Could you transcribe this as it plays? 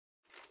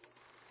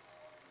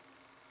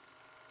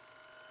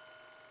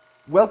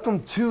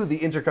Welcome to the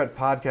Intercut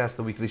Podcast,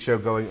 the weekly show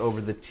going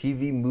over the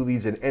TV,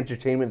 movies, and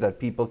entertainment that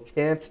people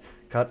can't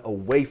cut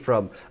away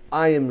from.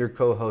 I am your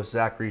co-host,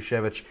 Zachary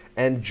Shevich,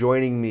 and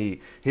joining me,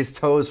 his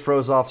toes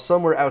froze off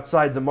somewhere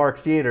outside the Mark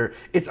Theater,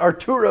 it's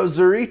Arturo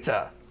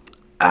Zurita.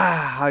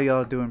 How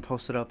y'all doing?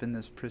 Posted up in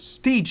this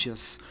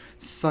prestigious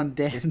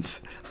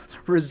Sundance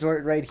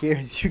resort right here,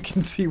 as you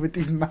can see with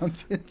these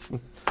mountains.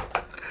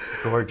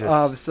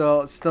 Gorgeous.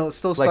 So still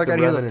stuck Like the out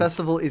here. The Revenant.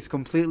 festival is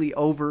completely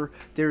over.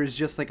 There is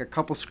just like a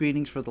couple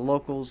screenings for the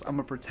locals. I'm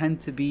gonna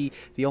pretend to be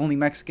the only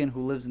Mexican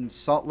who lives in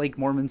Salt Lake,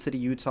 Mormon City,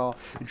 Utah,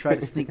 and try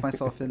to sneak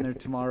myself in there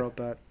tomorrow.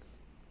 But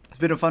it's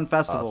been a fun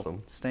festival. Awesome.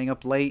 Staying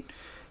up late,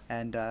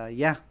 and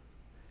yeah,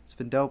 it's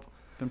been dope.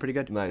 Been pretty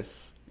good.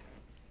 Nice.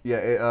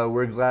 Yeah,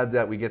 we're glad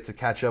that we get to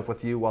catch up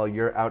with you while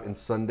you're out in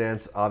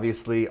Sundance.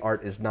 Obviously,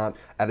 Art is not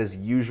at his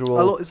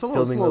usual It's a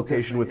little filming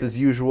location different, with yeah. his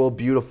usual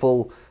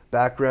beautiful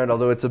background,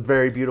 although it's a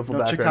very beautiful No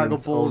background Chicago in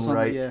its Bulls own on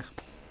right.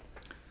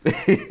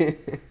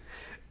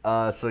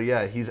 the So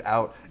yeah, he's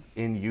out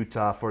in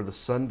Utah for the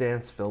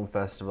Sundance Film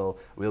Festival.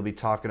 We'll be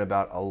talking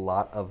about a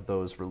lot of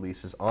those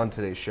releases on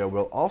today's show.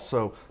 We'll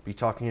also be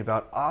talking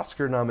about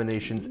Oscar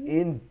nominations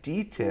in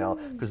detail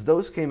because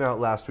those came out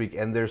last week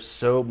and there's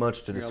so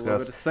much to We got a little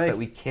bit discuss to say. that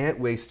we can't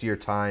waste your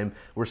time.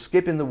 We're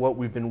skipping the what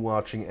we've been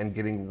watching and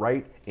getting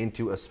right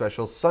into a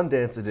special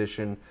Sundance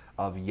edition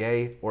of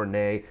Yay or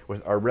Nay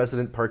with our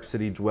resident Park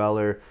City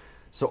dweller.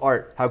 So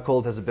Art, how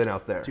cold has it been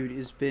out there? Dude,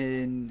 it's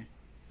been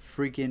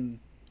freaking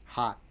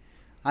hot.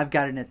 I've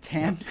gotten a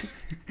tan.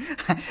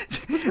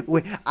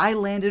 I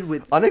landed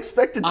with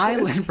Unexpected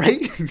island, twist.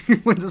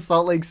 right? Went to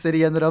Salt Lake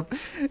City, ended up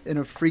in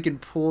a freaking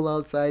pool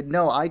outside.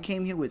 No, I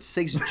came here with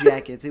 6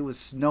 jackets. It was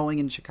snowing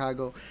in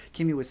Chicago.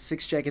 Came here with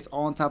 6 jackets,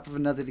 all on top of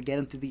another to get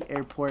into the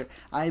airport.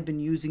 I have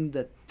been using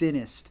the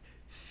thinnest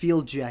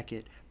field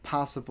jacket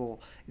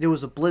possible. There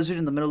was a blizzard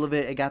in the middle of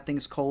it. It got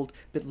things cold.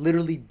 But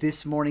literally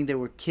this morning, there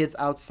were kids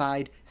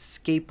outside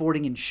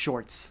skateboarding in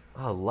shorts.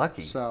 Oh,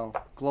 lucky. So,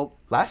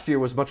 Last year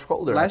was much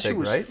colder, last I think, year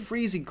was right?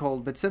 freezing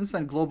cold, but since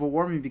then global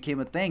warming became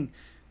a thing.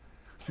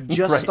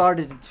 Just Right.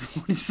 started in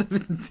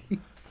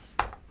 2017.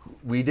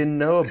 We didn't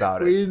know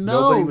about it. We didn't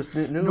know.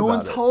 Knew no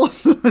one about it. told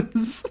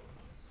us.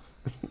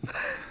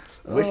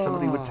 I wish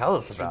somebody would tell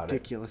us It's about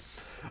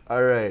ridiculous. it.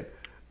 All right.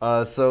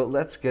 So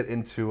let's get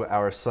into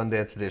our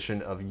Sundance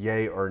edition of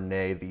Yay or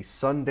Nay. The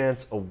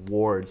Sundance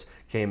Awards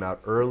came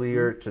out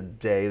earlier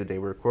today, the day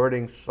we're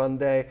recording,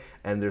 Sunday,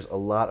 and there's a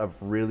lot of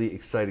really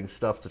exciting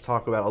stuff to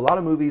talk about. A lot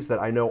of movies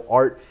that I know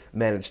Art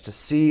managed to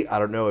see. I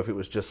don't know if it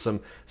was just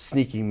some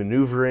sneaky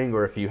maneuvering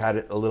or if you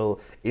had a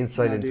little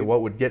insight No, into dude.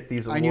 what would get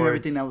these awards. I knew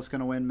everything that was going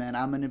to win, man.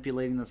 I'm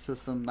manipulating the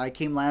system. I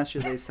came last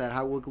year, they said,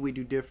 what could we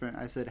do different?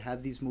 I said,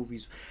 have these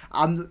movies.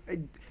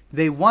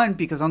 They won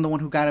because I'm the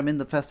one who got them in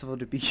the festival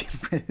to begin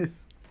with. They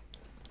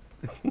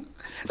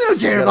don't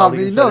care You got all about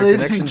the me. No, insider they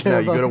don't connections care now.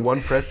 about You go to me.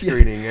 one press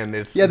screening and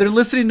it's... Yeah, they're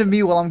listening to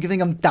me while I'm giving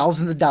them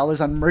thousands of dollars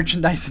on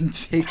merchandise and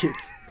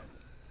tickets.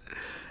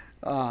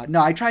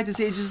 No, I tried to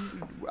say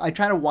I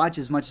try to watch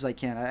as much as I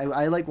can.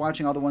 I like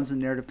watching all the ones in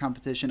the narrative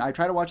competition. I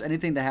try to watch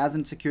anything that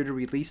hasn't secured a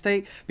release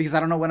date because I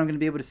don't know when I'm going to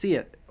be able to see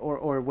it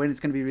or when it's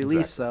going to be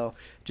released. Exactly. So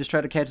just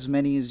try to catch as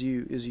many as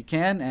you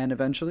can, and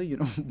eventually,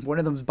 one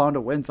of them's bound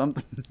to win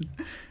something,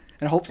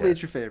 and hopefully Yeah.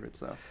 it's your favorite.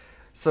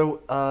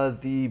 So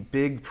the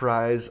big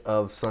prize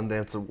of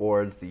Sundance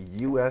Awards, the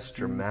U.S.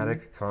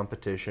 Dramatic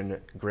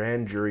Competition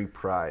Grand Jury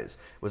Prize,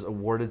 was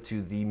awarded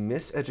to The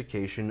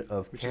Miseducation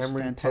of Which is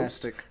Cameron Post.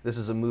 fantastic. This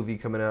is a movie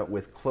coming out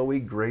with Chloe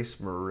Grace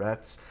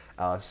Moretz,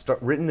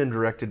 written and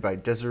directed by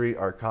Desiree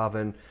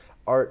Arcavin.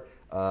 Art,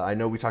 I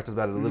know we talked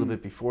about it a little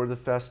bit before the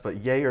fest,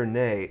 but yay or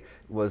nay,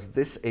 was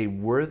this a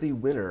worthy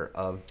winner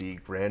of the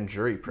Grand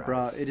Jury Prize?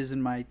 Bro, it is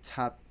in my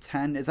top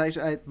 10. It's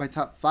actually my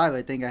top 5.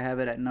 I think I have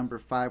it at number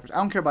 5. I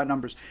don't care about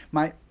numbers.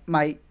 My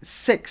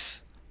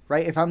 6,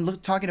 right? If I'm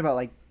talking about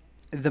like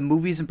the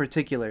movies in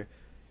particular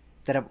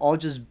that have all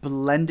just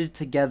blended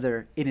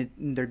together in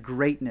their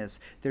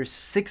greatness. There's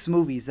 6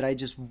 movies that I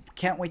just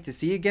can't wait to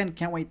see again,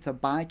 can't wait to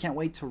buy, can't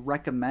wait to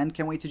recommend,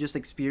 can't wait to just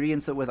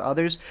experience it with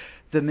others.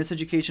 The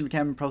Miseducation of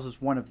Cameron Post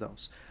is one of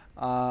those.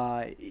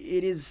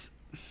 It is...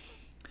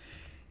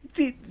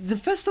 The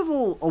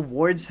festival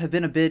awards have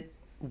been a bit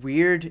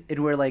weird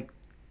in where, like,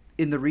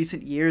 in the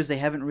recent years, they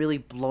haven't really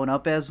blown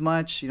up as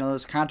much.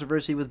 There's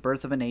controversy with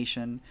Birth of a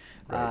Nation.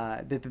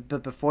 Right.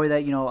 But before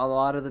that, a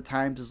lot of the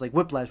times it's like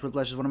Whiplash.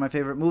 Whiplash is one of my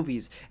favorite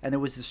movies. And there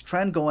was this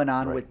trend going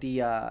on Right. with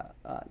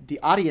the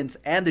audience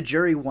and the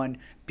jury one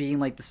being,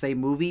 like, the same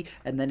movie,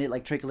 and then it,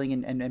 like, trickling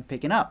and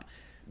picking up.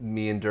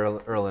 Me and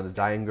Earl and a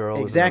Dying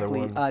Girl.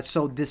 Exactly. Is another one.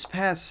 So this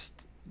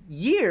past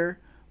year,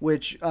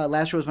 which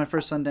last year was my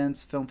first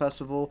Sundance Film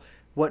Festival,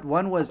 what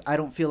won was I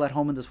Don't Feel at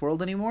Home in This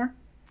World Anymore,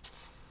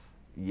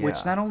 Yeah.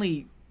 which not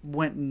only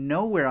went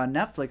nowhere on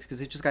Netflix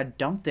because it just got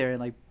dumped there and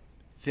like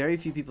very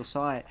few people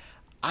saw it.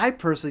 I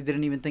personally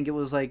didn't even think it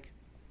was like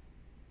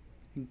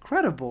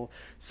incredible.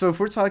 So if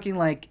we're talking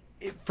like,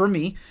 for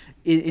me,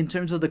 in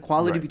terms of the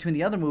quality Right. between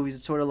the other movies,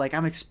 it's sort of like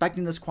I'm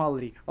expecting this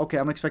quality. Okay,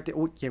 I'm expecting.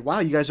 Okay, wow,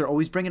 you guys are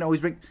always bringing.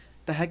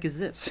 the heck is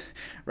this,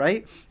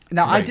 right?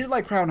 Now, I Right. did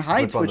like Crown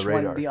Heights, Blip on which the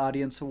won radar. the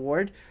audience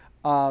award.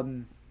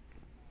 And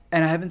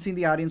I haven't seen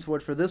the audience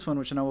award for this one,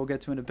 which I know we'll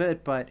get to in a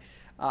bit. But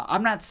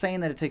I'm not saying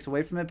that it takes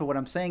away from it. But what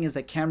I'm saying is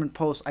that Cameron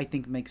Post, I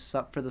think, makes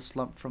up for the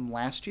slump from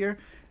last year.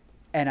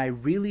 And I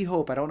really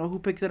hope, I don't know who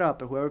picked it up,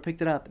 but whoever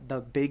picked it up, the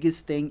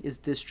biggest thing is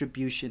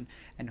distribution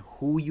and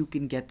who you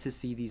can get to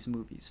see these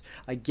movies.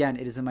 Again,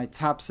 it is in my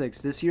top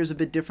 6. This year is a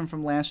bit different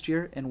from last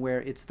year, and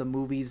where it's the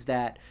movies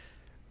that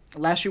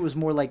last year was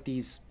more like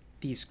these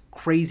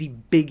crazy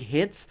big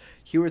hits.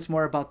 Here it's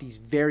more about these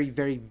very,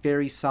 very,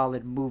 very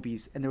solid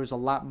movies, and there was a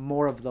lot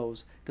more of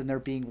those than there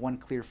being one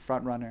clear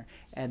front runner.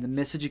 And the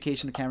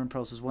Miseducation of Cameron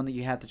Post is one that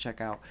you have to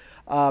check out.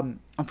 I'm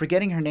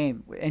forgetting her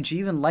name, and she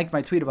even liked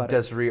my tweet about it.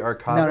 Desiree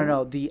Arcado.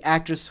 No. The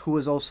actress who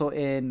was also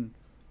in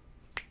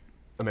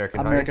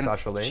American Honey,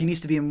 Sasha Lane. She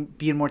needs to be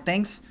in more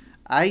things.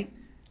 I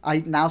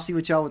now see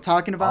what y'all were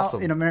talking about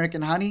Awesome. in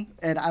American Honey,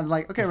 and I'm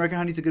like, okay, American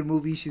Honey's a good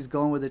movie. She's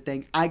going with her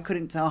thing. I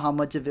couldn't tell how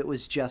much of it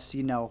was just,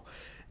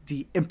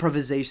 the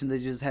improvisation that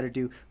you just had to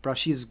do. Bro,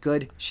 she is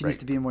good. She needs Right.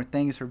 to be in more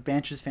things. Her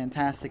banter's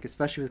fantastic,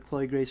 especially with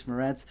Chloe Grace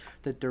Moretz.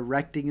 The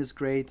directing is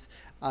great.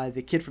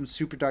 The kid from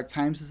Super Dark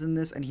Times is in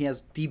this, and he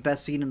has the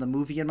best scene in the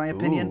movie, in my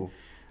opinion.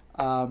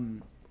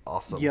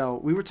 Awesome.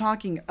 Yo, we were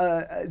talking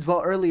as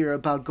well earlier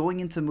about going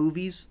into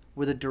movies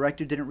where the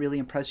director didn't really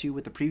impress you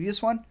with the previous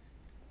one.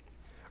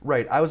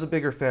 Right. I was a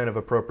bigger fan of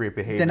Appropriate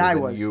Behavior Than I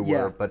than was, you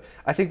yeah. were, but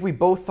I think we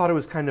both thought it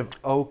was kind of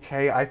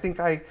okay. I think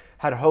I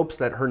had hopes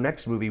that her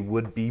next movie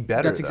would be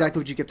better. That's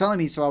exactly what you kept telling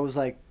me. So I was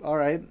like, all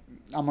right,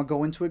 I'm going to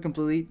go into it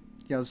completely.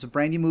 It's a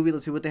brand new movie.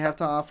 Let's see what they have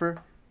to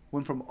offer.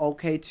 Went from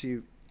okay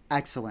to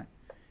excellent.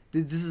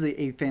 This is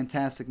a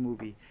fantastic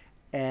movie.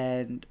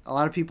 And a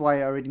lot of people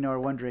I already know are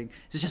wondering,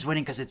 is this just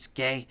winning because it's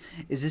gay?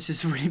 Is this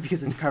just winning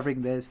because it's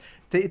covering this?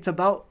 It's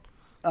about,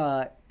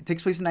 it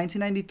takes place in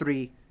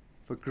 1993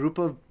 for a group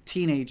of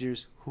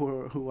teenagers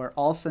who are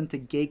all sent to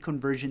gay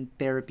conversion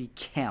therapy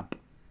camp.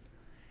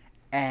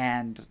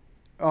 And,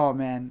 oh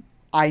man,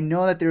 I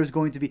know that there's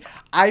going to be,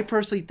 I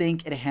personally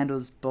think it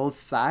handles both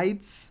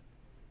sides.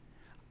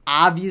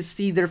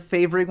 Obviously, they're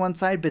favoring one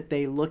side, but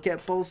they look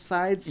at both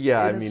sides.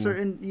 Yeah, in I mean,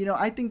 certain,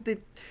 I think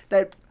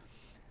that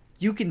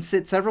you can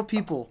sit several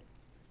people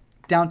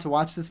down to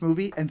watch this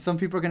movie, and some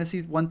people are going to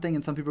see one thing,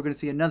 and some people are going to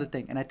see another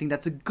thing, and I think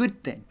that's a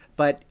good thing.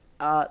 But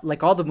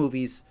like all the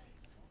movies,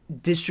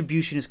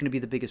 distribution is going to be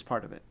the biggest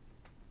part of it.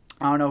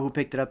 I don't know who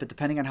picked it up, but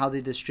depending on how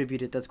they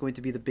distribute it, that's going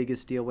to be the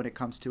biggest deal when it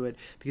comes to it.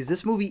 Because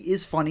this movie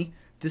is funny.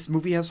 This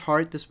movie has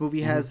heart. This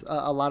movie has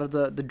a lot of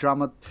the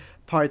drama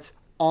parts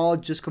all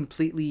just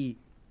completely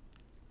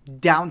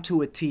down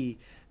to a T.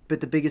 But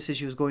the biggest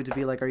issue is going to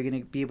be like, are you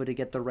going to be able to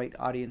get the right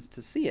audience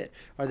to see it?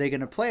 Are they going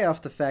to play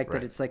off the fact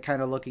that it's like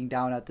kind of looking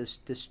down at this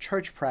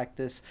church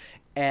practice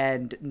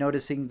and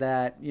noticing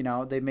that,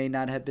 they may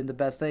not have been the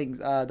best things?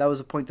 That was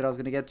a point that I was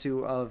going to get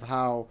to, of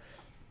how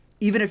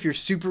even if you're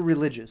super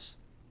religious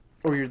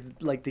or you're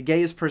like the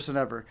gayest person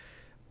ever,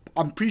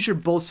 I'm pretty sure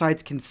both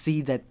sides can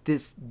see that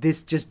this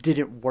just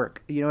didn't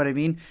work. You know what I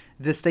mean?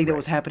 This thing that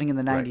was happening in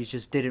the 90s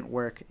just didn't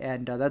work.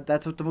 And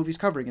that's what the movie's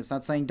covering. It's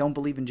not saying don't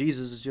believe in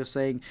Jesus. It's just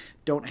saying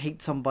don't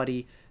hate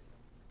somebody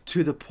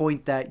to the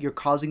point that you're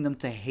causing them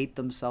to hate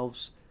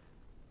themselves,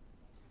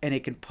 and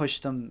it can push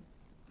them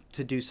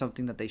to do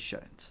something that they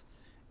shouldn't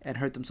and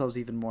hurt themselves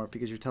even more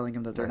because you're telling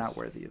them that they're not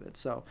worthy of it.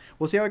 So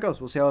we'll see how it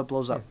goes. We'll see how it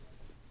blows up.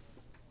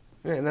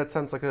 Yeah, and that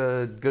sounds like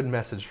a good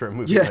message for a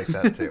movie like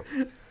that, too.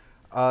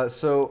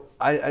 So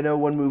I know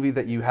one movie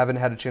that you haven't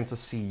had a chance to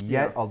see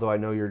yet, although I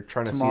know you're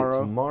trying to see it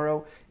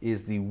tomorrow,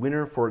 is the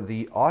winner for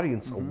the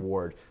Audience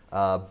Award,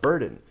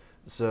 Burden.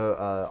 So,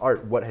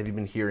 Art, what have you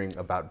been hearing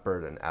about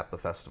Burden at the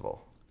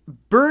festival?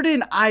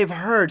 Burden, I've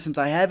heard, since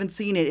I haven't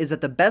seen it, is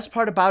that the best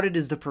part about it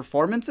is the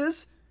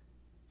performances.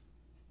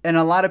 And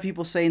a lot of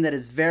people saying that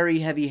it's very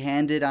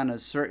heavy-handed on a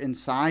certain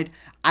side.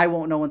 I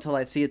won't know until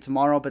I see it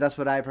tomorrow, but that's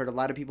what I've heard. A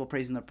lot of people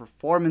praising the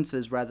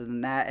performances rather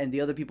than that. And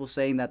the other people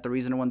saying that the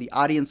reason it won the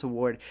Audience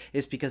Award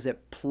is because it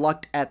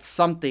plucked at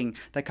something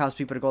that caused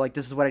people to go like,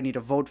 this is what I need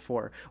to vote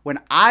for. When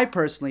I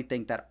personally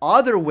think that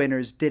other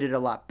winners did it a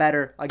lot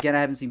better. Again,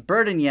 I haven't seen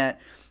Burden yet,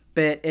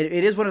 but it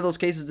is one of those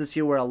cases this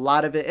year where a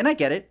lot of it, and I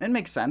get it, it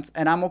makes sense,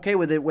 and I'm okay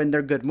with it when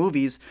they're good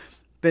movies.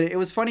 But it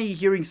was funny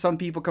hearing some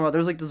people come out.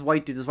 There's like this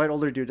white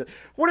older dude.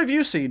 What have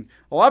you seen?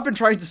 Well, I've been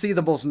trying to see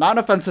the most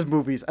non-offensive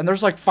movies, and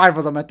there's like 5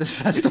 of them at this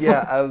festival.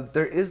 Yeah,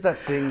 there is that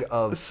thing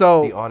of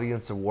the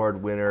Audience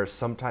Award winner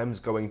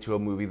sometimes going to a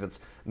movie that's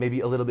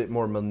maybe a little bit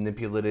more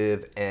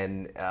manipulative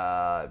and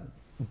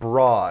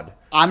broad.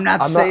 I'm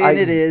not saying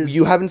it is.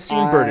 You haven't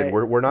seen Burden.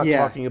 We're not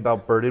talking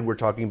about Burden. We're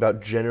talking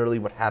about generally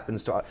what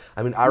happens to.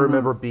 I mean, I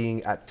remember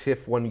being at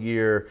TIFF one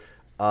year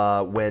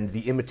when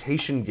The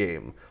Imitation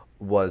Game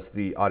was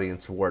the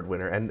Audience Award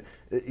winner, and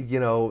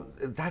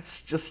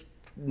that's just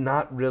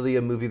not really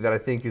a movie that I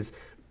think is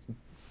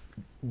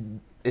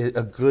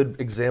a good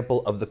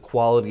example of the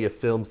quality of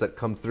films that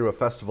come through a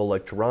festival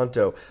like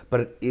Toronto, but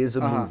it is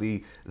a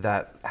movie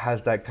that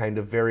has that kind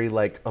of very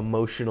like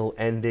emotional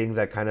ending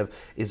that kind of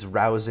is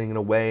rousing in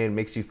a way and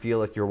makes you feel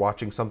like you're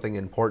watching something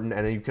important.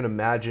 And you can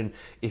imagine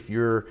if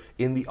you're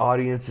in the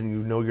audience and you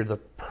know you're the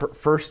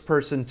first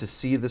person to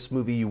see this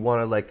movie, you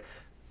want to like,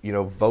 you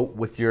know, vote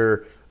with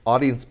your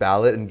audience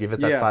ballot and give it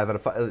that 5 out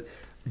of 5.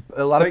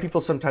 A lot of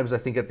people sometimes, I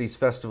think, at these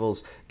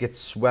festivals get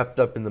swept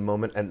up in the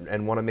moment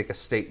and want to make a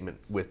statement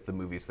with the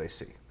movies they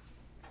see.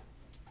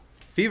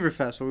 Fever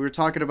Fest, what we were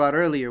talking about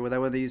earlier,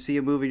 whether you see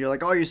a movie and you're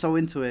like, oh, you're so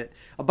into it.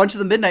 A bunch of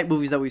the midnight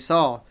movies that we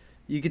saw,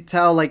 you could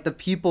tell like the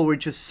people were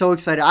just so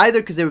excited,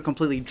 either because they were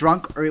completely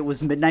drunk or it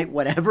was midnight,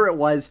 whatever it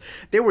was.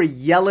 They were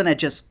yelling at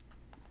just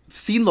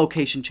scene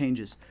location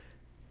changes.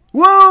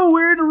 Whoa,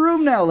 we're in a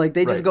room now. Like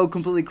they just go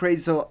completely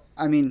crazy. So,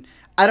 I mean,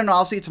 I don't know.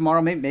 I'll see it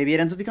tomorrow. Maybe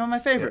it ends up becoming my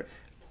favorite. Yeah.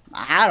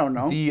 I don't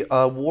know. The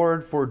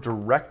award for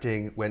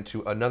directing went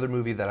to another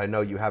movie that I know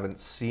you haven't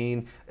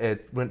seen.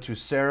 It went to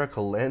Sarah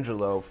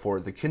Colangelo for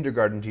The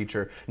Kindergarten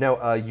Teacher.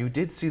 Now, you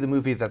did see the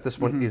movie that this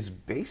one is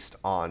based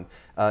on.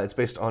 It's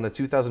based on a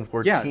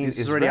 2014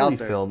 Israeli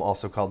film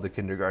also called The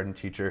Kindergarten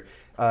Teacher.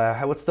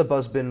 What's the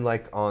buzz been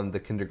like on The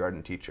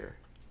Kindergarten Teacher?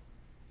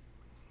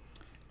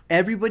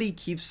 Everybody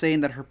keeps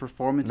saying that her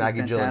performance is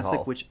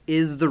fantastic, which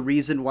is the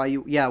reason why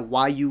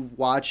you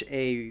watch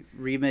a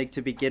remake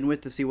to begin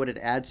with, to see what it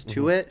adds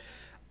to it.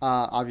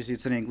 Obviously,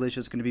 it's in English.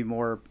 It's going to be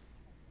more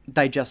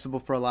digestible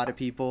for a lot of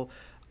people.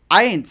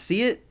 I didn't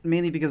see it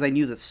mainly because I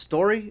knew the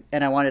story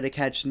and I wanted to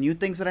catch new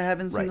things that I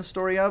haven't seen the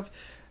story of.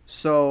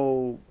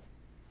 So,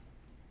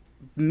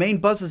 main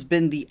buzz has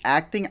been the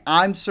acting.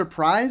 I'm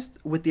surprised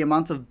with the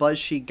amount of buzz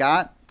she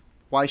got,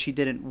 why she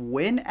didn't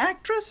win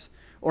actress.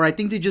 Or I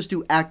think they just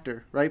do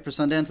actor, right? For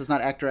Sundance, it's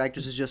not actor,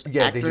 actress, it's just actor.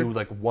 Yeah, they do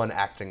like one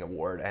acting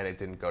award, and it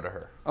didn't go to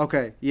her.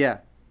 Okay, yeah.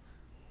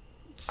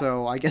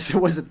 So I guess it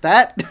wasn't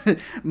that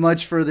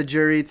much for the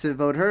jury to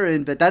vote her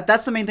in, but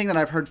that's the main thing that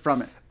I've heard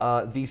from it.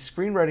 The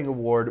screenwriting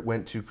award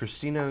went to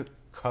Christina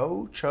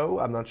Cho,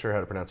 I'm not sure how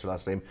to pronounce her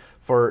last name,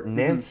 for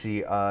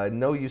Nancy.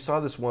 No, you saw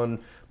this one,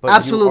 but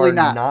absolutely you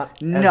are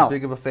not as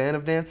big of a fan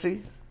of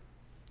Nancy?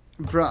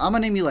 Bro, I'm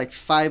going to name you like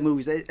 5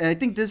 movies. I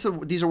think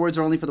these awards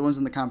are only for the ones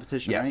in the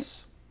competition,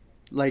 right?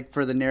 Like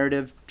for the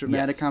narrative,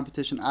 dramatic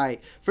competition.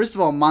 First of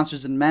all,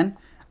 Monsters and Men,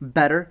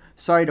 better.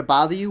 Sorry to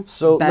Bother You,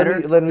 so better.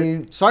 Let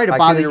me Sorry to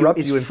Bother You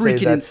is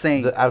freaking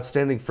insane. The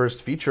Outstanding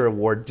First Feature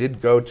Award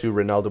did go to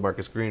Ronaldo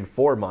Marcus Green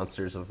for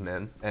Monsters of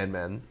Men and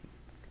Men.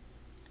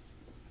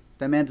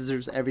 That man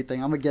deserves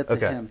everything. I'm going to get to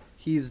him.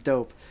 He's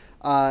dope.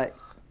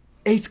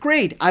 8th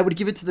grade. I would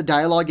give it to the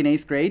dialogue in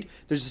 8th grade.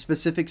 There's a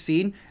specific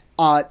scene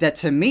that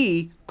to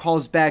me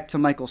calls back to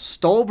Michael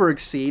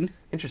Stolberg's scene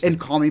in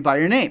Call Me By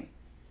Your Name.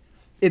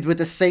 With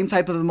the same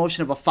type of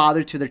emotion of a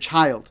father to their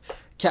child.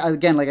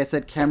 Again, like I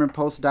said, Cameron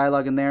Post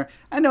dialogue in there.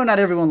 I know not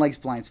everyone likes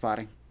Blind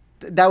Spotting.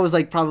 That was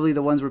like probably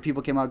the ones where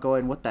people came out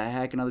going, what the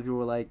heck? And other people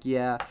were like,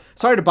 yeah.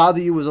 Sorry to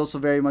Bother You was also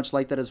very much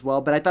like that as well.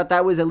 But I thought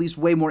that was at least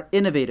way more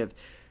innovative.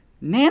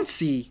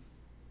 Nancy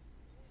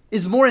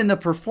is more in the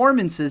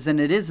performances than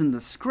it is in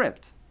the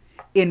script,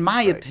 in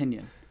my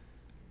opinion.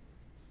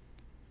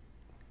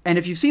 And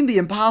if you've seen The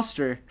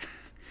Imposter,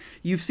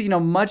 you've seen a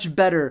much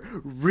better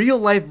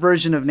real-life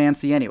version of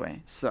Nancy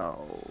anyway.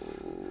 So,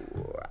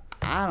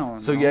 I don't know.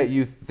 So, yeah,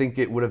 you think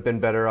it would have been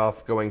better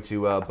off going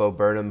to Bo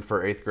Burnham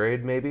for 8th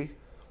grade, maybe?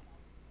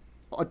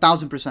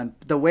 1,000%.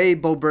 The way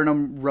Bo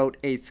Burnham wrote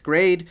 8th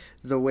grade,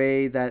 the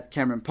way that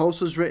Cameron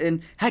Post was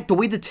written, heck, the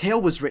way the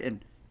tale was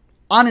written.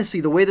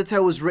 Honestly, the way the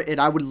tale was written,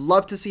 I would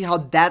love to see how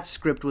that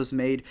script was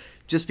made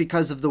just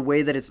because of the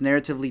way that it's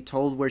narratively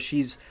told, where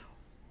she's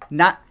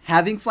not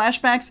having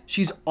flashbacks,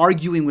 she's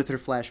arguing with her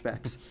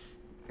flashbacks.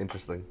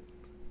 Interesting.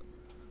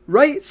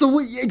 Right? So,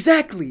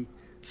 exactly.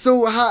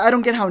 So, I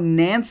don't get how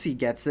Nancy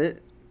gets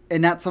it,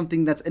 and not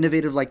something that's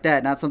innovative like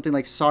that. Not something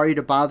like Sorry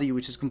to Bother You,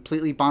 which is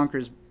completely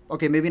bonkers.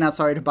 Okay, maybe not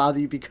Sorry to Bother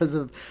You because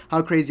of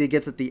how crazy it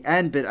gets at the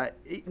end, but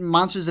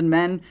Monsters and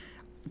Men,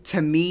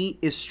 to me,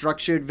 is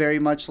structured very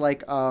much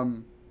like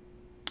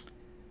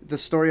the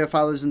story of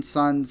Fathers and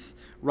Sons,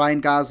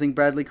 Ryan Gosling,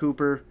 Bradley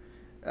Cooper,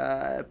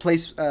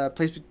 Place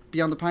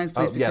Beyond the Pines.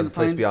 Place Beyond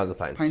the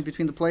Pines. Pines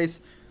Between the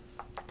Place.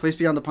 Place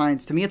Beyond the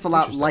Pines. To me, it's a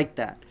lot like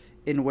that,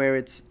 in where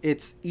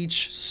it's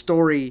each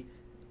story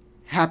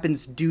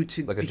happens due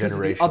to like because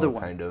of the other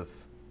one, kind of,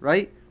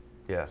 right?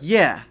 Yeah.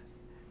 Yeah.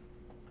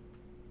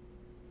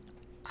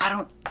 I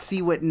don't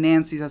see what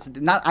Nancy has to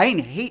do. I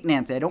didn't hate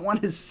Nancy. I don't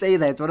want to say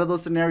that. It's one of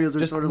those scenarios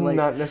where just sort of like,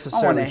 not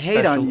necessarily I want to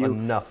hate on you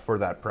enough for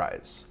that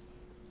prize.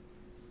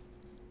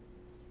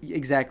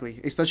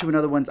 Exactly, especially when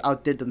other ones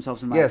outdid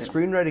themselves in my opinion.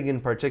 Screenwriting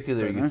in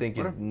particular, you think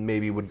it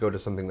maybe would go to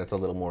something that's a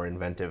little more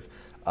inventive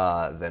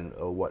than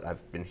what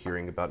I've been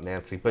hearing about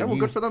Nancy. But well,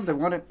 good for them. They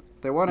want it.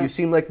 You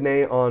seem like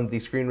nay on the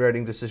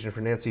screenwriting decision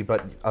for Nancy,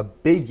 but a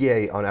big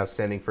yay on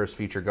Outstanding First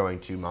Feature going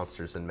to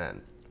Monsters and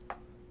Men.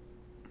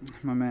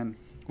 My man.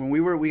 When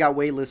we got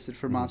waitlisted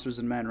for Monsters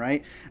and Men,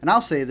 right? And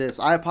I'll say this.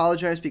 I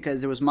apologize because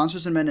there was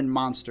Monsters and Men and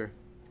Monster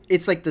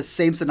it's like the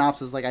same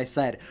synopsis, like I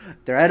said.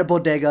 They're at a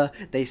bodega.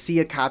 They see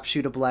a cop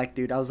shoot a black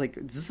dude. I was like,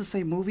 is this the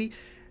same movie?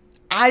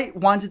 I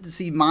wanted to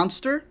see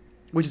Monster,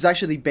 which is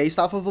actually based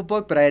off of a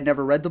book, but I had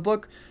never read the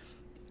book.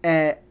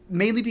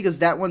 Mainly because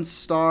that one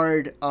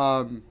starred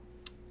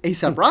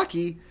A$AP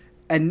Rocky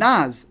and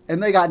Nas.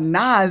 And they got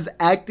Nas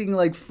acting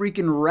like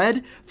freaking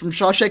Red from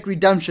Shawshank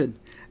Redemption.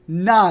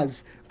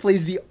 Nas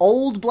plays the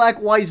old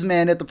black wise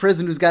man at the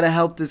prison who's got to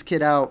help this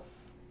kid out.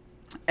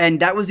 And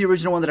that was the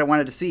original one that I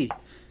wanted to see.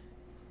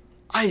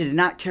 I did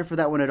not care for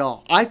that one at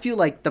all. I feel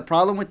like the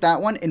problem with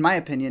that one, in my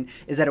opinion,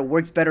 is that it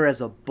works better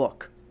as a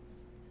book.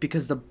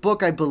 Because the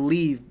book, I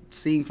believe,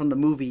 seeing from the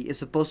movie, is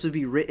supposed to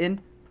be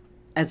written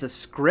as a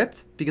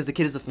script. Because the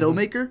kid is a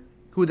filmmaker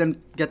who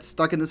then gets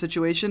stuck in the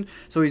situation.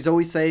 So he's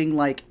always saying,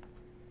 like,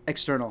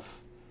 external.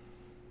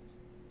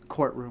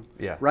 Courtroom.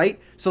 Yeah. Right?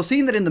 So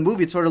seeing that in the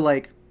movie, it's sort of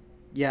like,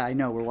 yeah, I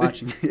know, we're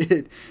watching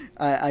it.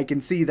 I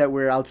can see that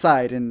we're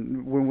outside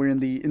and when we're in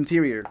the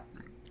interior.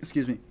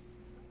 Excuse me.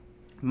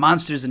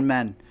 Monsters and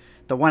Men,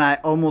 the one I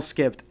almost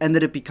skipped,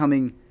 ended up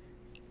becoming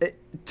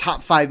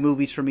top 5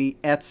 movies for me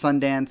at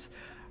Sundance.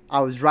 I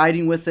was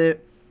riding with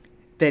it.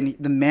 Then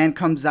the man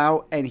comes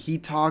out and he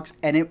talks,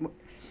 and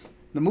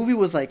the movie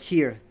was like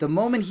here. The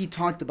moment he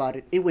talked about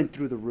it, it went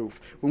through the roof.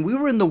 When we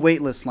were in the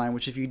waitlist line,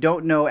 which if you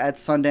don't know, at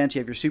Sundance, you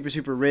have your super,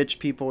 super rich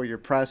people or your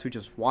press who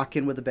just walk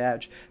in with a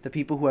badge, the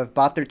people who have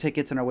bought their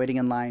tickets and are waiting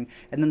in line,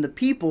 and then the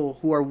people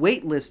who are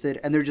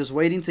waitlisted and they're just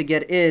waiting to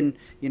get in.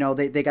 You know,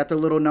 they got their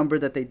little number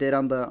that they did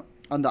on the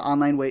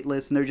online wait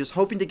list, and they're just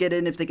hoping to get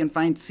in if they can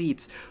find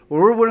seats. Well,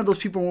 we're one of those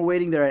people, and we're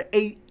waiting there at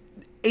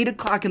 8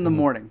 o'clock in the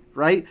morning,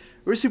 right?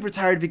 We're super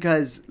tired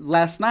because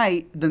last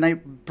night, the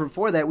night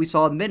before that, we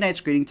saw a midnight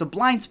screening to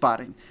Blind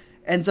Spotting.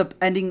 Ends up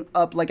ending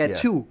up like at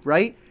 2,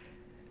 right?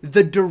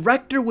 The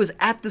director was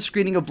at the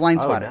screening of Blind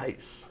Spotting. Oh,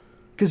 nice.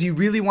 Because he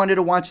really wanted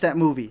to watch that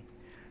movie.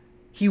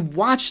 He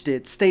watched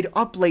it, stayed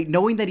up late,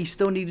 knowing that he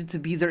still needed to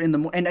be there in the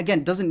morning. And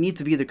again, doesn't need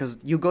to be there because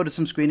you go to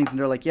some screenings and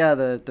they're like, yeah,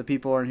 the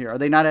people aren't here. Are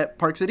they not at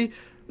Park City?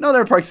 No,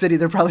 they're at Park City.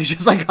 They're probably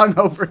just like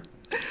hungover.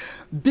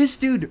 This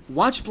dude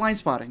watched Blind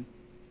Spotting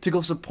to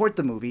go support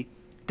the movie,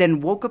 then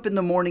woke up in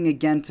the morning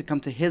again to come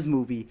to his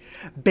movie,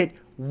 but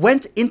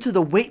went into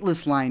the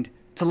waitlist line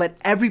to let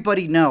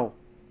everybody know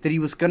that he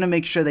was going to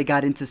make sure they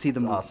got in to see the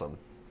movie. Awesome.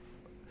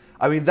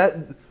 I mean, that...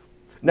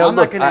 Now,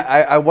 look,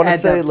 I want to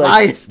say,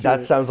 like,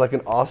 that sounds like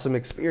an awesome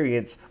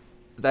experience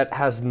that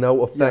has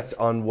no effect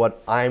on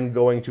what I'm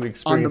going to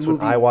experience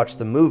when I watch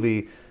the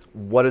movie,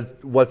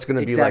 what's going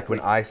to be like when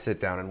I sit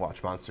down and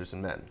watch Monsters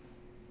and Men.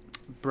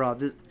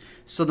 Bro,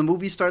 so the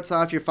movie starts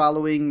off, you're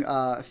following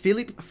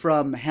Philippe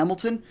from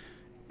Hamilton,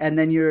 and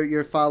then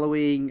you're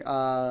following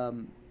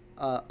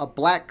a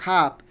black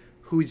cop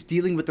who's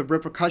dealing with the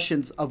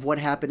repercussions of what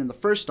happened in the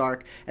first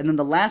arc, and then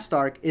the last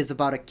arc is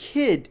about a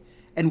kid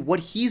and what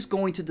he's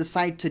going to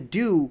decide to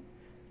do,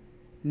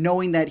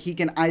 knowing that he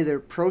can either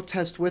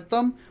protest with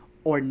them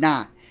or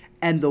not.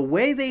 And the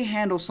way they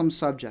handle some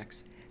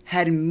subjects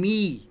had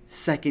me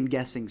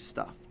second-guessing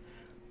stuff.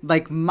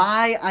 Like,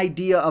 my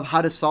idea of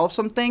how to solve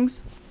some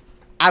things,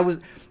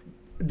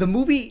 the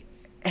movie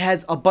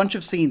has a bunch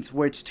of scenes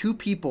where it's 2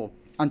 people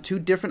on 2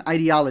 different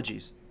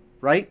ideologies,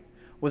 right?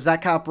 Was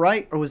that cop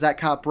right or was that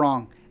cop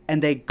wrong?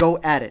 And they go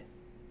at it.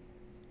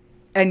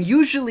 And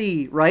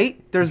usually, right,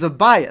 there's a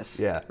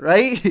bias,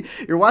 right?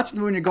 You're watching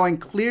the movie and you're going,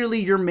 clearly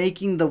you're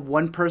making the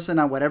one person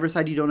on whatever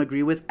side you don't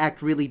agree with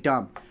act really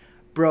dumb.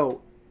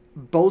 Bro,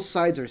 both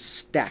sides are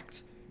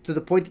stacked to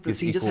the point that the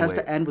scene just has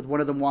to end with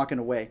one of them walking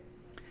away.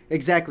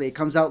 Exactly. It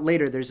comes out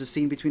later. There's a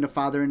scene between a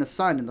father and a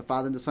son, and the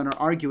father and the son are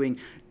arguing.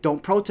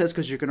 Don't protest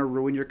because you're going to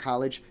ruin your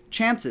college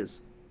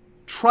chances.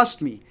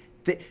 Trust me.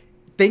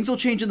 Things will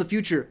change in the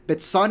future,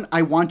 but son,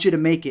 I want you to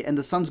make it. And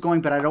the son's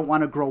going, but I don't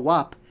want to grow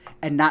up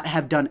and not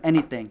have done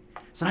anything.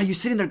 So now you're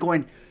sitting there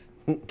going,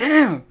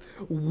 damn,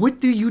 what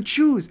do you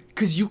choose?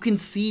 Because you can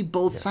see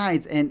both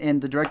sides.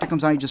 And the director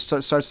comes on, he just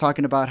starts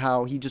talking about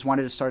how he just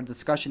wanted to start a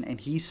discussion, and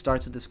he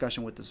starts a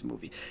discussion with this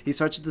movie. He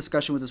starts a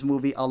discussion with this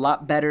movie a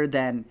lot better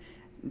than,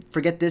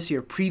 forget this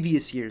year,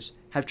 previous years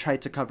have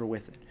tried to cover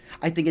with it.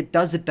 I think it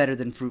does it better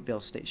than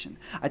Fruitvale Station.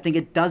 I think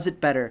it does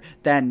it better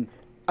than,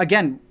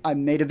 again, I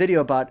made a video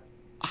about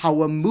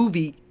how a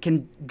movie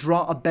can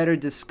draw a better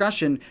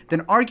discussion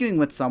than arguing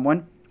with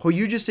someone who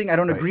you're just saying, I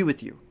don't agree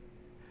with you.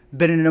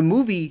 But in a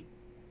movie,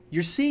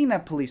 you're seeing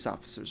that police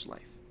officer's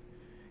life.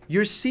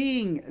 You're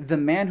seeing the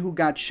man who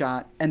got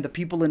shot and the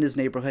people in his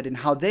neighborhood and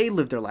how they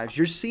live their lives.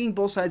 You're seeing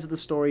both sides of the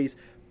stories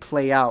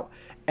play out.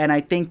 And I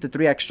think the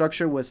 3-act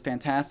structure was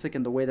fantastic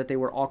in the way that they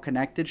were all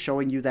connected,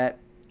 showing you that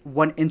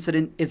one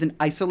incident isn't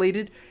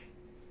isolated.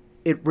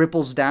 It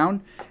ripples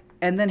down.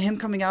 And then him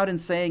coming out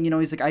and saying, you know,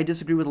 he's like, I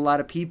disagree with a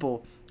lot of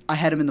people. I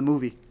had him in the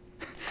movie.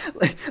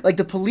 Like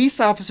the police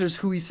officers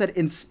who he said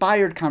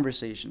inspired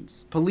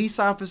conversations. Police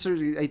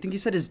officers, I think he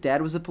said his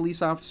dad was a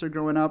police officer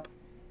growing up.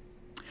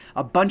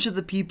 A bunch of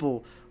the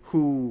people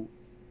who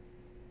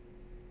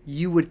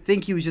you would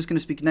think he was just going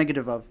to speak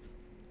negative of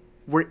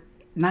were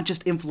not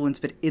just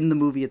influenced, but in the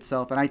movie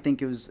itself. And I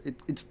think it's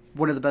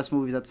one of the best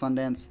movies at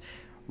Sundance.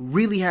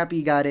 Really happy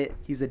he got it.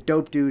 He's a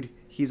dope dude.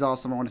 He's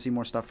awesome. I want to see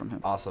more stuff from him.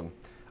 Awesome.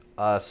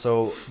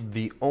 So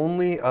the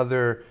only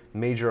other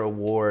major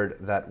award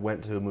that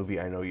went to a movie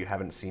I know you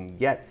haven't seen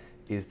yet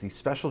is the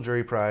Special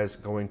Jury Prize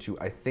going to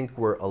I Think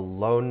We're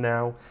Alone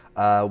Now.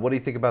 What do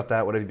you think about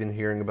that? What have you been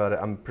hearing about it?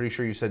 I'm pretty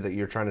sure you said that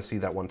you're trying to see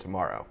that one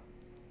tomorrow.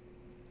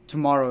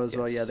 Tomorrow as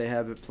well, yeah, they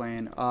have it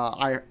playing.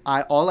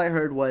 All I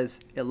heard was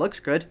it looks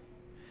good.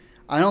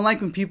 I don't like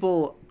when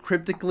people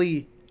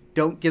cryptically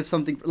don't give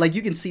something, like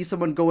you can see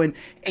someone going,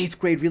 8th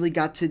grade really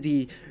got to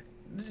the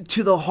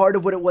heart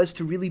of what it was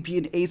to really be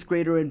an 8th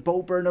grader, and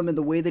Bo Burnham and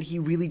the way that he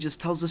really just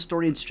tells the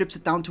story and strips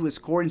it down to its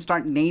core and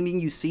start naming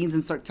you scenes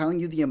and start telling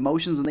you the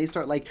emotions, and they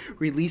start like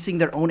releasing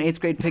their own 8th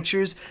grade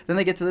pictures. Then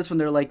they get to this one,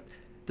 they're like,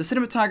 the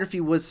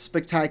cinematography was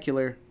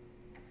spectacular,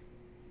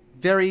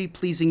 very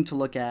pleasing to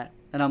look at,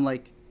 and I'm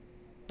like,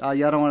 y'all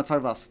don't want to talk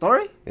about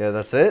story? Yeah,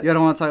 that's it? You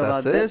don't want to talk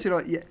about this? You know,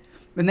 yeah.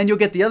 And then you'll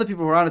get the other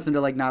people who are honest and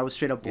they're like, nah, it was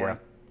straight up boring.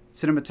 Yeah.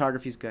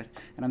 Cinematography's good.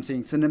 And I'm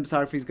saying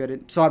cinematography's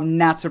good. So I'm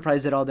not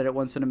surprised at all that it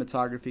won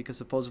cinematography because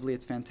supposedly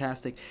it's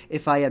fantastic.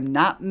 If I am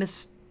not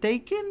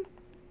mistaken,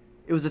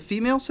 it was a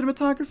female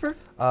cinematographer?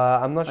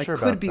 I'm not sure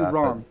about that. I could be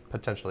wrong.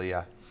 Potentially,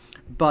 yeah.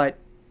 But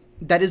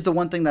that is the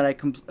one thing that I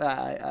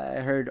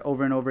heard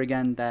over and over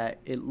again, that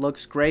it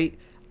looks great.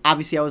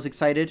 Obviously, I was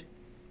excited.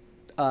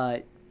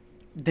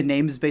 The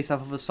name is based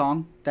off of a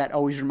song that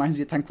always reminds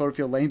me of 10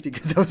 Cloverfield Lane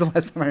because that was the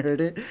last time I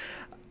heard it.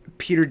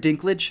 Peter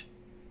Dinklage.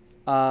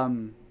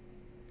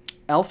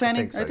 Elle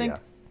Fanning, I think,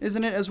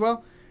 isn't it as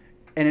well?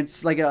 And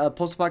it's like a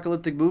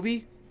post-apocalyptic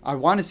movie. I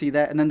want to see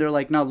that. And then they're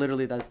like, no,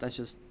 literally, that's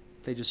just,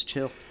 they just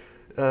chill.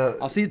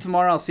 I'll see it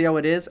tomorrow. I'll see how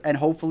it is, and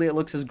hopefully it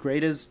looks as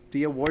great as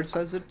the award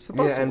says it's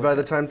supposed to. Yeah, and by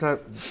the time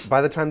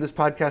this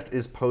podcast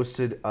is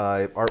posted,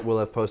 Art will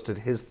have posted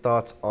his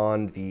thoughts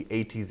on the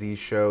ATZ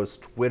show's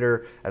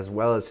Twitter as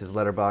well as his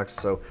letterbox.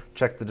 So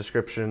check the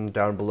description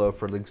down below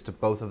for links to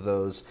both of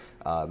those.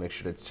 Make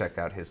sure to check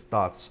out his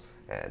thoughts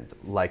and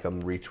like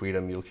them, retweet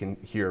them. You can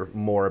hear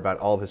more about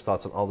all of his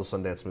thoughts on all the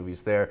Sundance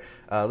movies there.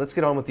 Let's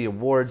get on with the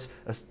awards.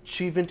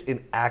 Achievement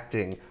in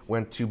acting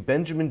went to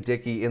Benjamin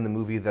Dickey in the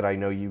movie that I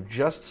know you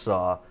just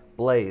saw,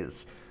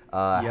 Blaze.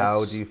 Yes.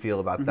 How do you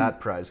feel about that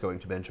prize going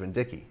to Benjamin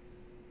Dickey?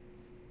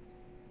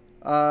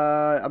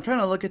 I'm trying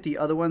to look at the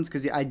other ones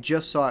because I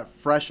just saw it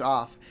fresh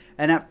off.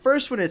 And at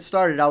first when it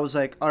started, I was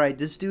like, all right,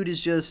 this dude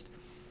is just...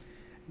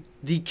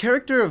 The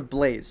character of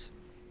Blaze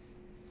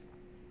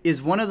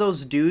is one of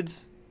those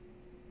dudes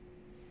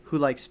who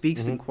like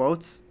speaks in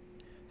quotes.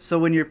 So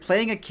when you're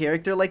playing a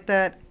character like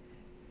that,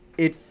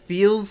 it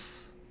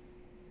feels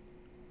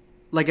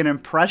like an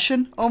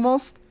impression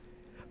almost.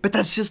 But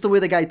that's just the way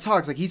the guy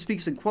talks. Like he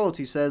speaks in quotes.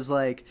 He says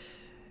like,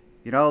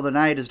 you know, the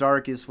night is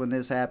darkest when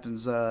this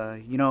happens.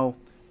 You know,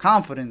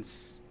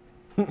 confidence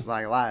is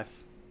like life.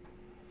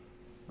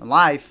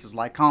 Life is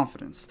like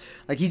confidence.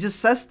 Like he just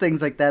says things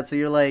like that. So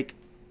you're like,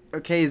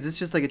 okay, is this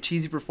just like a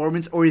cheesy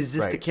performance or is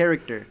this the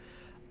character?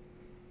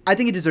 I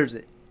think it deserves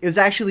it. It was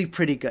actually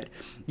pretty good.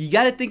 You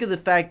got to think of the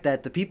fact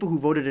that the people who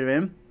voted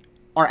him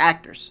are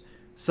actors,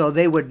 so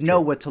they would know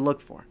what to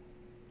look for.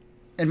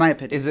 In my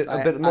opinion, is it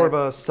a bit more of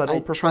a subtle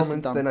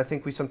performance than I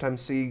think we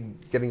sometimes see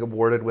getting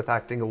awarded with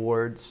acting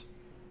awards?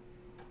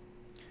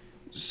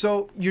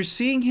 So you're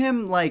seeing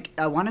him like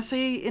I want to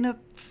say in a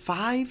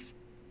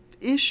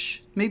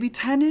 5-ish, maybe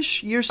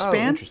 10-ish year span.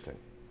 Oh, interesting.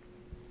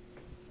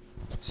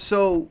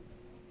 So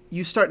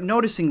you start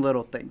noticing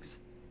little things,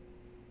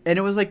 and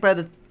it was like by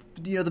the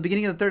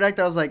beginning of the third act,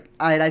 I was like,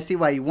 all right, I see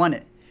why he won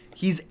it.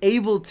 He's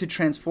able to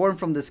transform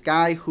from this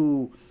guy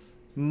who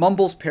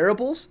mumbles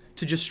parables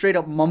to just straight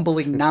up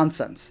mumbling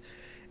nonsense.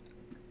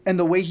 And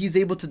the way he's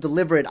able to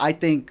deliver it, I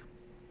think,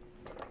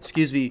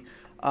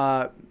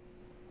 I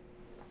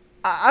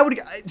would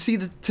see,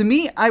 to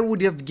me, I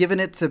would have given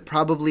it to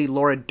probably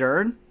Laura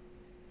Dern.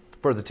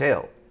 For The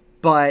Tale.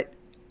 But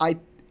I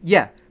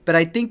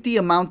think the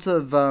amount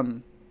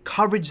of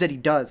coverage that he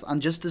does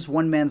on just this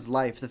one man's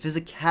life, the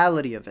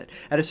physicality of it.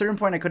 At a certain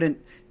point, I couldn't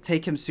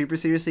take him super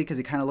seriously because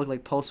he kind of looked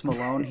like Post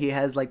Malone. He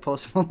has like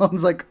Post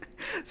Malone's like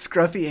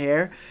scruffy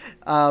hair,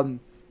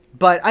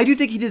 but I do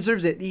think he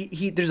deserves it.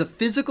 There's a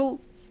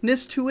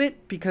physicalness to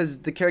it because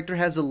the character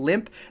has a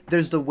limp.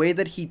 There's the way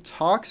that he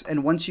talks,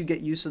 and once you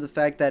get used to the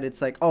fact that it's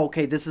like, oh,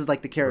 okay, this is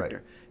like the character.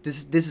 Right.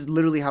 This is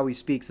literally how he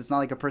speaks. It's not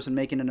like a person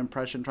making an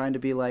impression trying to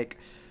be like,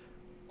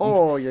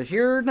 oh, you're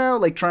here now?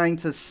 Like trying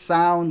to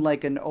sound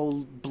like an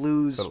old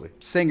blues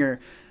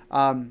singer.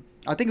 I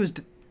think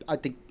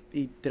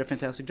he did a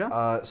fantastic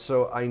job.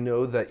 So I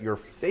know that your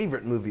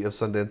favorite movie of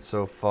Sundance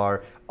so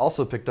far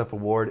also picked up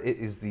award. It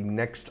is the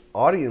Next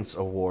Audience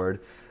Award.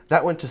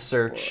 That went to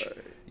Search.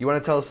 You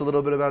want to tell us a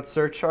little bit about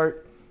Search,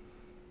 Art?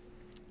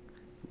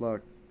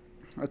 Look,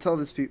 I tell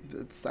this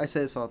people, I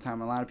say this all the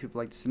time. A lot of people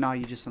like to say, no,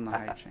 you're just on the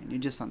hype train. You're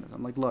just on this.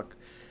 I'm like, look,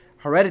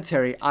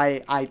 Hereditary,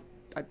 I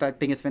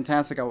think it's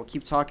fantastic. I will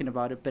keep talking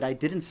about it, but I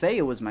didn't say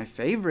it was my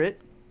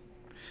favorite,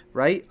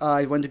 right?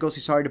 I went to go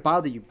see Sorry to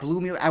Bother You. Blew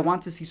me away. I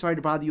want to see Sorry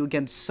to Bother You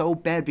again so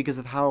bad because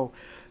of how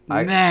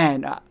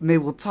Man, maybe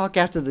we'll talk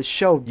after the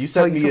show. You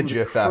sent me a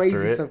GIF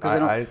after it. Stuff,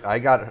 I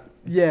got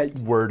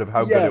word of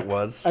how good it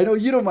was. I know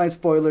you don't mind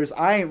spoilers.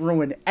 I ain't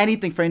ruined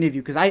anything for any of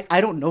you because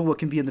I don't know what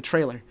can be in the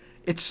trailer.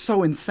 It's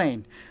so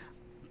insane.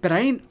 But I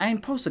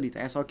ain't post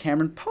anything. I saw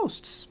Cameron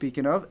Post,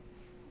 speaking of,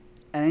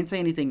 and I didn't say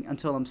anything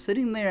until I'm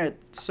sitting there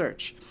at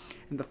search.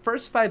 And the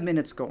first 5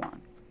 minutes go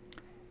on.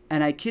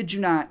 And I kid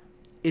you not,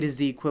 it is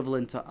the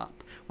equivalent to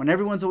Up. When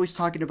everyone's always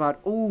talking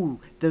about, oh,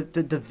 the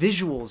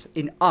visuals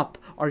in Up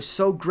are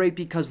so great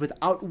because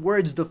without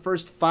words, the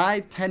first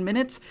 5-10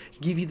 minutes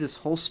give you this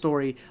whole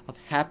story of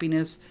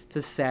happiness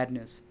to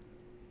sadness.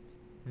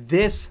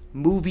 This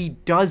movie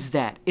does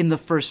that in the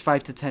first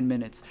 5 to 10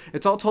 minutes.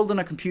 It's all told on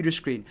a computer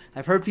screen.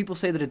 I've heard people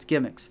say that it's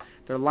gimmicks.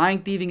 They're lying,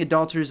 thieving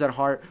adulterers at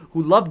heart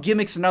who love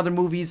gimmicks in other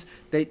movies.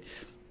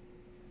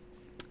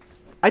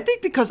 I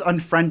think because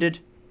Unfriended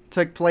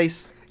took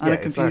place on a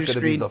computer screen. It's not going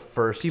to be the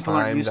first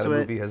time that a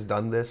movie has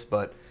done this,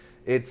 but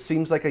it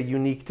seems like a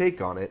unique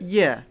take on it.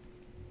 Yeah.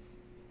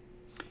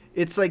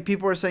 It's like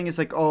people are saying it's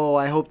like, oh,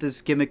 I hope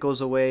this gimmick goes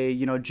away,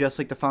 just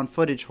like the found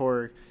footage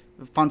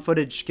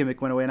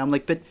gimmick went away. And I'm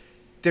like, but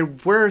there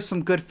were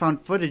some good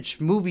found footage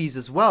movies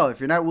as well. If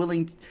you're not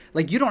willing to,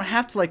 you don't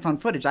have to like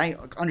found footage. I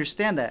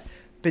understand that.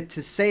 But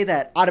to say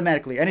that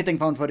automatically, anything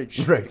found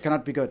footage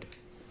cannot be good,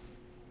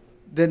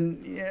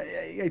 then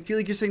I feel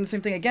like you're saying the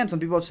same thing again. Some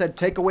people have said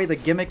take away the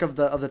gimmick of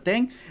the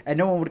thing, and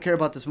no one would care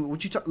about this movie.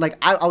 Would you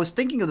I was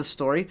thinking of the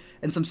story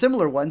and some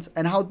similar ones,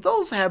 and how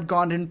those have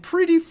gone in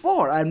pretty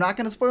far. I'm not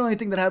going to spoil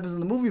anything that happens in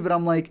the movie, but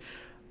I'm like,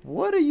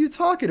 what are you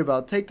talking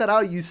about? Take that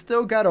out. You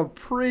still got a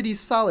pretty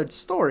solid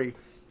story.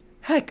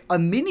 Heck, a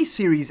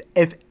miniseries,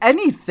 if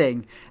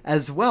anything,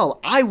 as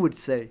well. I would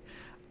say.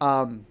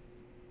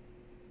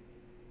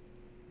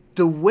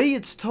 The way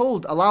it's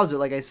told allows it,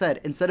 like I said,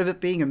 instead of it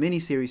being a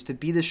miniseries, to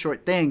be this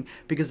short thing,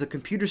 because the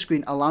computer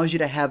screen allows you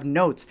to have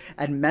notes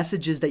and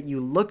messages that you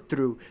look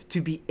through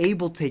to be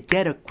able to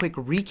get a quick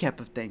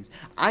recap of things.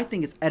 I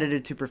think it's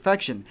edited to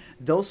perfection.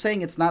 Though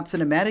saying it's not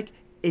cinematic,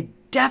 it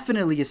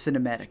definitely is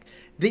cinematic.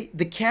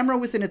 The camera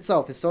within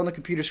itself is still on the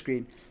computer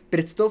screen, but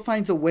it still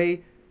finds a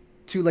way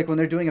to, when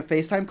they're doing a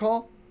FaceTime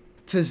call,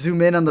 to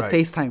zoom in on the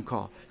FaceTime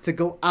call, to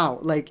go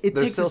out. It There's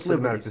takes still its cinematic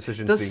liberties.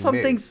 decisions Does being some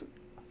made. things...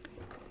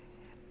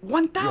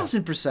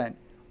 1,000%.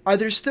 Are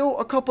there still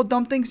a couple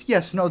dumb things?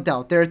 Yes, no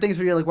doubt. There are things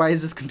where you're like, why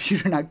is this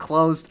computer not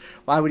closed?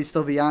 Why would he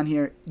still be on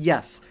here?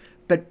 Yes.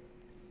 But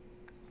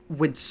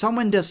when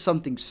someone does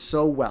something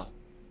so well,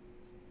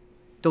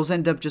 those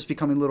end up just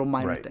becoming little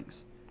minor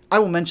things. I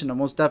will mention them,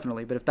 most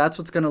definitely. But if that's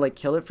what's going to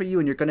kill it for you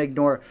and you're going to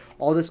ignore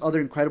all this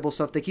other incredible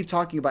stuff they keep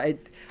talking about,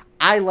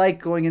 I like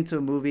going into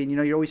a movie and,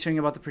 you're always hearing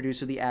about the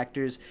producer, the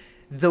actors.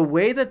 The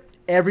way that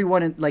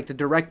everyone, the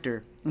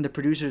director and the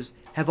producers,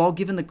 have all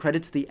given the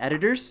credit to the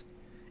editors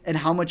and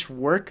how much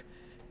work,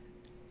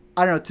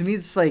 I don't know, to me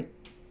it's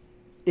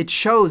it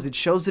shows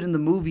it in the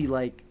movie,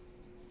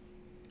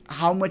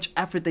 how much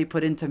effort they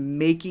put into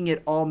making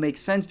it all make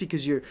sense,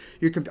 because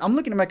I'm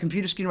looking at my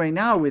computer screen right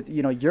now with,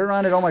 you're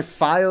on it, all my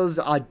files,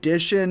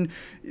 Audition,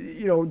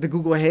 the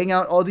Google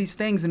Hangout, all these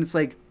things, and it's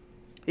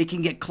it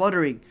can get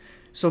cluttering.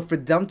 So for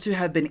them to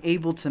have been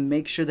able to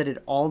make sure that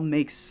it all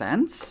makes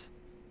sense,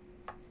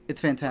 it's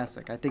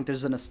fantastic. I think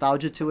there's a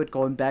nostalgia to it,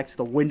 going back to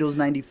the Windows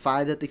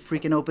 95 that they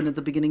freaking opened at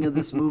the beginning of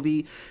this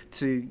movie,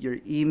 to your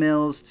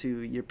emails, to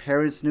your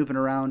parents snooping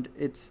around.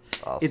 It's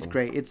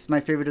great. It's my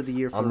favorite of the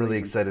year. I'm really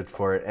excited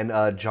for it.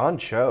 And John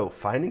Cho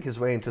finding his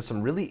way into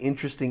some really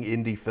interesting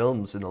indie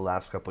films in the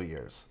last couple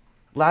years.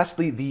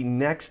 Lastly, the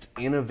Next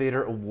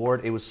Innovator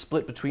Award. It was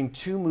split between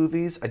two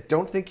movies. I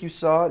don't think you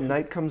saw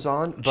Night Comes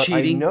On, but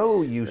Cheating. I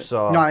know you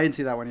saw... No, I didn't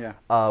see that one,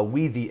 yeah.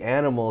 We the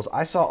Animals.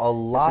 I saw a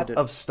lot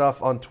of stuff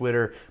on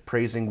Twitter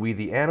praising We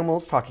the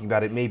Animals, talking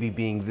about it maybe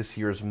being this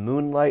year's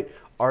Moonlight.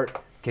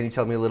 Art, can you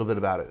tell me a little bit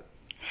about it?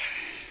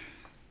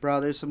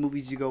 Bro, there's some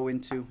movies you go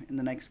into in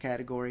the next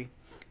category.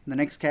 And the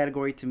next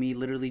category to me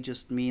literally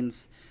just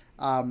means...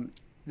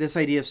 this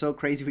idea is so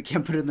crazy we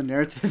can't put it in the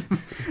narrative.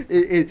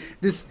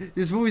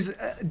 This movie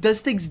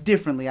does things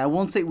differently. I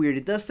won't say weird.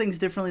 It does things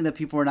differently that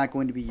people are not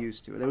going to be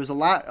used to. There was a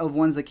lot of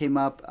ones that came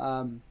up.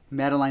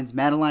 Madeline's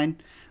Madeline.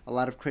 A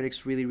lot of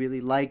critics really, really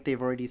liked.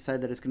 They've already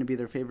said that it's going to be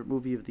their favorite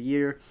movie of the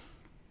year.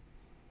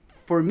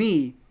 For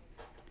me,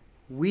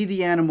 We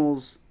the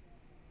Animals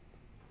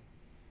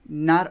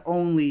not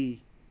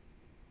only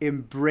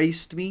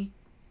embraced me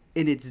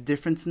in its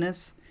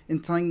differenceness in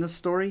telling the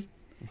story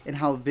and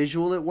how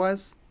visual it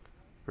was.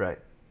 Right.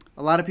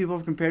 A lot of people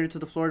have compared it to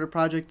the Florida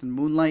Project and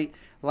Moonlight.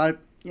 A lot of,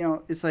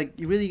 it's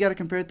you really got to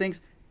compare things.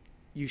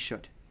 You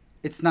should.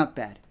 It's not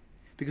bad.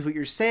 Because what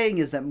you're saying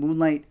is that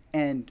Moonlight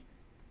and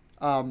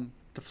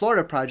the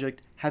Florida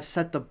Project have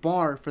set the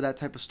bar for that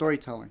type of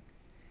storytelling.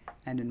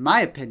 And in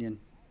my opinion,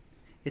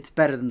 it's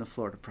better than the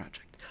Florida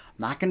Project. I'm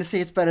not going to say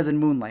it's better than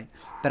Moonlight,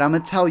 but I'm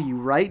going to tell you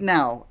right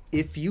now,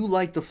 if you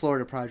like the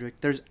Florida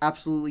Project, there's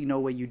absolutely no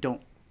way you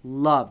don't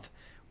love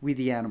We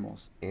the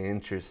Animals.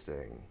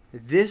 Interesting.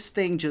 This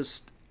thing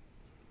just...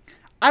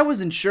 I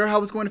wasn't sure how I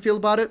was going to feel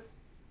about it.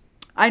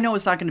 I know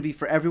it's not going to be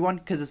for everyone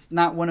because it's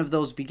not one of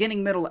those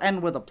beginning, middle,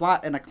 end with a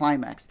plot and a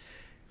climax.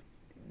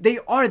 They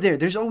are there.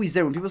 There's always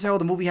there. When people say, oh,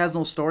 the movie has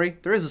no story,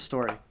 there is a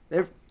story.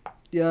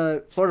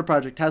 Florida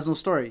Project has no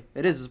story.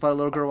 It is. It's about a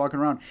little girl walking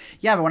around.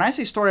 Yeah, but when I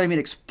say story, I mean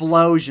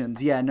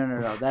explosions. Yeah,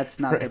 no. That's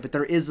not there. But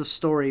there is a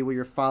story where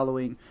you're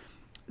following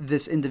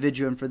this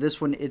individual. And for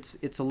this one,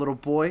 it's a little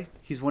boy.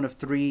 He's one of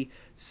 3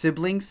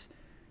 siblings.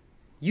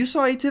 You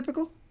saw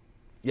Atypical?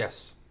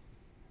 Yes.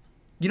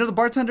 You know the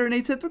bartender in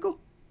Atypical?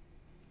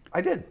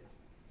 I did.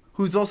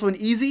 Who's also in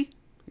Easy?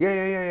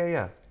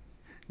 Yeah.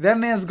 That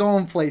man's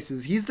going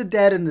places. He's the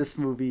dad in this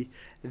movie.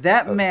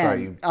 That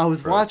man, I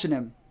was watching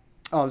him.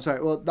 Oh, I'm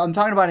sorry. Well, I'm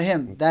talking about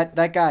him.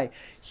 That guy.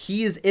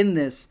 He is in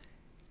this.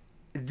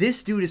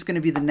 This dude is going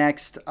to be the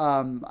next,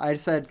 I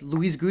said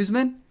Luis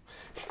Guzman.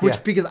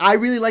 Because I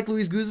really like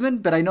Luis Guzman,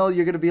 but I know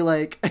you're going to be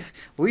like,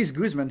 Luis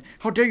Guzman?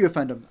 How dare you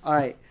offend him? All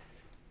right.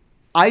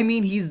 I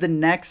mean, he's the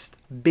next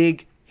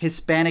big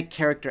Hispanic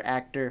character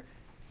actor,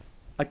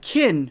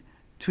 akin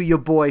to your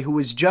boy who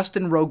was just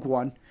in Rogue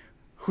One,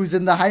 who's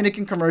in the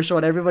Heineken commercial,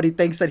 and everybody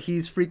thinks that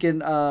he's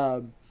freaking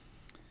Antonio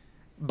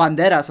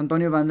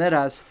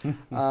Banderas.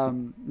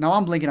 Now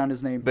I'm blinking on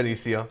his name.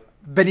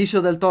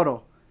 Benicio del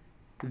Toro.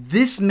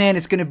 This man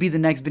is going to be the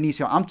next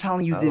Benicio. I'm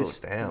telling you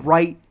this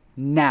right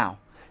now.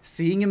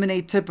 Seeing him in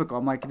Atypical,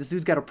 I'm like, this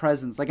dude's got a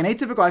presence. Like in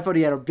Atypical, I thought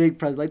he had a big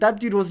presence. Like that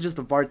dude wasn't just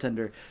a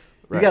bartender.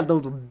 He got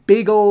those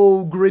big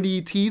old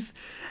gritty teeth.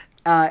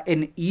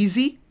 And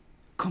Easy,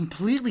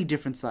 completely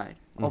different side.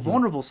 A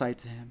vulnerable side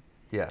to him.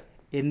 Yeah.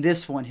 In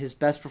this one, his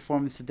best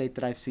performance to date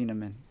that I've seen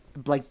him in.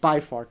 Like by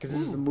far, because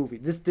this is a movie.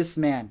 This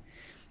man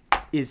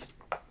is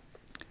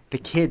the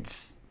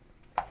kids,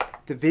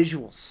 the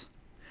visuals,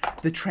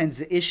 the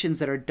transitions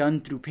that are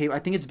done through paper. I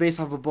think it's based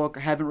off a book.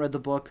 I haven't read the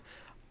book.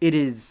 It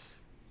is.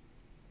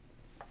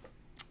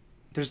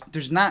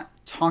 There's not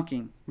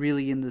talking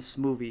really in this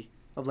movie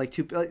of like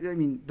two. I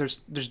mean, there's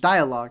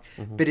dialogue,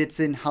 but it's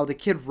in how the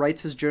kid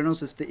writes his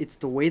journals. It's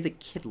the way the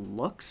kid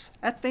looks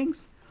at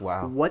things.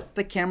 Wow. What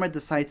the camera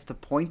decides to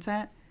point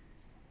at.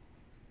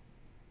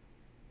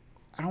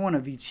 I don't want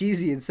to be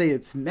cheesy and say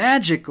it's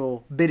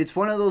magical, but it's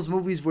one of those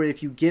movies where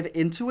if you give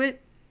into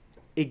it,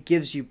 it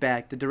gives you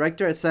back. The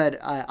director has said,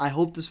 I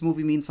hope this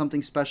movie means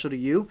something special to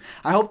you.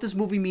 I hope this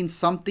movie means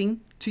something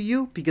to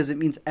you because it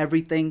means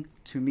everything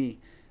to me.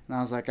 And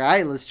I was like, all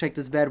right, let's check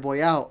this bad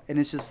boy out. And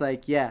it's just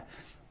like, yeah,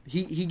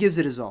 he gives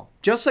it his all.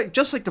 Just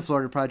like the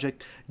Florida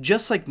Project,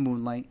 just like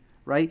Moonlight,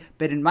 right?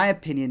 But in my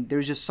opinion,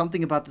 there's just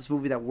something about this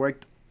movie that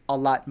worked a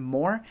lot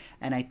more.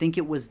 And I think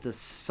it was the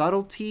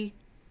subtlety.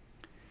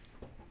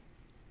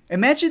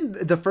 Imagine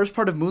the first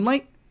part of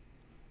Moonlight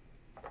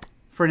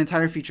for an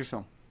entire feature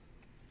film.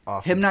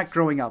 Awesome. Him not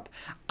growing up.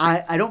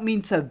 I don't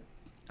mean to...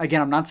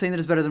 Again, I'm not saying that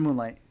it's better than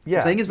Moonlight. Yeah,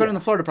 I'm saying it's better than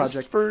the Florida Project.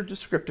 Just for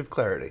descriptive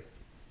clarity.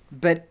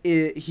 But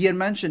he had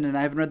mentioned, and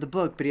I haven't read the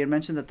book, but he had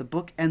mentioned that the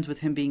book ends with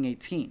him being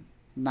 18.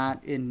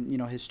 Not in,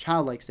 his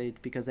childlike stage.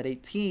 Because at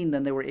 18,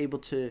 then they were able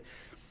to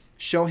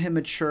show him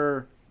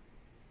mature...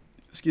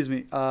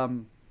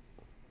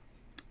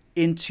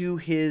 into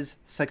his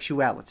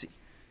sexuality,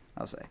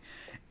 I'll say.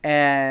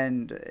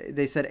 And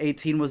they said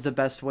 18 was the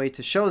best way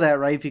to show that,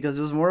 right? Because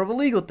it was more of a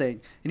legal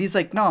thing. And he's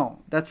like, no,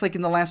 that's like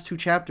in the last 2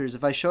 chapters.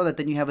 If I show that,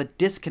 then you have a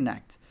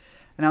disconnect.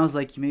 And I was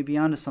like, you may be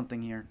onto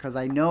something here. Because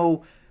I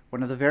know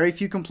one of the very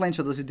few complaints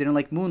for those who didn't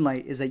like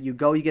Moonlight is that you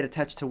get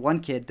attached to one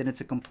kid, then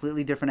it's a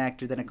completely different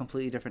actor, then a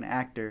completely different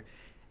actor.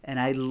 And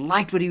I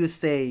liked what he was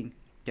saying.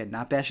 Again,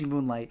 not bashing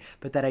Moonlight,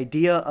 but that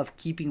idea of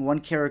keeping one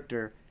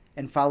character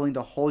and following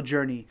the whole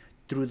journey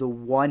through the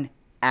one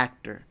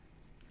actor.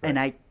 Right. And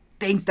I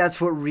think that's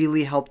what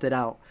really helped it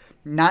out.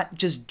 Not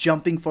just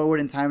jumping forward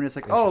in time and it's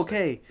like, oh,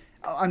 okay.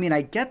 I mean,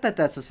 I get that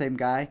that's the same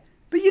guy.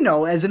 But,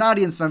 as an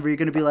audience member, you're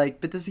going to be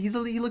like, but he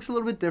looks a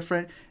little bit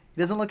different.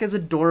 He doesn't look as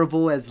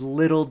adorable as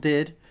Little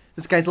did.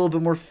 This guy's a little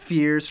bit more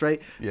fierce,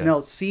 right? Yeah.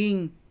 No,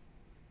 seeing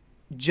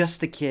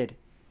just a kid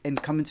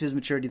and come into his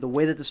maturity, the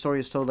way that the story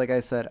is told, like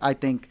I said, I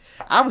think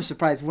I was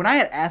surprised. When I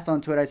had asked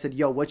on Twitter, I said,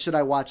 yo, what should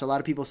I watch? A lot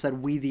of people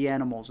said We the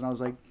Animals. And I was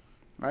like,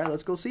 all right,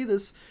 let's go see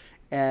this.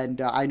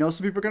 And I know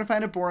some people are going to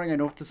find it boring. I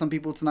know to some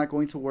people it's not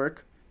going to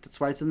work. That's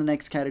why it's in the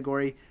next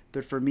category.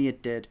 But for me,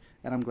 it did.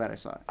 And I'm glad I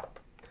saw it.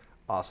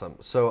 Awesome.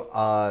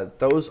 So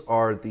those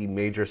are the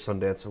major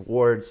Sundance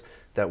Awards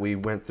that we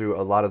went through.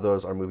 A lot of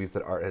those are movies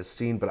that Art has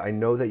seen. But I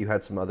know that you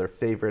had some other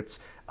favorites.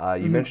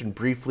 You mentioned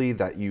briefly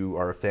that you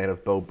are a fan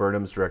of Bo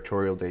Burnham's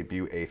directorial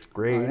debut, 8th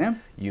Grade. I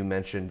am. You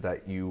mentioned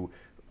that you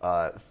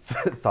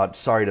thought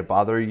Sorry to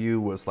Bother You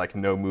was like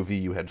no movie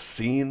you had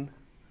seen.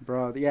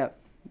 Bro, yeah.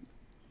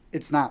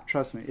 It's not.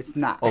 Trust me. It's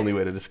not. Only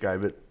way to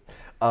describe it.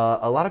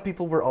 A lot of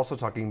people were also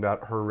talking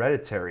about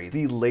Hereditary,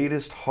 the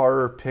latest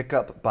horror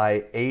pickup by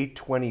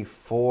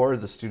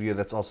A24, the studio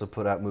that's also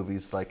put out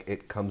movies like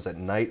It Comes at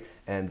Night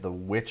and The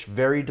Witch.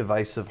 Very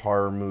divisive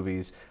horror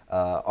movies.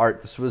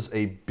 Art, this was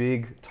a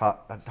big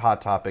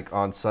hot topic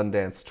on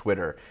Sundance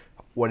Twitter.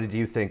 What did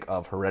you think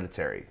of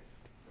Hereditary?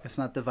 It's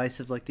not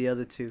divisive like the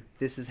other two.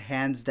 This is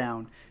hands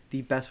down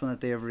the best one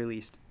that they have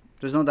released.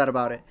 There's no doubt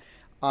about it.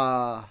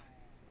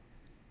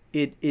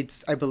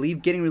 It's I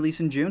believe getting released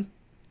in June.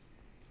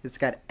 It's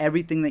got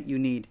everything that you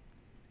need.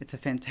 It's a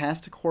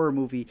fantastic horror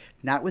movie,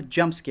 not with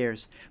jump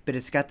scares, but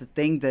it's got the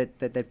thing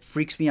that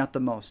freaks me out the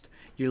most.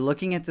 You're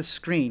looking at the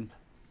screen,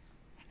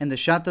 and the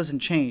shot doesn't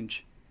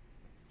change.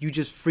 You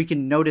just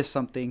freaking notice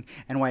something,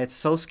 and why it's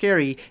so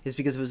scary is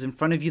because it was in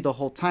front of you the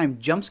whole time.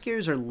 Jump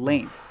scares are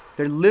lame.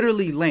 They're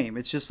literally lame.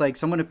 It's just like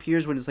someone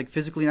appears when it's like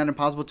physically not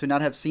impossible to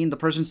not have seen the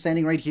person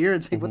standing right here.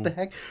 It's like, what the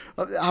heck?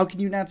 How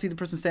can you not see the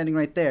person standing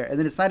right there? And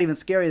then it's not even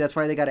scary. That's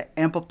why they got to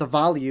amp up the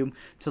volume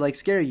to like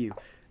scare you.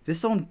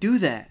 This don't do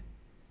that.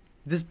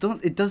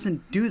 It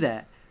doesn't do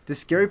that. The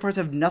scary parts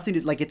have nothing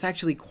to, like, it's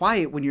actually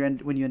quiet when you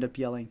end up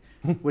yelling.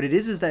 What it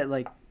is that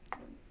like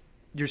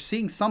you're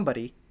seeing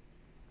somebody,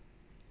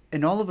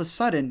 and all of a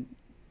sudden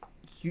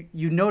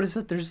you notice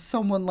that there's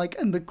someone like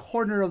in the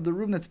corner of the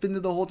room that's been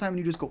there the whole time, and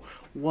you just go,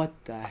 what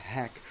the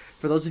heck?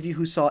 For those of you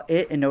who saw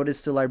it and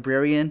noticed the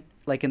librarian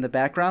like in the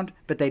background,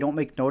 but they don't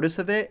make notice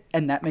of it,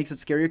 and that makes it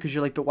scarier because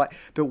you're like,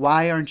 but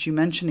why aren't you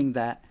mentioning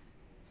that?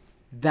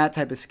 That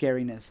type of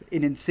scariness.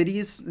 In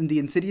the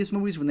Insidious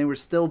movies, when they were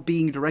still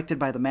being directed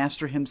by the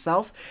master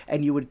himself,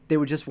 and they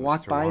would just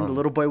walk by and the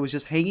little boy was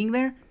just hanging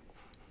there.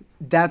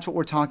 That's what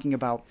we're talking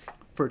about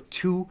for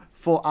 2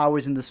 full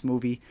hours in this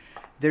movie.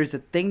 There's a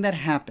thing that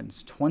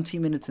happens 20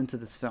 minutes into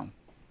this film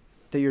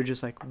that you're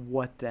just like,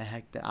 what the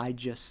heck did I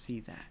just see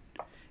that?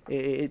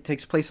 It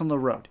takes place on the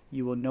road.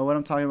 You will know what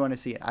I'm talking about when I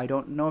see it. I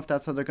don't know if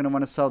that's how they're going to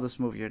want to sell this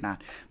movie or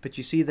not. But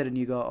you see that and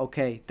you go,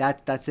 okay,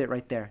 that's it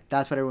right there.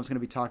 That's what everyone's going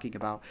to be talking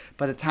about.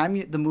 By the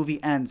time the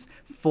movie ends,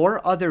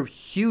 4 other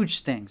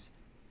huge things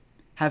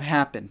have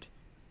happened.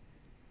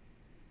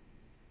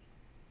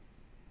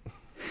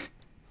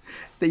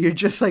 That you're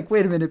just like,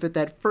 wait a minute, but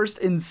that first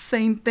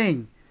insane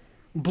thing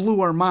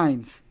blew our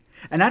minds.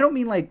 And I don't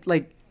mean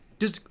like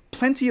just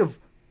plenty of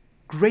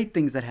great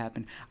things that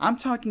happen. I'm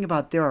talking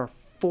about there are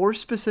 4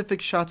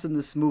 specific shots in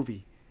this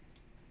movie.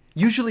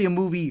 Usually a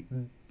movie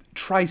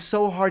tries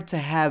so hard to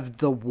have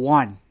the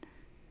one.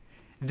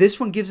 This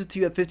one gives it to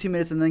you at 15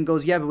 minutes and then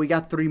goes, yeah, but we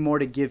got 3 more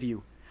to give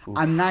you. Oof.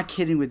 I'm not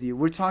kidding with you.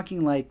 We're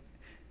talking like,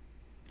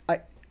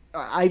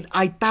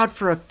 I thought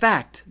for a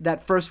fact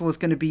that first one was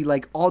going to be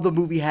like all the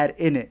movie had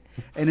in it.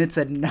 And it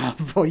said, nah,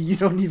 boy, you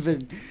don't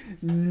even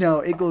know.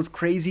 It goes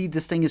crazy.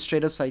 This thing is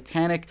straight up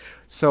satanic.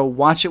 So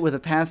watch it with a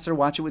pastor.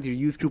 Watch it with your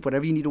youth group,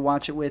 whatever you need to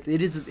watch it with.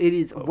 It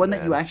is one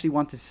that you actually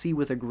want to see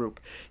with a group.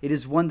 It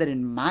is one that,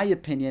 in my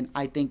opinion,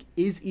 I think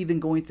is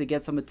even going to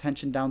get some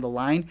attention down the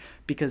line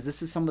because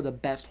this is some of the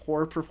best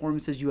horror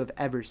performances you have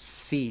ever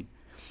seen.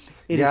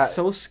 It is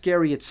so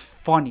scary, it's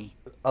funny.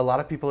 A lot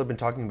of people have been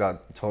talking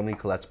about Toni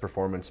Collette's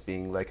performance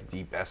being like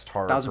the best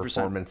horror 1000%.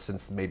 Performance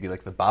since maybe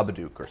like the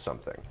Babadook or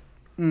something.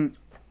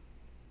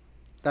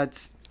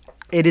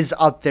 It is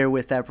up there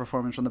with that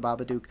performance from the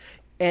Babadook.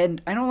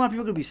 And I know a lot of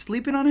people are going to be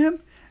sleeping on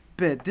him,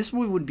 but this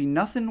movie would be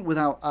nothing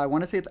without, I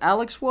want to say it's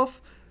Alex Wolff.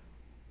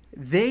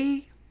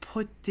 They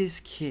put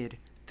this kid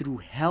through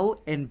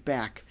hell and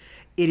back.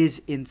 It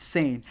is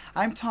insane.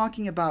 I'm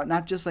talking about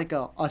not just like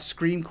a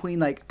scream queen,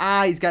 like,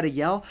 he's got to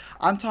yell.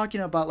 I'm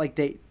talking about like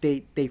they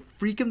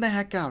freak him the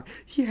heck out.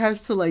 He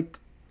has to like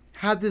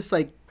have this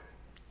like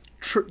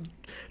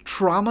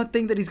trauma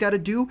thing that he's got to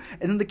do,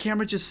 and then the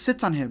camera just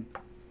sits on him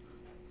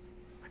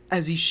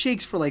as he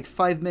shakes for like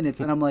 5 minutes,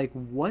 and I'm like,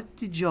 what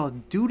did y'all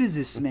do to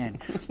this man?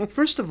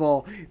 First of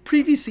all,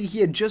 previously he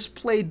had just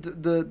played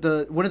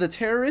the one of the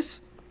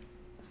terrorists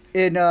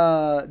in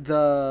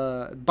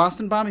the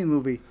Boston bombing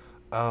movie.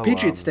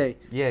 Patriots Day.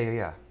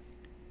 Yeah.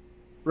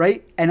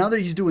 Right? And now that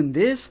he's doing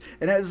this,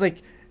 and I was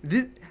like,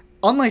 this,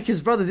 unlike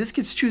his brother, this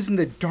kid's choosing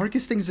the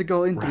darkest things to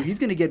go in through. He's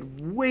going to get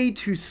way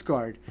too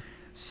scarred.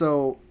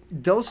 So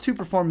those 2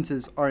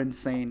 performances are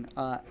insane.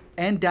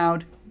 And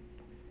Dowd.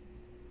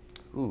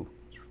 Ooh.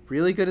 It's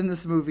really good in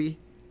this movie.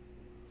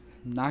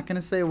 I'm not going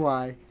to say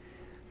why.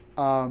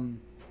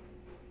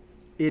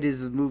 It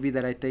is a movie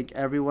that I think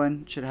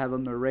everyone should have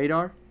on their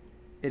radar.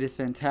 It is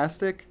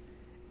fantastic.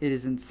 It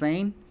is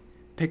insane.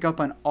 Pick up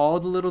on all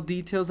the little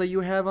details that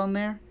you have on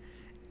there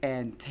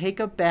and take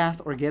a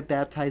bath or get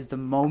baptized the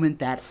moment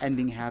that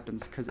ending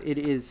happens, because it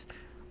is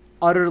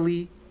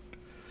utterly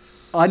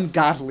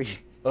ungodly.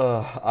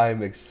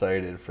 I'm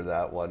excited for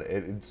that one.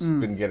 It's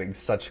been getting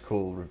such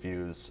cool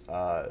reviews.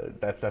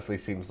 That definitely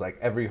seems like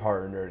every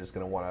horror nerd is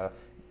going to want to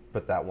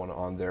put that one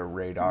on their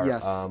radar.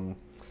 Yes.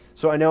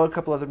 So I know a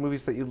couple other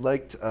movies that you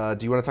liked. Do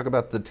you want to talk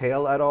about The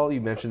Tale at all?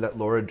 You mentioned that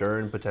Laura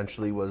Dern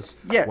potentially was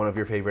one of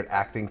your favorite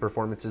acting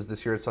performances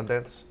this year at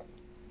Sundance.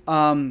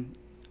 I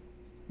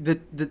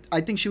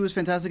think she was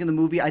fantastic in the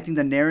movie. I think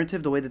the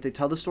narrative, the way that they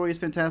tell the story is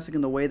fantastic,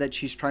 and the way that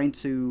she's trying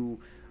to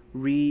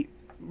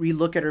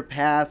re-look at her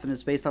past, and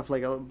it's based off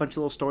like a bunch of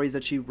little stories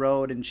that she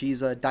wrote, and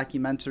she's a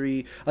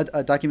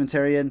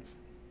documentarian.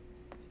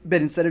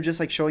 But instead of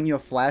just like showing you a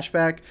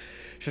flashback,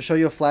 she'll show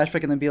you a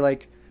flashback and then be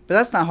like, but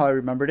that's not how I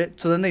remembered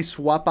it. So then they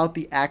swap out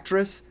the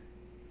actress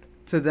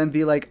to then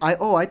be like, I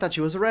thought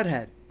she was a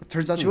redhead. It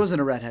turns out she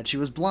wasn't a redhead. She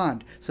was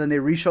blonde. So then they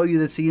re-show you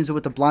the scenes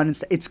with the blonde and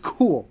stuff. It's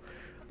cool.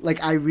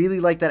 Like, I really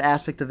like that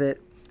aspect of it.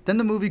 Then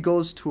the movie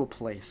goes to a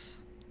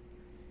place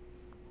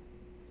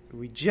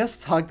We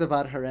just talked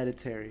about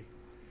Hereditary.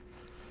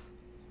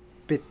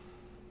 But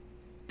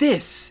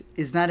this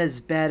is not as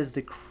bad as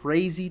the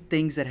crazy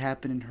things that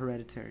happen in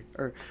Hereditary.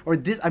 Or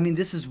this, I mean,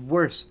 this is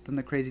worse than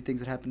the crazy things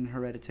that happen in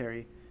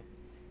Hereditary.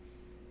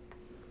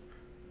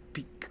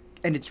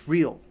 And it's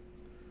real.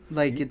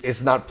 Like,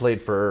 it's not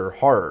played for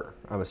horror,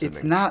 I'm assuming.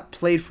 It's not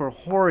played for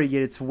horror,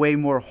 yet it's way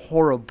more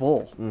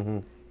horrible. Mm-hmm.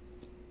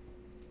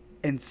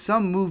 And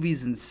some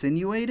movies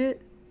insinuate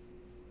it.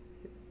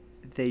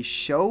 They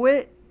show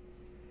it.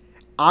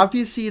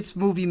 Obviously, it's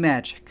movie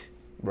magic.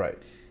 Right.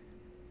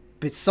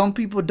 But some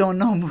people don't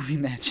know movie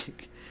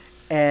magic.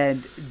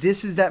 And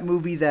this is that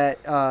movie that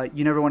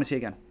you never want to see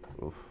again.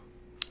 Oof.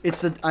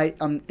 It's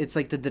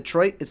like the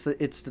Detroit.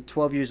 It's the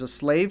 12 Years a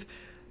Slave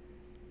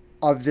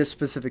of this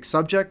specific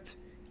subject.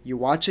 You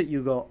watch it,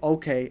 you go,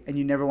 okay, and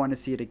you never want to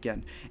see it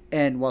again.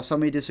 And while some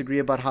may disagree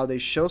about how they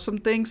show some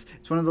things,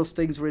 it's one of those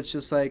things where it's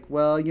just like,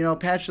 well, you know,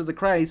 Passion of the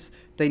Christ,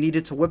 they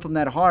needed to whip them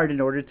that hard in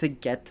order to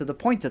get to the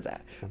point of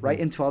that, right?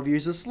 In 12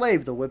 Years a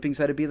Slave, the whippings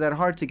had to be that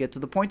hard to get to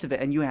the point of it,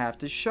 and you have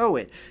to show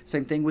it.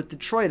 Same thing with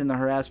Detroit and the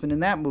harassment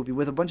in that movie.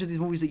 With a bunch of these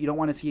movies that you don't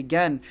want to see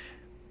again,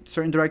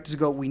 certain directors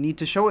go, we need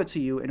to show it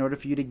to you in order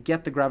for you to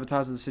get the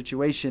gravitas of the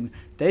situation.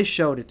 They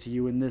showed it to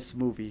you in this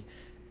movie.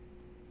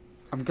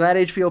 I'm glad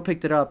HBO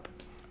picked it up.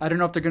 I don't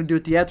know if they're going to do a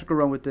theatrical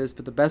run with this,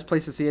 but the best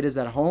place to see it is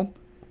at home,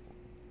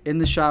 in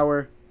the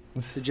shower,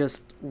 to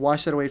just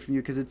wash that away from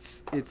you, because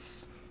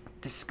it's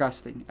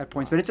disgusting at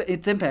points. But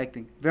it's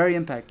impacting, very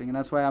impacting, and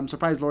that's why I'm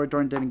surprised Laura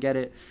Dern didn't get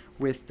it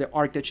with the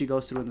arc that she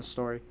goes through in the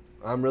story.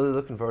 I'm really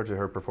looking forward to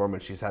her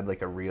performance. She's had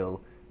like a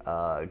real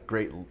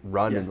great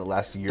run in the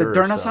last year. The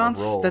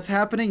Renaissance that's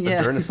happening,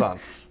 The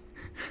Renaissance,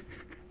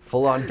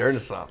 full-on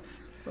Renaissance.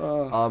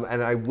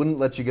 And I wouldn't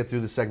let you get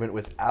through the segment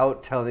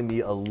without telling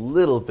me a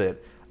little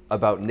bit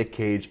about Nic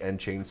Cage and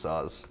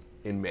chainsaws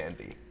in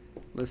Mandy.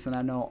 Listen,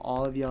 I know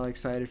all of y'all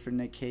excited for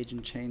Nic Cage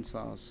and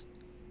chainsaws.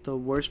 The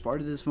worst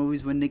part of this movie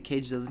is when Nic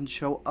Cage doesn't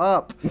show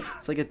up.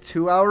 It's like a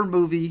 2-hour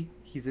movie.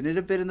 He's in it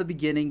a bit in the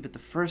beginning, but the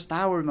first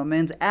hour, my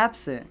man's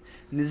absent.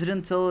 And is it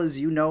until, as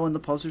you know, and the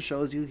poster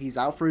shows you, he's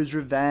out for his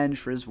revenge,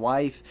 for his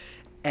wife.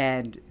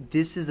 And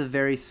this is a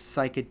very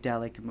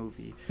psychedelic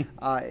movie.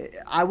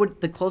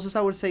 The closest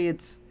I would say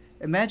it's,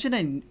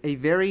 imagine a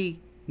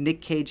very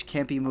Nic Cage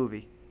campy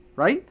movie,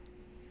 right?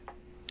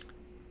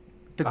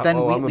 But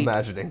I'm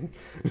imagining.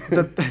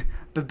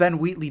 but Ben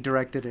Wheatley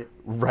directed it.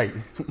 Right.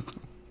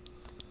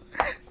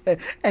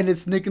 And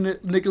it's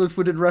Nicholas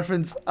Woodard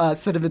reference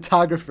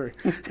cinematographer.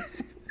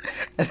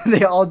 And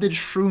they all did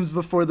shrooms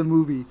before the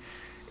movie.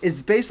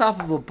 It's based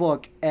off of a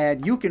book,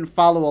 and you can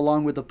follow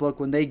along with the book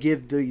when they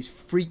give these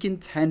freaking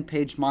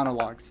 10-page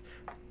monologues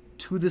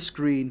to the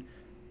screen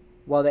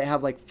while they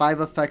have like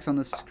 5 effects on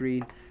the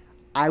screen.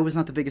 I was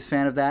not the biggest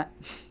fan of that.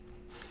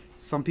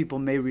 Some people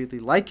may really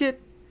like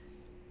it.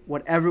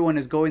 What everyone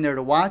is going there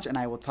to watch, and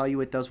I will tell you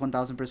it does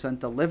 1000%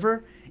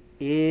 deliver,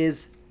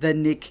 is the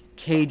Nic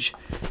Cage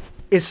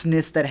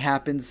isness that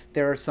happens.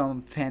 There are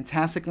some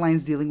fantastic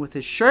lines dealing with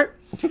his shirt,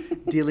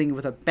 dealing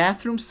with a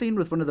bathroom scene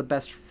with one of the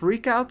best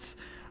freakouts.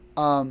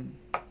 What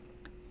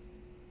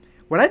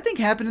I think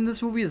happened in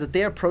this movie is that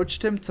they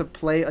approached him to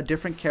play a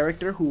different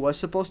character who was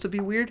supposed to be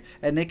weird,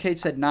 and Nic Cage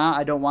said, nah,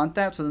 I don't want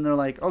that. So then they're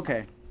like,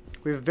 okay,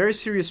 we have a very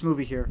serious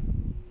movie here,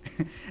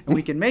 and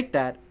we can make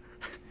that,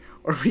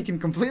 or we can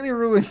completely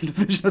ruin the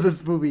vision of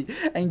this movie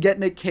and get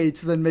Nic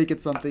Cage to then make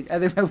it something.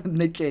 And they went with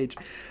Nic Cage.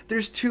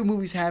 There's 2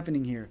 movies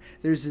happening here.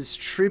 There's this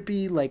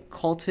trippy, like,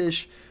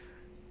 cultish,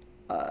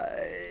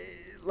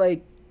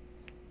 like,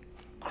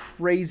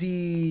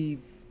 crazy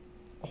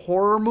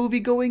horror movie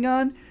going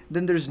on.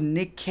 Then there's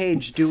Nic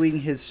Cage doing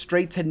his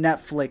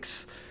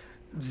straight-to-Netflix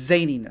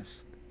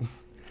zaniness.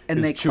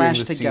 And they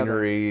clash together.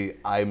 Scenery,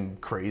 I'm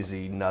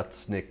crazy,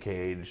 nuts, Nic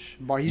Cage,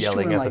 He's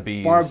yelling chewing at like the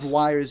bees. barbed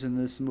wires in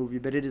this movie,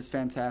 but it is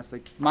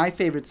fantastic. My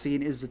favorite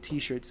scene is the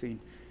T-shirt scene.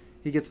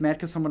 He gets mad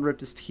because someone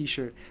ripped his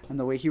T-shirt, and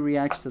the way he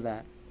reacts to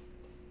that.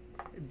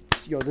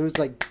 There's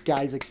like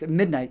guys like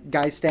midnight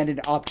guys standing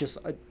up, just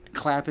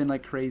clapping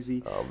like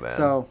crazy. Oh man!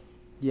 So,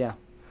 yeah,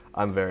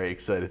 I'm very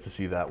excited to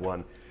see that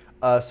one.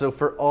 So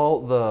for all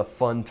the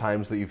fun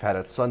times that you've had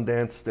at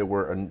Sundance, there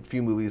were a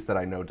few movies that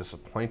I know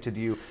disappointed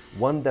you.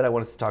 One that I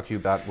wanted to talk to you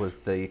about was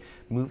the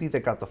movie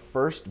that got the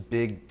first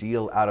big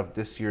deal out of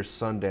this year's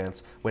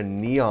Sundance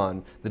when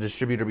Neon, the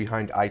distributor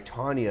behind I,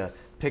 Tonya,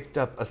 picked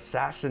up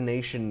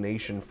Assassination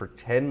Nation for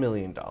 $10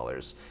 million.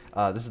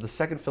 This is the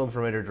second film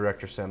from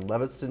writer-director Sam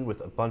Levinson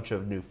with a bunch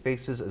of new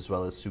faces, as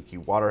well as Suki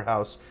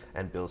Waterhouse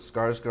and Bill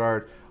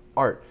Skarsgård.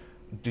 Art,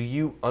 do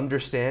you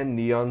understand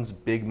Neon's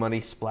big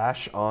money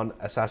splash on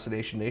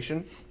Assassination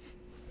Nation?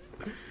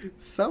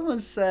 Someone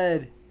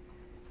said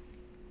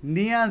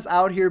Neon's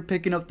out here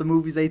picking up the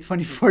movies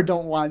A24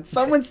 don't want.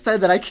 Someone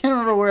said that. I can't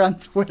remember where on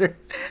Twitter.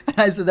 And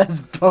I said, that's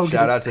bogus.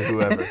 Shout out to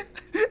whoever.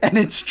 And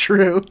it's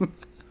true.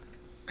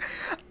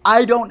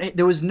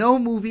 There was no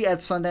movie at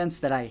Sundance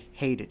that I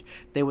hated.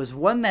 There was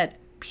one that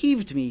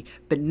peeved me,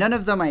 but none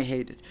of them I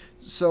hated.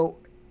 So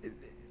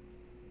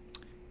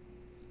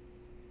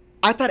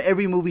I thought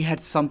every movie had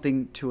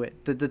something to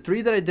it. The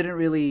 3 that I didn't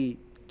really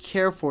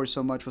care for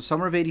so much was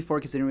Summer of '84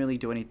 because they didn't really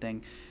do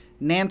anything.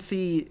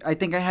 Nancy, I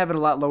think I have it a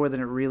lot lower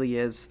than it really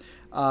is.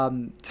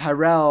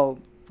 Tyrel,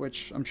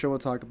 which I'm sure we'll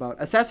talk about.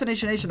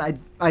 Assassination Nation,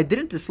 I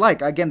didn't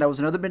dislike. Again, that was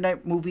another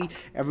midnight movie.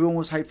 Everyone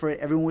was hyped for it.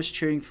 Everyone was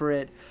cheering for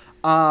it.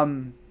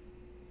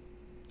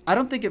 I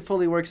don't think it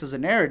fully works as a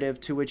narrative,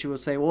 to which you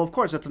would say, well, of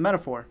course, that's a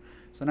metaphor.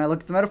 So then I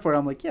look at the metaphor, and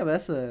I'm like, yeah, but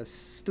that's a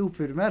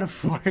stupid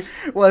metaphor.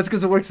 Well, it's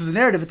because it works as a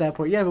narrative at that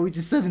point. Yeah, but we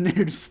just said the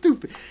narrative's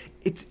stupid.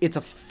 It's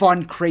a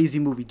fun, crazy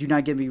movie. Do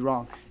not get me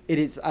wrong. It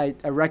is. I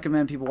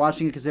recommend people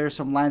watching it because there are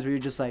some lines where you're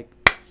just like,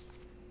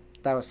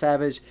 that was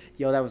savage.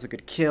 Yo, that was a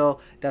good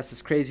kill. That's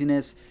this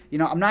craziness. You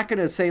know, I'm not going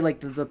to say like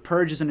the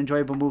Purge is an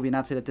enjoyable movie,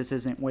 not say that this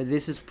isn't, where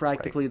this is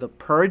practically the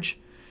Purge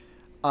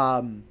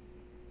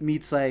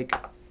meets like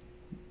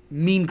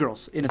Mean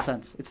Girls, in a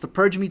sense. It's the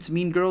Purge meets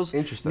Mean Girls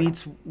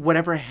meets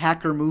whatever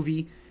hacker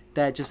movie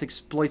that just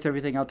exploits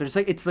everything out there.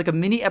 It's like a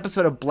mini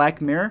episode of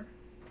Black Mirror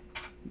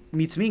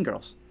meets Mean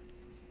Girls,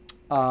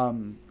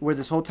 where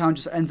this whole town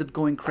just ends up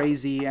going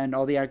crazy, and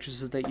all the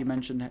actresses that you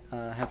mentioned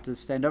have to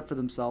stand up for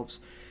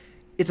themselves.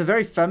 It's a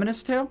very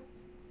feminist tale,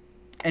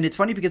 and it's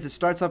funny because it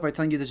starts off by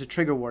telling you there's a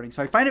trigger warning.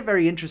 So I find it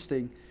very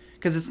interesting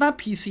because it's not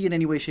PC in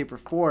any way, shape, or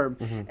form,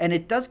 and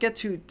it does get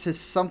to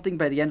something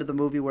by the end of the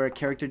movie where a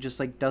character just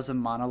like does a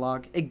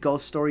monologue. It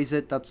ghost stories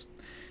it. That's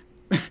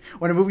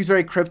when a movie's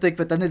very cryptic,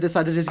 but then they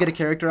decide to just get a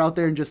character out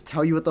there and just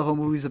tell you what the whole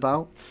movie's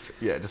about.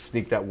 Yeah, just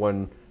sneak that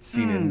one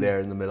scene in there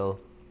in the middle.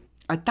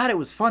 I thought it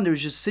was fun. There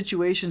was just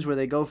situations where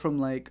they go from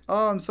like,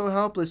 oh, I'm so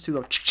helpless, to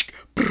like,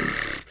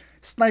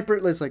 sniper.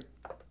 It's like,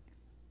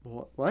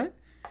 what?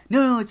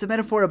 No, it's a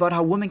metaphor about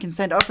how women can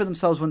stand up for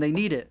themselves when they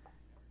need it.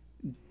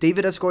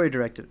 David S.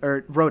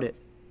 Goyer wrote it.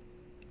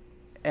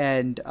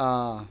 And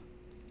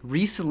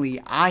recently,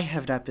 I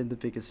have not been the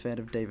biggest fan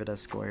of David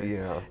S. Goyer.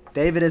 Yeah.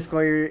 David S.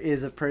 Goyer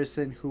is a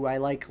person who I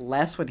like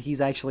less when he's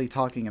actually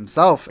talking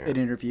himself in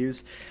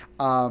interviews.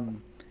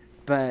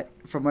 But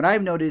from what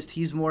I've noticed,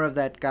 he's more of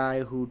that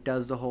guy who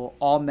does the whole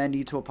all men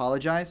need to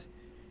apologize.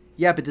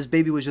 Yeah, but this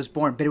baby was just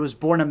born. But it was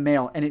born a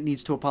male, and it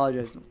needs to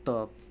apologize.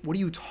 What are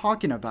you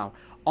talking about?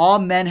 All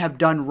men have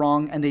done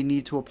wrong, and they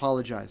need to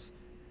apologize.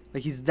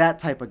 Like, he's that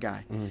type of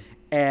guy.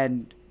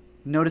 And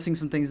noticing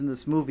some things in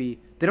this movie,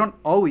 they don't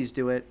always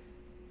do it,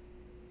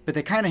 but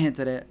they kind of hint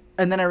at it.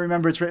 And then I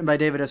remember it's written by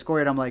David S.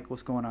 Goyer, and I'm like,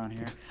 what's going on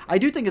here? I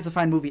do think it's a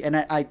fine movie, and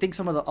I think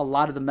a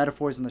lot of the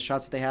metaphors and the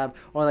shots that they have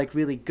are, like,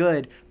 really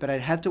good, but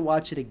I'd have to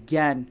watch it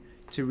again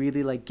to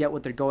really, like, get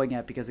what they're going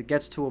at, because it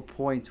gets to a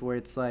point where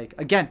it's like,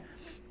 again,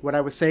 what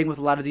I was saying with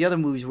a lot of the other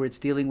movies where it's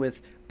dealing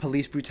with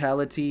police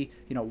brutality,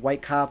 you know,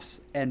 white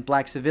cops and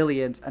black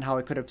civilians, and how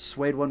it could have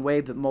swayed one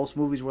way, but most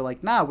movies were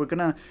like, nah, we're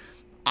gonna,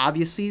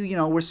 obviously, you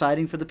know, we're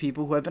siding for the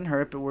people who have been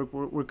hurt, but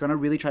we're gonna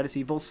really try to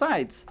see both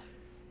sides.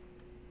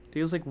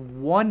 There's like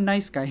one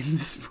nice guy in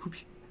this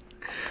movie.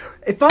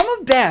 If I'm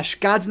gonna bash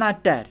God's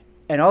Not Dead,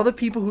 and all the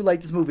people who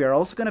like this movie are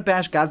also gonna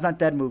bash God's Not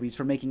Dead movies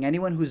for making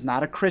anyone who's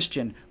not a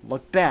Christian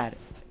look bad,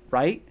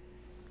 right?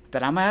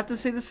 Then I'm gonna have to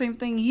say the same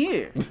thing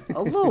here.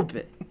 A little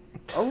bit.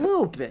 A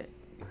little bit.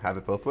 Have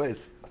it both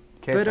ways.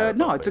 But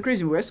no, it's a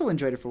crazy movie. I still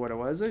enjoyed it for what it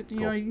was. You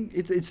know,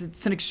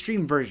 it's an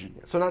extreme version.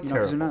 So not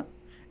terrible. Not,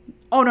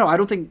 oh no, I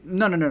don't think.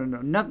 No.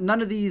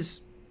 None of these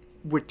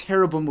were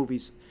terrible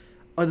movies,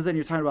 other than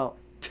you're talking about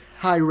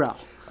Tyrel.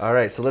 All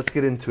right, so let's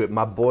get into it.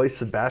 My boy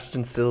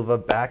Sebastian Silva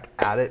back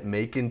at it,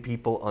 making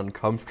people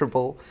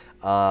uncomfortable.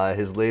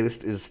 His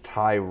latest is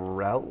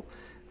Tyrel.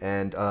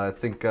 And I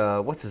think,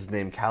 what's his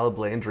name? Caleb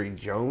Landry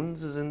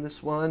Jones is in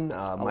this one.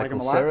 Michael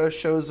Cera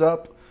shows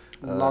up.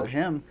 Love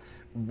him.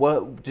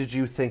 What did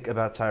you think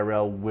about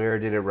Tyrel? Where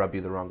did it rub you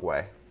the wrong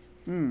way?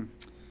 You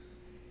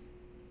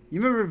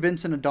remember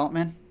Vincent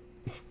Adultman?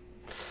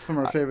 From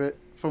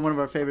one of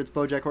our favorites,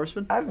 BoJack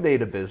Horseman? I've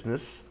made a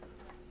business.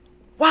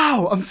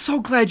 Wow, I'm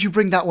so glad you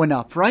bring that one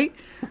up, right?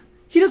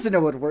 He doesn't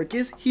know what work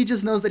is. He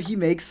just knows that he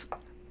makes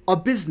a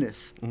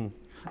business.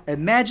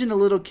 Imagine a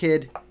little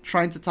kid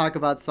trying to talk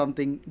about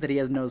something that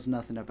he knows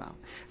nothing about.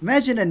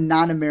 Imagine a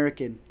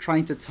non-American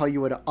trying to tell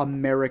you what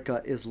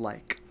America is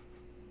like.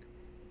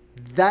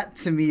 That,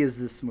 to me, is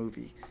this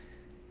movie.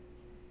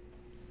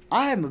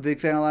 I am a big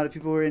fan of a lot of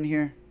people who are in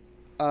here.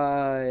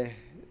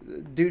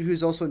 Dude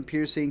who's also in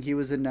Piercing, he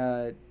was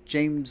in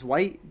James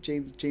White,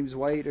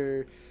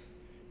 or...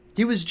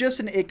 He was just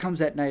in It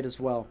Comes at Night as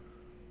well.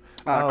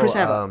 Chris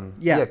Abbott.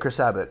 Yeah, Chris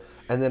Abbott.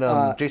 And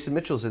then Jason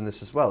Mitchell's in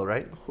this as well,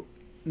 right?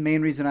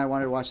 Main reason I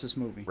wanted to watch this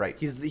movie. Right.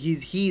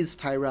 He's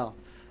Tyrel.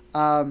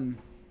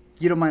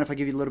 You don't mind if I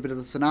give you a little bit of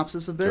the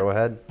synopsis of it? Go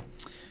ahead.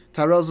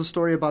 Tyrel's a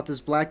story about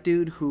this black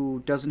dude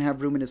who doesn't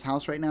have room in his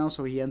house right now,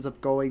 so he ends up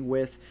going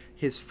with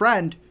his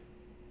friend,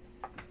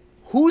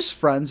 who's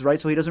friends, right?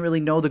 So he doesn't really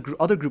know the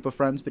other group of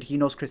friends, but he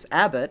knows Chris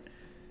Abbott,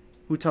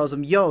 who tells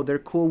him, yo, they're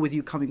cool with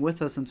you coming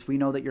with us since we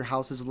know that your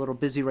house is a little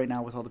busy right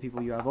now with all the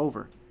people you have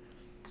over.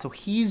 So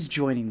he's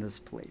joining this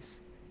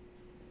place.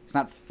 He's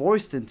not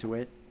forced into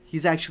it.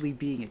 He's actually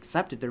being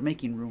accepted. They're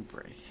making room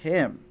for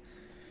him.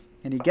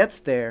 And he gets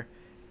there,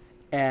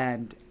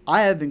 and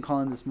I have been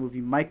calling this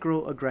movie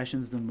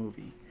Microaggressions the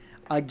Movie.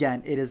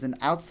 Again, it is an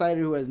outsider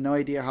who has no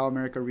idea how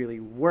America really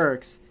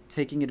works,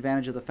 taking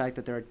advantage of the fact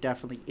that there are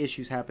definitely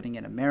issues happening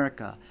in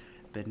America.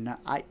 But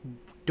I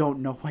don't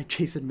know why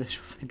Jason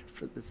Mitchell signed up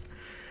for this.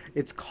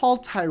 It's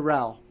called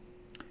Tyrel,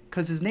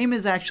 because his name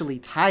is actually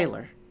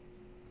Tyler.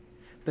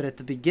 But at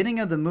the beginning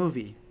of the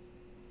movie,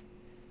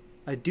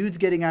 a dude's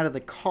getting out of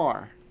the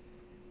car,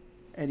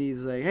 and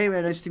he's like, "Hey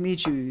man, nice to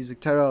meet you." He's like,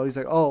 "Tyrel." He's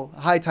like, "Oh,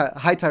 hi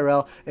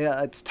Tyrel.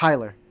 It's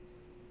Tyler."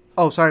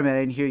 "Oh, sorry man,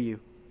 I didn't hear you."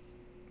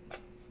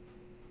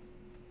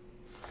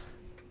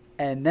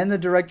 And then the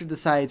director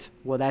decides,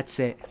 well, that's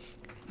it.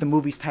 The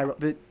movie's Tyrel.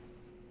 But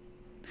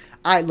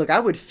I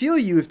would feel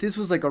you if this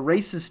was like a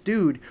racist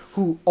dude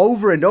who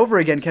over and over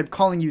again kept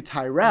calling you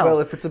Tyrel. Well,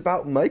 if it's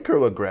about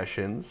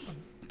microaggressions.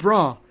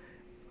 Bruh,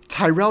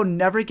 Tyrel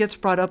never gets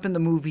brought up in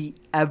the movie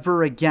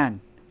ever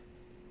again.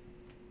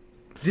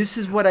 This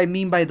is what I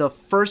mean by the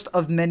first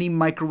of many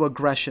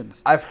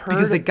microaggressions. I've heard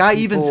because the guy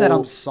even said,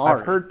 "I'm sorry."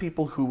 I've heard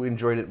people who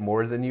enjoyed it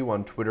more than you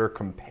on Twitter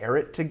compare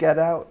it to Get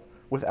Out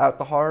without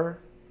the horror.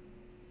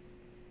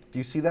 Do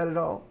you see that at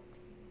all?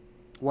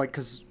 What,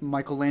 because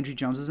Michael Landry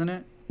Jones is in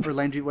it? Or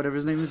Landry, whatever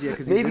his name is? Yeah,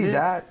 because he's in it? Maybe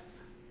that.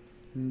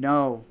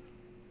 No,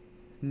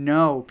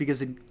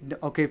 because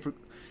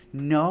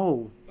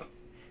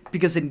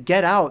because in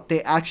Get Out,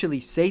 they actually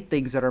say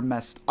things that are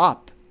messed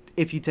up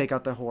if you take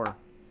out the horror.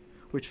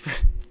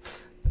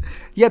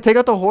 Yeah, take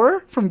out the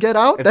horror from Get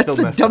Out? That's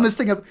the dumbest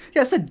thing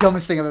that's the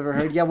dumbest thing I've ever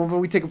heard. Yeah, well,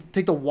 we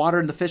take the water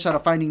and the fish out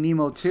of Finding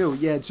Nemo too.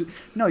 Yeah,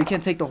 no, you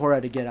can't take the horror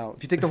out of Get Out.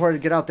 If you take the horror out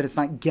of Get Out, then it's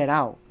not Get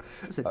Out.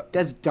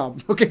 That's dumb.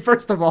 Okay,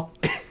 first of all.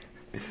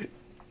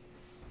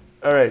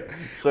 All right,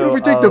 so if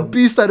we take the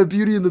beast out of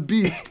Beauty and the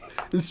Beast,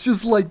 it's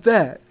just like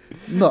that.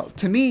 No,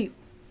 to me,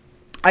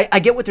 I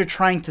get what they're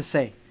trying to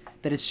say.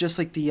 That it's just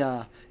like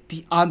the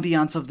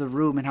ambiance of the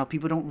room and how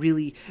people don't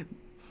really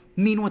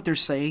mean what they're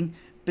saying,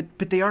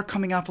 but they are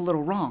coming off a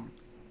little wrong.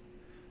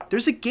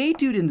 There's a gay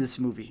dude in this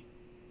movie.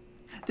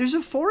 There's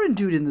a foreign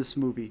dude in this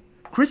movie.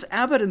 Chris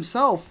Abbott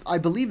himself, I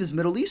believe, is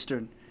Middle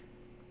Eastern.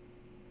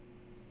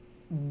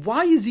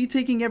 Why is he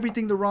taking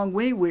everything the wrong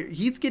way? Where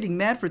he's getting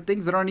mad for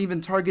things that aren't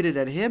even targeted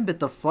at him. But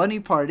the funny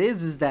part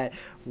is that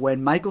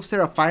when Michael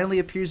Cera finally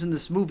appears in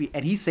this movie,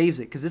 and he saves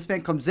it, because this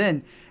man comes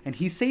in and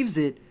he saves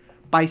it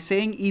by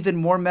saying even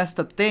more messed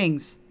up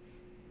things.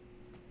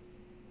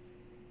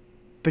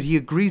 But he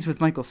agrees with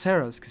Michael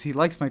Cera's because he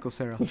likes Michael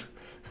Cera.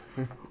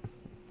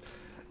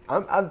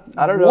 I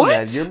don't know,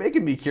 man. You're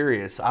making me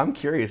curious. I'm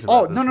curious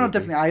about this movie.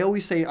 Definitely. I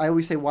always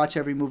say watch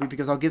every movie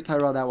because I'll give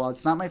Tyrel that. While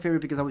it's not my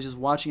favorite because I was just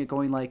watching it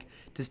going like,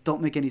 this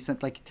don't make any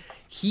sense. Like,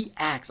 he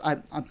acts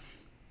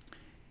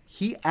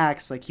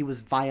like he was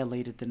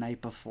violated the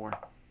night before.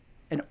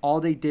 And all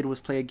they did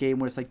was play a game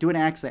where it's like, do an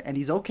accent. And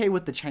he's okay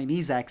with the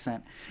Chinese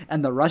accent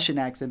and the Russian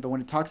accent. But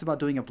when it talks about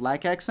doing a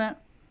black accent.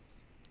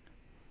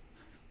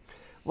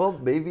 Well,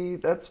 maybe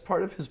that's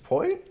part of his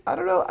point. I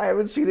don't know. I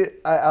haven't seen it.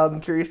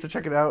 I'm curious to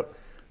check it out.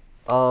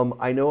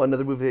 I know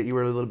another movie that you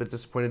were a little bit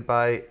disappointed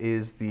by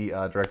is the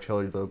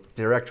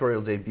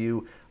directorial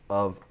debut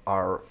of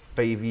our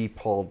favy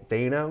Paul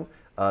Dano.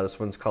 This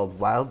one's called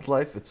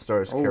Wildlife. It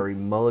stars Carey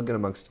Mulligan,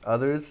 amongst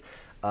others.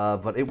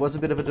 But it was a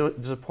bit of a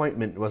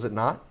disappointment, was it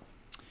not?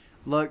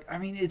 Look, I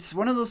mean, it's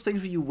one of those things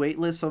where you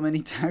waitlist so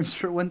many times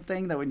for one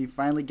thing that when you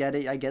finally get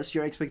it, I guess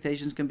your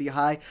expectations can be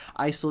high.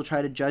 I still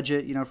try to judge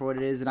it, for what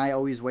it is, and I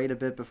always wait a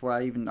bit before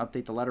I even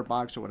update the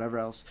letterbox or whatever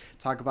else.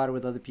 Talk about it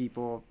with other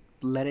people.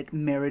 Let it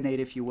marinate,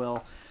 if you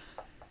will.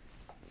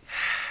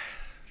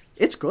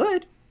 It's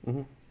good.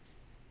 Mm-hmm.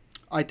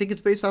 I think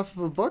it's based off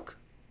of a book.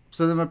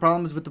 So then my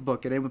problem is with the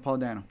book. It ain't with Paul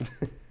Dano.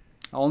 The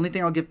only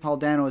thing I'll give Paul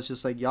Dano is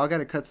just like, y'all got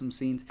to cut some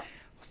scenes.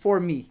 For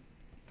me,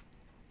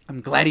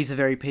 I'm glad he's a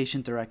very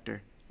patient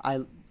director.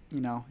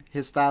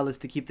 His style is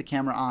to keep the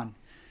camera on.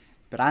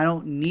 But I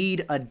don't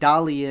need a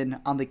dolly in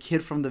on the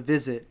kid from The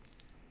Visit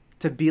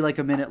to be like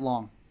a minute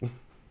long.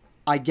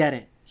 I get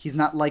it. He's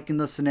not liking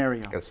the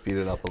scenario. Gotta speed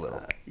it up a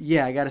little.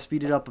 Yeah, I gotta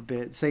speed it up a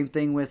bit. Same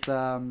thing with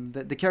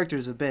the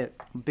characters a bit.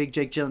 I'm a big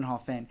Jake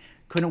Gyllenhaal fan.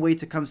 Couldn't wait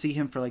to come see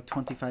him for like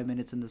 25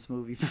 minutes in this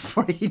movie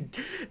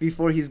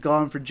before he's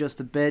gone for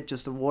just a bit.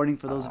 Just a warning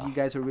for those of you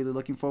guys who are really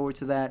looking forward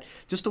to that.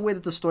 Just the way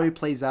that the story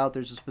plays out.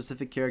 There's a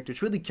specific character.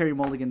 It's really Carey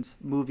Mulligan's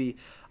movie,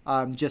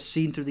 just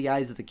seen through the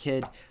eyes of the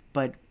kid.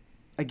 But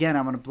again,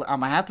 I'm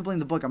gonna have to blame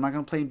the book. I'm not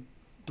gonna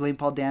blame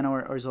Paul Dano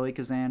or Zoe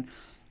Kazan.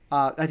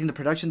 I think the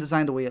production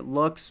design, the way it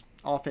looks,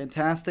 all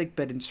fantastic.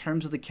 But in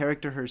terms of the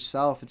character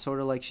herself, it's sort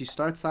of like she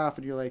starts off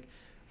and you're like,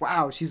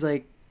 wow, she's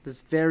like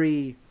this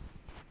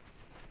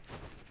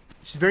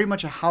she's very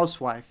much a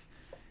housewife.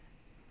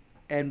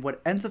 And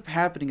what ends up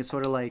happening is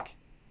sort of like,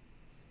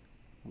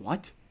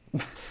 what?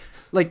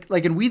 like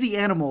in We the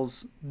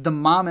Animals, the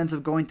mom ends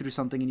up going through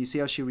something and you see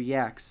how she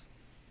reacts.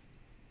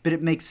 But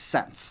it makes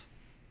sense.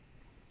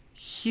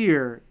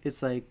 Here,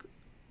 it's like,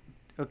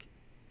 okay,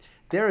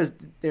 there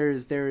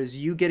is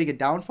you getting a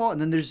downfall,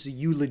 and then there's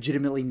you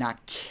legitimately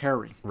not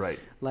caring. Right.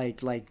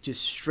 Like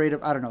just straight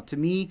up, I don't know. To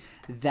me,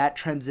 that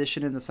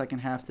transition in the second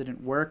half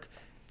didn't work.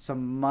 It's a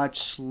much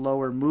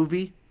slower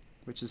movie.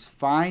 which is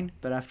fine.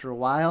 But after a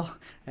while,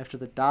 after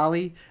the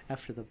dolly,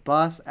 after the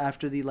bus,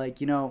 after the,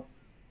 like, you know,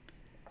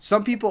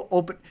 some people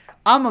open.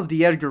 I'm of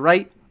the Edgar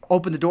Wright.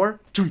 Open the door.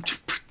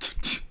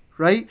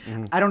 Right?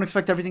 Mm-hmm. I don't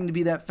expect everything to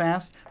be that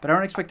fast, but I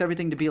don't expect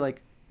everything to be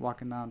like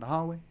walking down the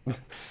hallway.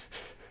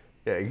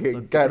 Yeah, you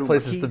got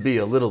places to be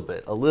a little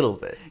bit.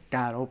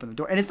 Gotta open the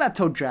door. And it's not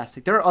so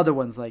drastic. There are other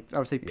ones, like, I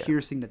would say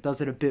Piercing, that does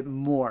it a bit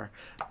more.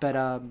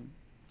 But,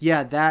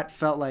 yeah, that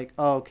felt like,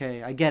 oh,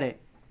 okay, I get it.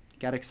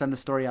 Gotta extend the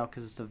story out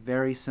because it's a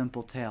very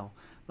simple tale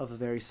of a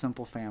very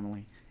simple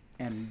family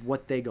and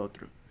what they go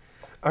through.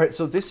 All right,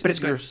 so this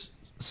is your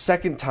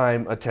second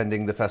time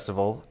attending the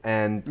festival,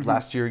 and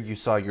last year you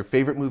saw your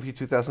favorite movie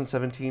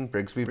 2017,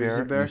 Brigsby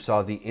Bear. You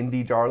saw the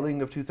indie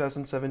darling of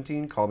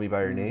 2017, Call Me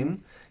By Your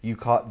Name. You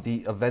caught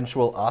the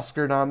eventual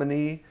Oscar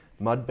nominee,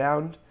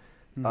 Mudbound.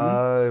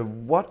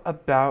 What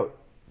about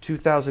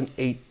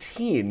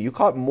 2018? You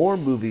caught more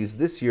movies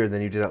this year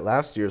than you did at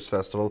last year's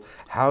festival.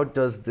 How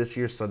does this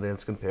year's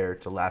Sundance compare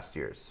to last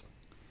year's?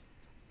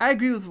 I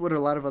agree with what a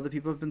lot of other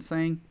people have been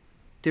saying.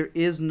 There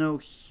is no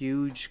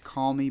huge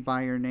Call Me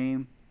By Your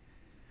Name.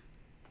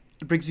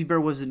 Brigsby Bear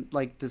wasn't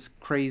like this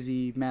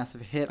crazy massive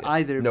hit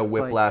either. No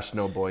Whiplash,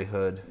 no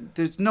Boyhood.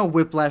 There's no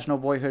Whiplash, no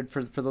Boyhood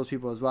for those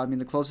people as well. I mean,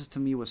 the closest to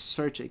me was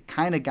Search. It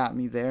kind of got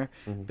me there.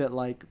 But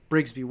like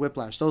Brigsby,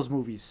 Whiplash, those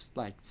movies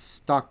like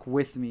stuck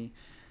with me.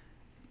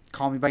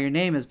 Call Me By Your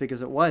Name, as big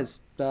as it was.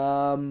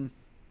 I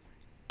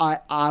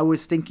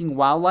was thinking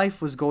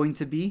Wildlife was going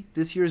to be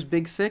this year's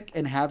Big Sick,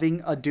 and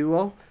having a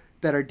duo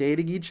that are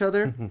dating each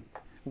other,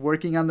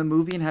 working on the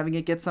movie and having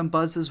it get some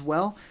buzz as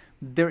well.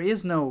 There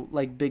is no,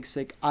 like, Big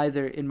Sick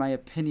either, in my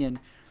opinion.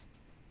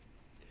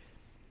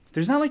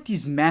 There's not, like,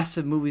 these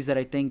massive movies that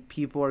I think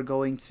people are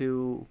going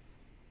to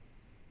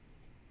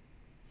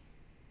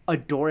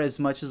adore as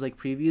much as, like,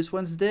 previous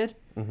ones did.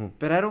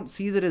 But I don't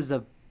see that as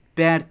a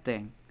bad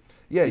thing.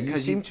 Yeah, you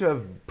seem to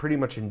have pretty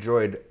much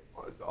enjoyed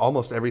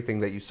almost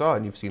everything that you saw,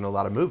 and you've seen a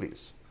lot of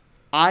movies.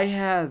 I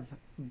have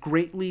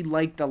greatly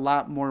liked a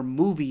lot more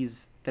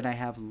movies than I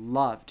have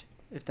loved,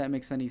 if that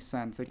makes any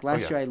sense. Like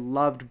last year, I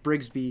loved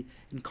Brigsby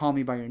and Call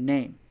Me By Your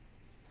Name,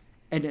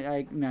 and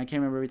I can't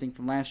remember everything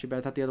from last year, but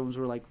I thought the other ones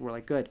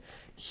were good.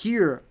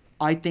 Here,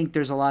 I think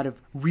there's a lot of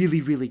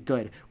really, really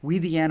good. We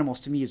the Animals,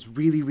 to me, is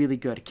really, really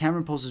good.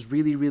 Cameron Post is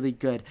really, really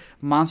good.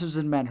 Monsters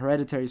and Men,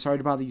 Hereditary, Sorry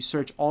to Bother You,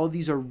 Search. All of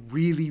these are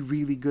really,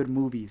 really good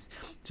movies.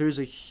 So there's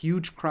a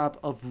huge crop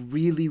of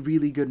really,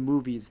 really good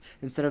movies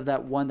instead of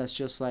that one that's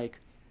just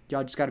like,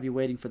 y'all just got to be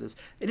waiting for this.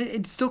 And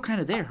it's still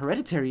kind of there.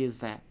 Hereditary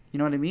is that. You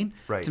know what I mean?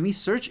 Right. To me,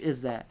 Search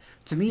is that.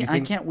 To me, I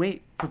can't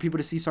wait for people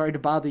to see Sorry to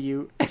Bother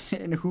You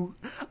and who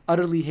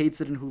utterly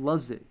hates it and who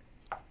loves it.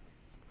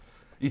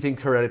 You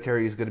think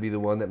Hereditary is going to be the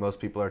one that most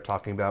people are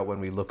talking about when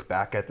we look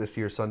back at this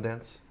year's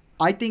Sundance?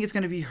 I think it's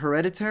going to be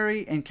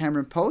Hereditary and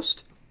Cameron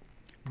Post,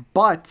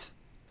 but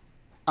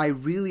I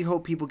really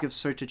hope people give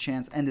Search a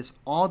chance, and this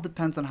all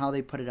depends on how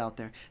they put it out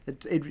there.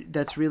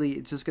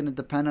 It's just going to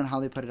depend on how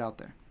they put it out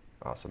there.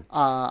 Awesome.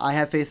 I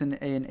have faith in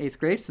 8th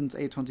grade, since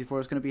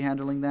A24 is going to be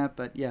handling that,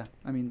 but yeah,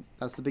 I mean,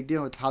 that's the big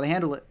deal. It's how they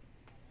handle it.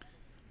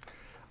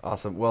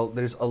 Awesome. Well,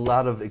 there's a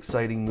lot of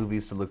exciting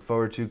movies to look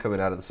forward to coming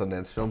out of the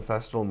Sundance Film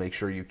Festival. Make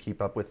sure you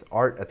keep up with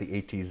Art at the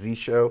ATZ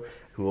show,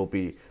 who will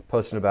be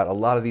posting about a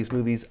lot of these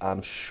movies,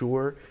 I'm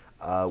sure.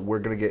 We're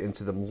going to get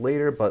into them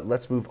later, but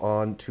let's move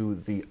on to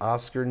the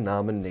Oscar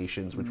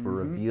nominations, which were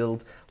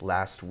revealed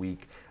last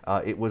week.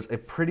 It was a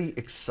pretty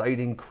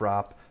exciting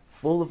crop,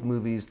 full of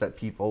movies that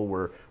people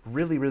were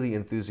really, really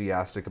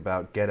enthusiastic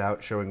about. Get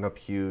Out showing up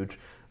huge.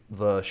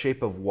 The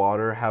Shape of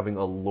Water having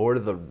a Lord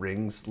of the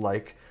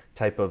Rings-like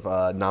type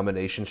of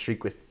nomination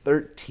streak with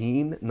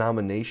 13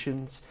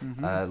 nominations.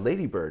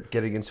 Lady Bird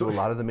getting into a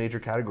lot of the major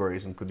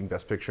categories, including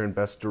Best Picture and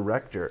Best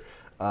Director.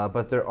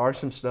 But there are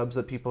some snubs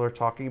that people are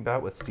talking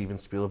about, with Steven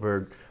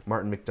Spielberg,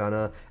 Martin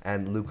McDonagh,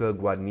 and Luca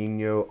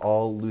Guadagnino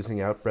all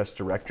losing out Best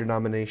Director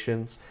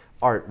nominations.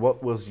 Art,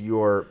 what was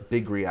your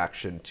big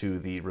reaction to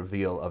the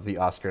reveal of the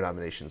Oscar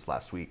nominations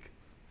last week?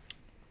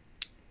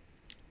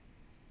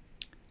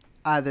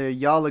 Either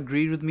y'all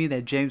agreed with me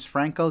that James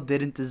Franco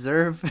didn't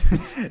deserve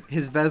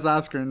his Best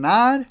Oscar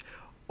nod,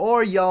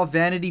 or y'all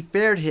Vanity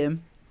Faired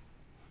him.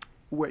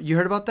 You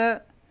heard about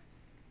that?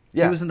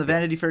 Yeah. He was in the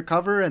Vanity Fair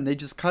cover and they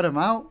just cut him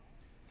out.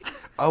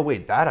 Oh,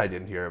 wait, that I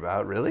didn't hear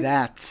about, really?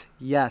 That,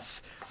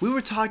 yes. We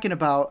were talking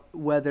about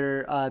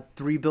whether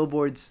Three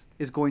Billboards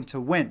is going to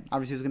win.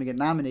 Obviously, he's going to get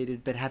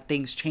nominated, but have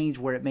things changed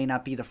where it may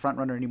not be the front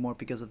runner anymore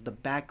because of the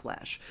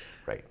backlash.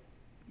 Right.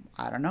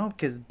 I don't know,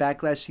 because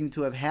backlash seemed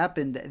to have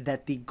happened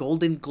that the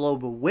Golden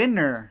Globe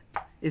winner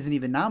isn't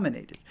even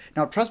nominated.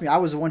 Now, trust me, I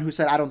was the one who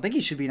said I don't think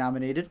he should be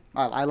nominated.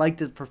 I liked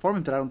the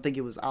performance, but I don't think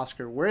it was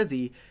Oscar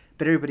worthy.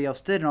 But everybody else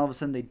did, and all of a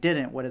sudden they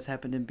didn't. What has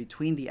happened in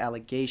between the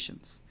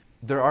allegations?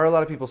 There are a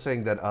lot of people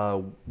saying that,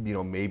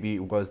 maybe it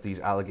was these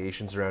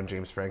allegations around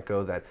James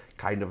Franco that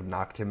kind of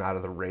knocked him out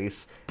of the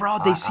race. Bro,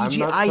 they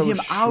CGI'd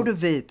him out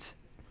of it.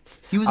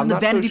 He was in the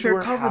Vanity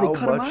Fair cover. They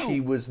cut him out.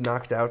 He was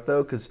knocked out,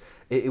 though, because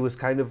it was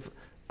kind of...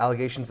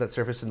 allegations that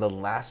surfaced in the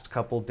last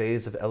couple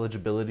days of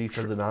eligibility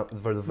for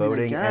the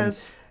voting. I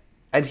guess.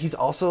 And he was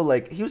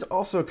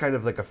also kind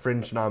of like a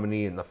fringe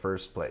nominee in the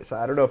first place.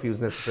 I don't know if he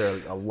was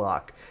necessarily a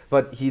lock,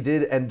 but he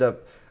did end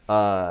up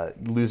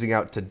losing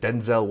out to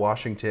Denzel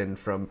Washington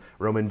from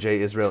Roman J.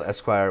 Israel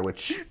Esquire,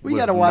 which was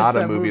not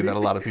a movie that a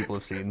lot of people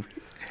have seen.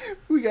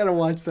 We gotta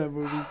watch that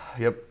movie.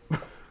 Yep.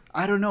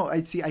 I don't know.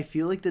 I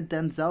feel like the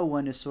Denzel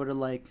one is sort of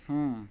like,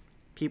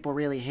 people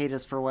really hate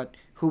us for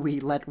who we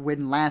let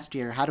win last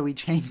year. How do we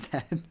change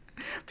that?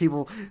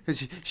 People,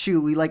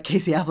 shoot, we let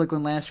Casey Affleck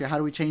win last year. How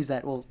do we change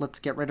that? Well, let's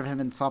get rid of him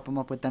and swap him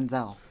up with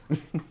Denzel.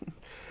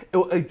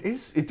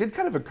 It did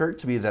kind of occur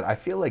to me that I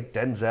feel like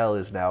Denzel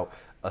is now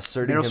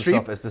asserting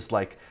himself as this,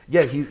 like,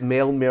 he's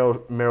male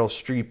Meryl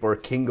Streep or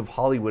king of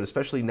Hollywood,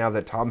 especially now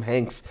that Tom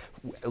Hanks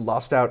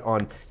lost out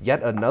on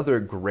yet another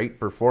great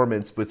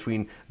performance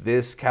between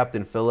this,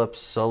 Captain Phillips,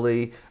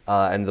 Sully,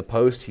 and The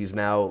Post. He's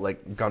now,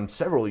 like, gone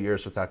several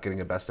years without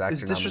getting a Best Actor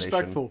nomination. It's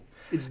disrespectful.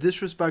 It's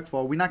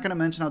disrespectful. We're not going to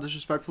mention how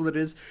disrespectful it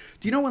is.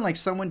 Do you know when, like,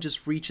 someone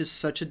just reaches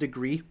such a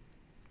degree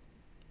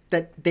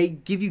that they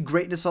give you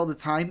greatness all the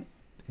time?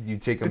 You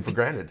take them for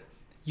granted.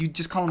 You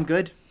just call them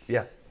good?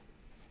 Yeah.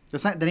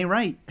 That ain't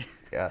right.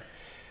 Yeah.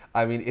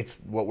 I mean, it's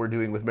what we're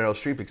doing with Meryl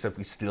Streep, except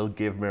we still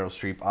give Meryl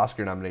Streep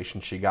Oscar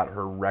nominations. She got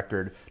her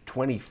record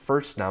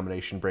 21st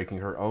nomination, breaking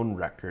her own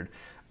record.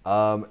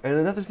 And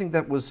another thing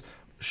that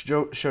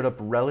showed up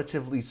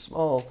relatively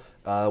small,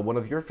 one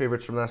of your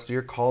favorites from last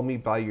year, Call Me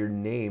By Your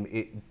Name.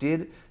 It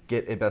did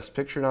get a Best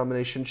Picture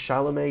nomination.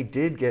 Chalamet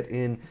did get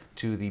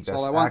into the Best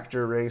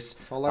Actor race.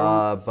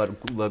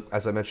 But look,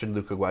 as I mentioned,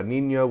 Luca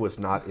Guadagnino was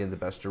not in the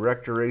Best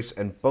Director race,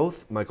 and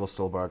both Michael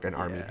Stuhlbarg and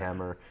Armie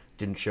Hammer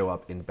didn't show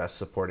up in Best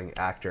Supporting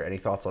Actor. Any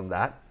thoughts on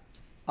that?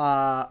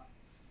 I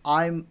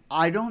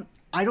don't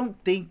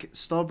think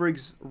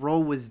Stuhlbarg's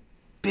role was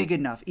big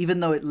enough,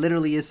 even though it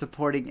literally is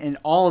supporting in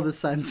all the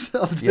sense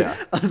of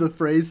the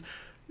phrase.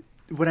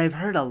 What I've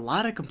heard a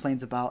lot of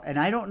complaints about, and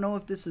I don't know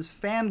if this is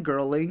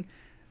fangirling,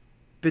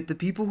 but the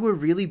people who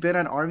have really been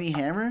on Armie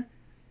Hammer,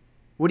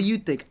 what do you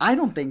think? I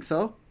don't think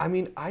so. I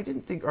mean, I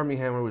didn't think Armie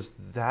Hammer was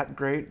that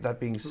great.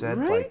 That being said,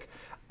 right?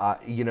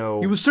 He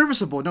was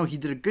serviceable. No, he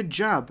did a good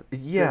job.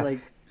 Yeah. But,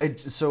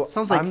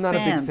 I'm not a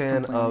big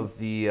fan of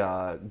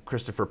the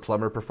Christopher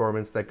Plummer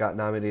performance that got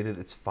nominated.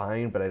 It's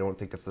fine, but I don't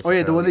think it's the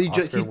one that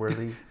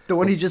Oscar-worthy. The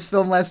one he just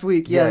filmed last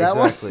week. Yeah, that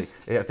exactly. one.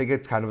 Yeah, I think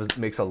it kind of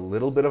makes a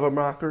little bit of a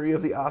mockery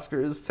of the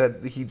Oscars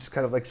that he just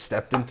kind of like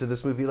stepped into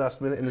this movie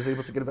last minute and was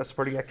able to get a Best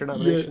Supporting Actor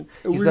nomination.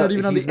 Yeah. We're not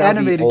even on the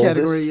animated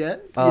category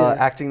yet.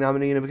 Acting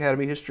nominee in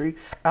Academy history.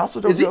 I also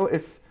don't know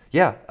if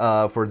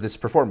for this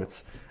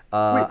performance.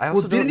 I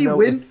also didn't he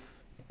win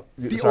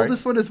the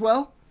oldest one as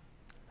well?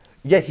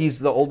 Yeah, he's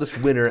the oldest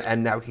winner,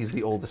 and now he's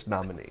the oldest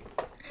nominee.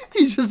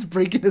 He's just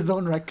breaking his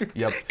own record.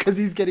 Yep. Because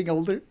he's getting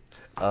older.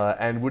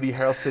 And Woody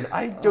Harrelson,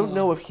 I don't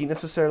know if he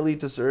necessarily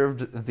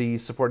deserved the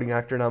supporting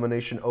actor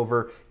nomination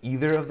over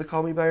either of the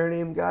Call Me By Your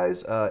Name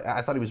guys.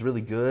 I thought he was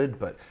really good,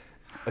 but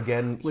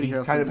again, he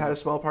kind of had a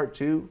small part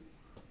too.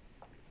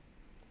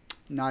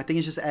 No, I think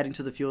it's just adding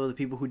to the fuel of the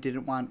people who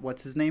didn't want,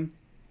 what's his name?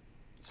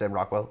 Sam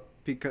Rockwell.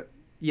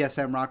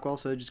 Sam Rockwell.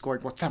 So they're just going,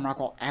 what's Sam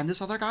Rockwell and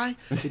this other guy?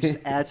 It just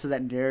adds to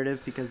that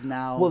narrative because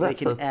now they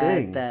can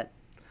add that.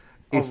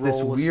 It's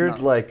this weird,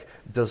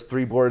 does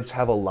Three Billboards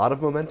have a lot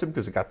of momentum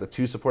because it got the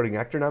 2 supporting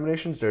actor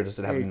nominations, or does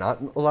it have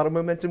not a lot of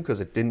momentum because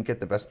it didn't get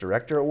the Best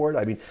Director award?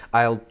 I mean,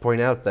 I'll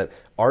point out that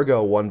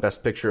Argo won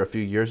Best Picture a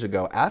few years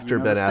ago after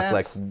Ben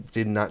Affleck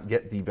did not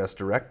get the Best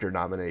Director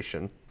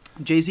nomination.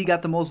 Jay-Z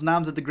got the most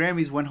noms at the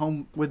Grammys, went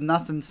home with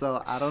nothing,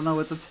 so I don't know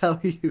what to tell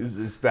you. Is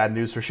this bad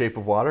news for Shape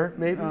of Water,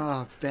 maybe?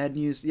 Oh, bad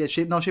news. Yeah,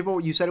 Shape of Water,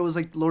 you said it was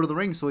like Lord of the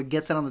Rings, so it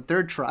gets it on the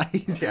 3rd try.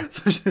 Yeah.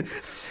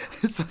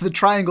 so the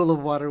Triangle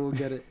of Water will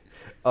get it.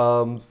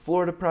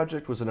 Florida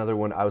Project was another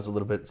one I was a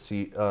little bit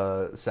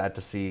sad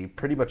to see.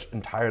 Pretty much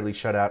entirely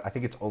shut out. I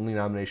think its only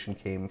nomination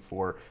came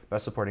for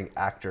Best Supporting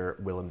Actor,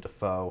 Willem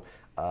Dafoe.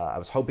 I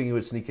was hoping he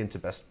would sneak into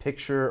Best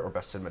Picture or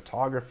Best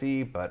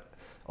Cinematography, but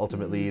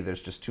ultimately,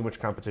 there's just too much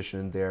competition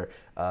in there,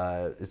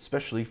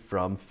 especially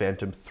from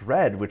Phantom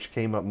Thread, which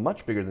came up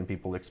much bigger than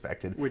people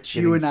expected. Which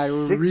you and I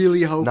were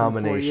really hoping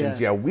nominations.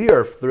 for. Yeah, we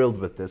are thrilled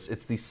with this.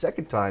 It's the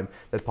second time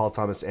that Paul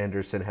Thomas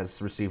Anderson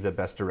has received a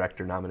Best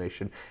Director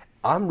nomination.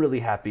 I'm really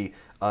happy,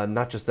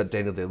 not just that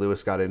Daniel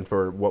Day-Lewis got in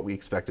for what we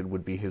expected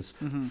would be his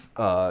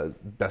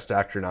Best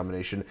Actor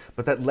nomination,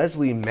 but that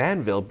Leslie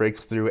Manville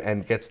breaks through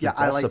and gets the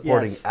Best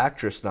Supporting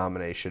Actress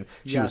nomination.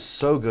 She was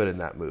so good in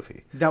that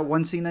movie. That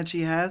one scene that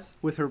she has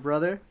with her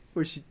brother,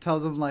 where she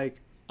tells him,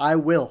 I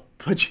will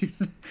put you...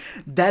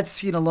 That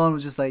scene alone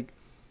was just like,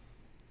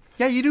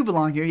 yeah, you do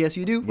belong here. Yes,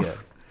 you do. Yeah.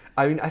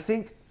 I mean, I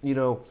think,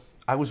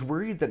 I was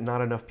worried that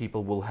not enough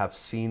people will have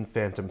seen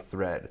Phantom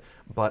Thread,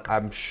 but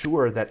I'm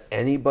sure that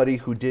anybody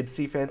who did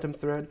see Phantom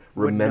Thread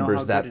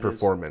remembers that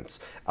performance.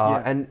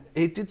 And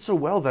it did so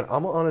well that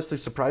I'm honestly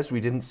surprised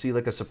we didn't see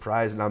a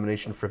surprise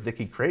nomination for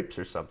Vicky Krieps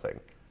or something.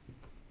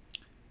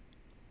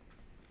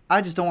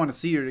 I just don't want to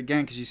see her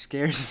again because she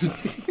scares me.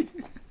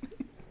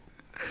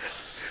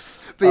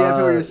 But yeah, I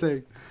feel what you're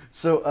saying.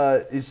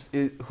 So,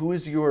 who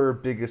is your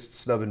biggest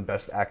snub in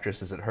Best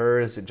Actress? Is it her?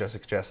 Is it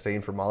Jessica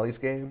Chastain for Molly's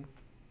Game?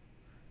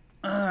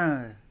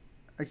 I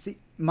think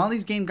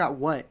Molly's Game got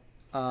what?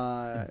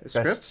 Script?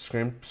 Best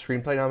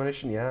screenplay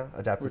nomination, yeah.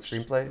 Adapted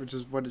screenplay. Which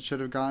is what it should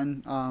have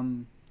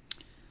gotten.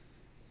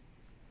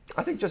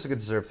 I think Jessica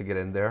deserved to get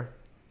in there.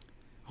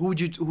 Who would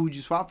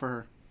you swap for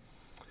her?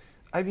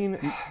 I mean,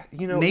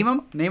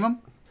 Name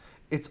them.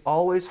 It's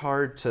always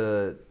hard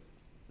to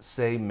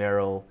say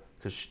Meryl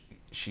because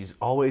she's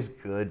always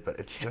good, but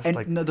it's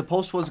just No, The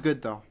Post was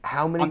good though.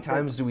 How many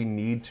times do we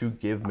need to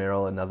give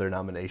Meryl another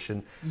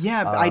nomination?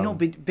 Yeah, I know,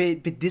 but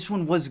this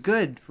one was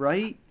good,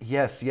 right?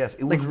 Yes, it was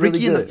like really Ricky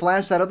good. and the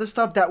Flash, that other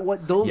stuff.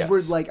 Those Yes.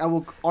 were like, I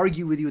will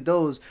argue with you with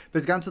those, but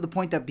it's gotten to the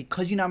point that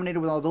because you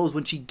nominated with all those,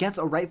 when she gets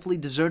a rightfully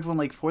deserved one,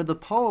 like for The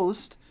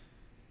Post,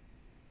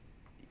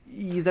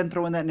 you then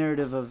throw in that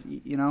narrative of,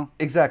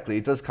 Exactly,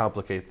 it does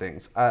complicate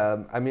things.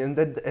 I mean,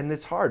 and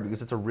it's hard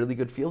because it's a really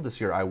good field this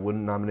year. I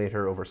wouldn't nominate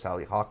her over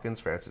Sally Hawkins,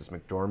 Frances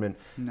McDormand,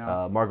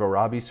 No. Margot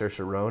Robbie,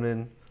 Saoirse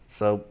Ronan.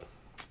 So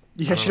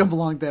Yeah, she don't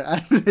belong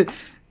there.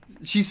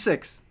 She's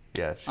 6.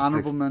 yeah, she's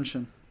Honorable 6th.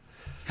 mention.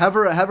 Have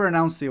her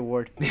announce the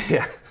award.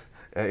 Yeah,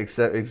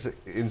 except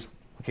in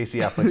Casey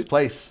Affleck's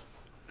place.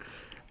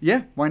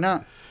 Yeah, why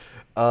not?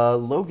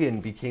 Logan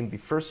became the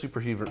first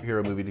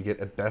superhero movie to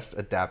get a Best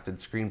Adapted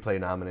Screenplay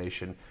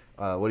nomination.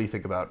 What do you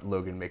think about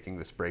Logan making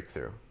this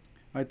breakthrough?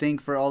 I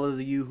think for all of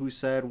you who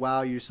said,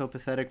 wow, you're so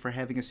pathetic for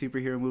having a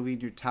superhero movie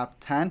in your top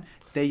 10,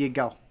 there you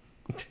go.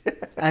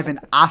 I have an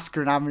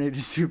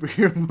Oscar-nominated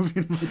superhero movie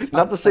in my top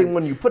Not the 10. same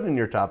one you put in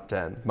your top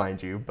 10,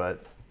 mind you,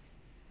 but...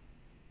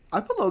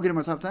 I put Logan in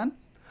my top 10.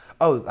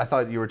 Oh, I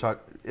thought you were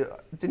talking...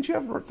 Didn't you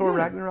have Thor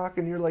Ragnarok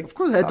and you're like... Of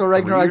course I had top Thor 3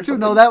 or Ragnarok too.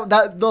 No,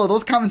 something? no,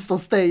 those comments still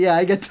stay. Yeah,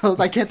 I get those.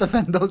 I can't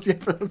defend those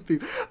yet for those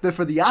people. But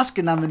for the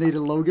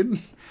Oscar-nominated Logan,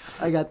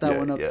 I got that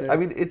one up there. I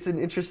mean, it's an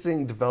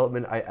interesting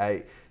development.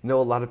 I know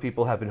a lot of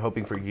people have been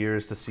hoping for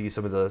years to see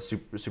some of the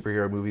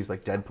superhero movies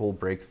like Deadpool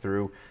break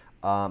through.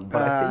 But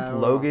I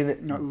think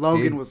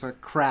Logan was a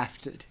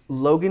crafted.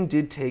 Logan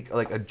did take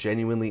like a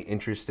genuinely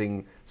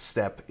interesting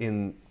step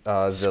in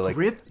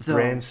the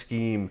grand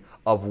scheme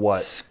of what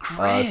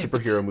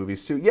superhero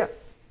movies do. Yeah,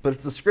 but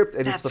it's the script,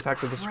 and it's the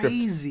fact that the script.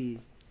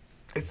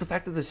 It's the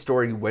fact that the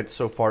story went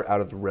so far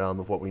out of the realm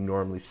of what we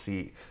normally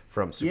see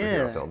from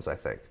superhero films, I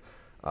think.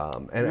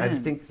 I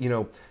think,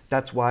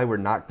 that's why we're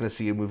not going to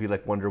see a movie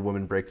like Wonder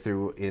Woman break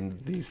through in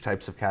these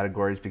types of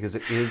categories, because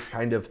it is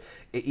kind of,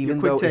 even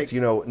though it's,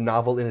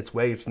 novel in its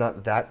way, it's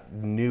not that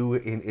new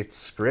in its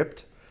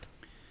script.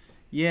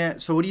 Yeah,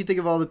 so what do you think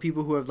of all the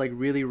people who have like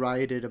really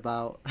rioted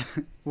about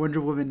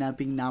Wonder Woman not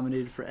being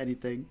nominated for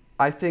anything?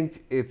 I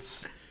think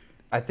it's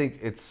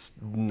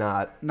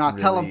not. No,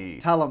 really...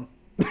 tell them.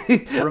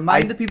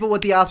 Remind the people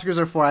what the Oscars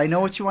are for. I know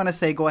what you want to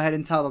say. Go ahead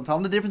and tell them. Tell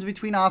them the difference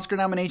between Oscar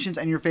nominations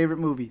and your favorite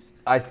movies.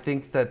 I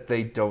think that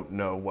they don't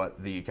know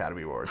what the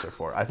Academy Awards are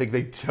for. I think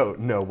they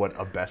don't know what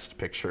a Best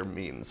Picture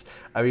means.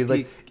 I mean,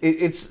 like,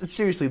 it's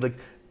seriously, like,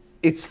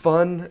 it's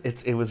fun.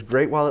 It was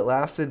great while it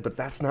lasted, but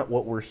that's not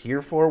what we're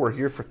here for. We're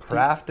here for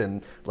craft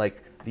and,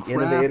 like, the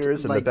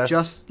innovators and like the best.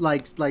 Just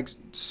like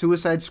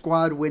Suicide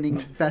Squad winning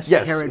best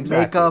hair and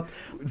makeup,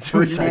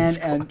 Ferdinand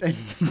and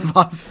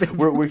Voss.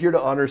 We're here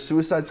to honor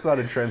Suicide Squad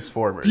and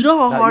Transformers. Do you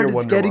know how hard it's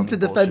Wonder getting Woman to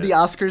defend the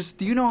bullshit. Oscars?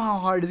 Do you know how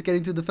hard it's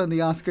getting to defend the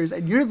Oscars?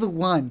 And you're the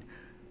one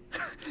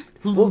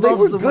who Well, they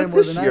loves were the win good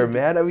more this than year, I do.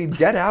 man. I mean,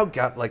 Get Out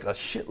got like a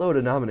shitload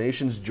of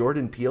nominations.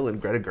 Jordan Peele and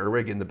Greta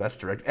Gerwig in the Best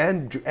Director,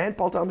 and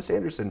Paul Thomas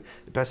Anderson,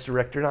 the Best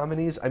Director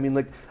nominees. I mean,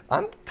 like,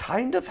 I'm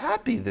kind of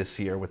happy this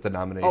year with the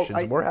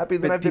nominations. More happy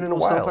than I've been in a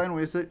while.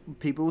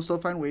 People will still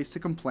find ways to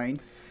complain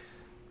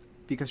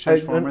because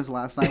Transformers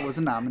last night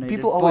wasn't nominated.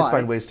 People always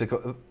find ways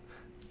to.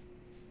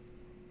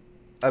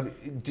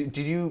 Did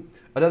you?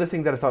 Another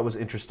thing that I thought was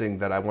interesting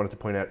that I wanted to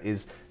point out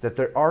is that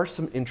there are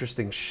some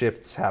interesting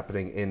shifts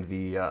happening in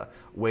the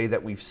way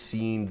that we've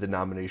seen the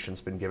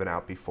nominations been given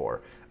out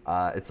before.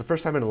 It's the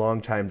first time in a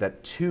long time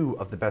that 2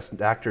 of the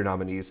Best Actor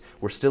nominees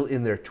were still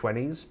in their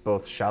 20s.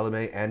 Both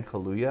Chalamet and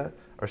Kaluuya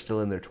are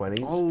still in their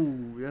 20s. Oh,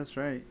 that's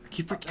right.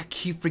 I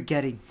keep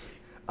forgetting.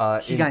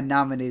 He got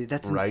nominated.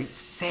 That's right?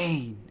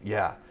 insane.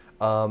 Yeah.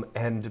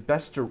 And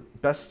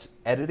best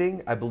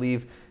editing, I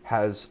believe,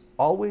 has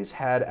always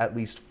had at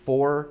least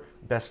 4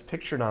 Best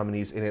Picture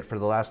nominees in it for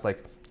the last,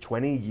 like,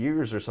 20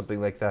 years or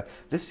something like that.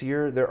 This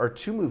year, there are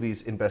 2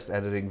 movies in Best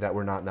Editing that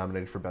were not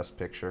nominated for Best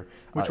Picture,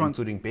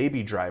 including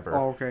Baby Driver.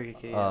 Oh, okay.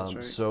 Yeah, that's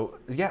right. So,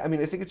 yeah, I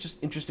mean, I think it's just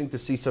interesting to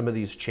see some of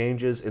these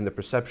changes in the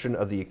perception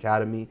of the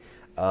Academy,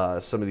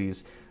 some of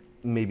these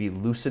maybe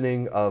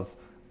loosening of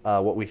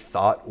what we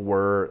thought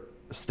were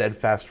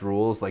steadfast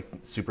rules,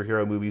 like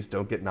superhero movies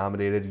don't get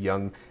nominated,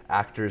 young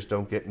actors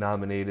don't get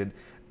nominated.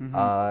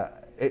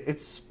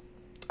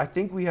 I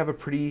think we have a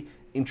pretty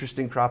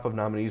interesting crop of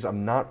nominees.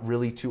 I'm not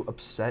really too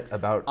upset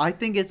about. I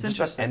think it's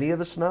interesting. Any of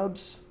the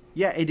snubs.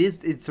 Yeah, it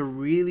is. It's a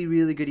really,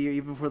 really good year,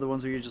 even for the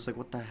ones where you're just like,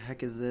 what the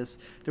heck is this?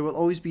 There will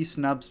always be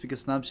snubs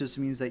because snubs just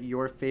means that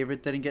your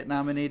favorite didn't get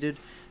nominated.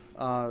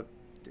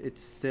 it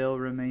still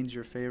remains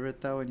your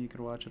favorite though, and you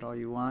can watch it all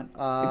you want.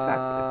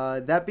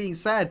 Exactly. That being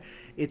said,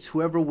 it's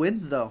whoever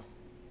wins though.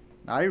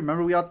 I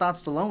remember we all thought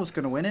Stallone was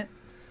going to win it,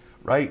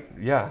 Right,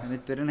 yeah. and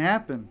it didn't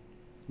happen.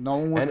 No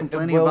one was And,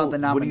 complaining well, about the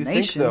what do you think,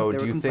 nomination. though? They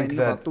Do were you think complaining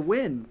that- about the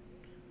win.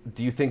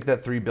 Do you think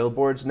that Three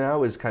Billboards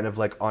now is kind of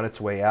like on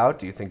its way out?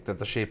 Do you think that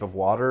The Shape of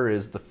Water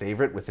is the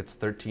favorite with its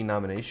 13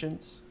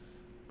 nominations?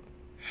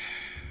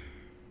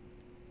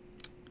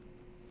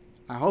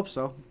 I hope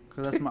so,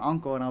 because that's my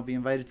uncle, and I'll be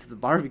invited to the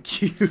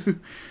barbecue.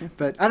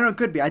 But I don't know. It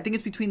could be. I think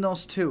it's between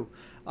those two.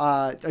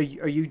 Are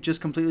you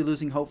just completely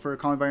losing hope for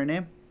Call Me by Your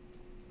Name?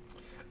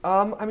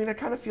 I mean, I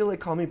kind of feel like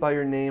Call Me by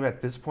Your Name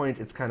at this point.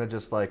 It's kind of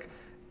just like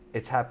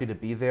it's happy to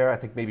be there. I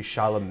think maybe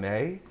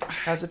Chalamet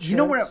has a chance. You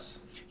know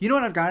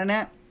what I've gotten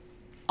at?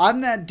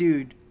 I'm that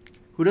dude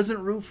who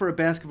doesn't root for a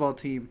basketball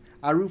team.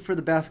 I root for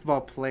the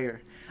basketball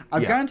player.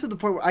 I've gotten to the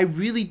point where I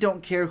really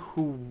don't care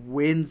who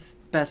wins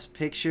Best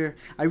Picture.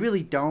 I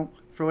really don't,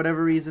 for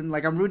whatever reason.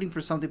 Like, I'm rooting for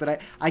something, but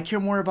I care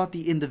more about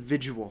the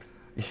individual.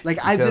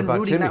 Like, I've been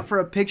rooting not for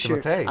a picture.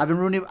 I've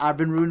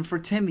been rooting for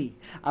Timmy.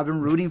 I've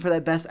been rooting for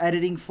that best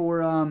editing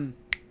for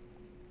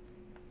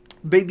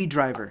Baby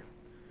Driver.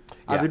 Yeah.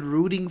 I've been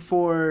rooting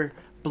for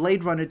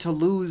Blade Runner to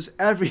lose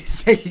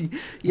everything.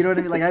 You know what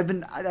I mean?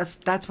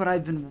 Like, that's what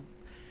I've been.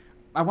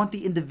 I want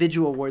the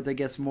individual awards, I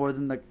guess, more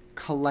than the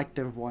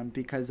collective one,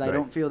 because I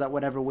don't feel that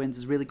whatever wins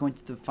is really going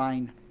to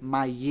define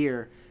my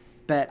year.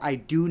 But I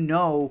do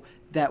know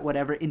that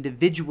whatever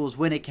individuals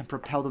win it can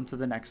propel them to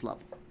the next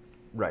level.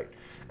 Right.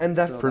 And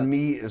that, for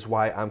me, is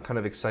why I'm kind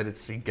of excited to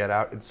see Get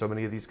Out in so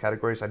many of these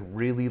categories. I'd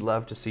really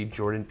love to see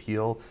Jordan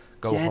Peele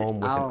go home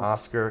with an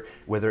Oscar,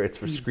 whether it's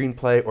for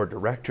screenplay or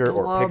director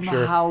or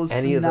picture.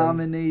 Any of them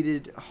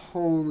nominated.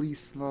 Holy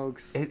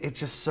smokes! It's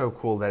just so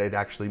cool that it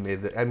actually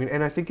made it. I mean,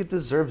 and I think it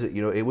deserves it.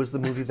 You know, it was the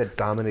movie that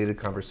dominated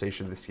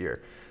conversation this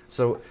year.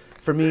 So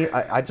for me,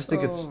 I just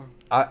think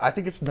I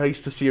think it's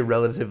nice to see a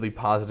relatively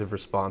positive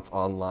response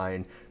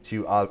online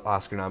to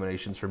Oscar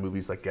nominations for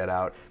movies like Get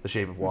Out, The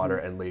Shape of Water,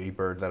 and Lady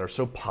Bird that are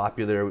so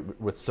popular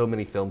with so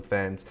many film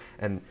fans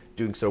and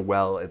doing so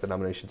well at the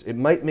nominations. It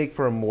might make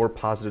for a more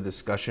positive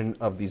discussion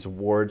of these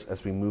awards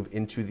as we move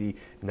into the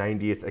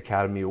 90th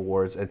Academy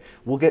Awards, and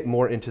we'll get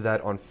more into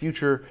that on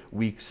future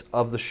weeks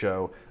of the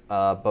show.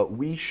 But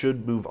we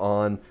should move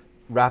on,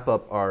 wrap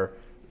up our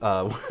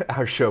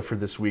show for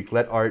this week.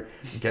 Let Art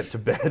get to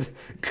bed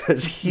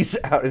because he's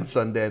out in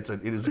Sundance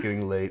and it is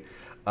getting late.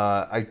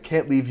 I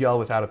can't leave y'all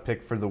without a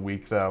pick for the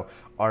week, though.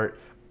 Art,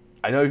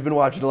 I know you've been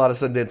watching a lot of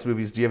Sundance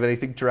movies. Do you have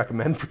anything to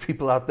recommend for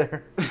people out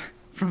there?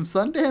 From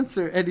Sundance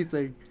or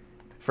anything?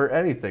 For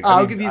anything.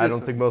 I'll give you this. I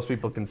don't think most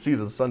people can see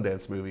the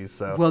Sundance movies.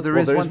 So. Well, there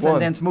is one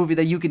Sundance movie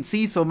that you can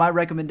see, so my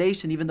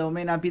recommendation, even though it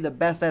may not be the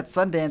best at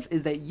Sundance,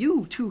 is that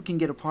you, too, can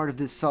get a part of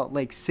this Salt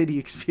Lake City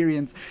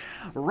experience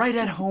right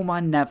at home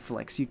on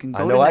Netflix. You can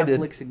go to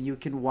Netflix and you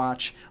can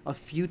watch A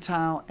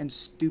Futile and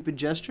Stupid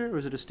Gesture, or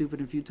is it A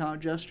Stupid and Futile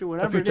Gesture?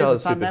 Whatever it is,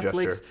 it's on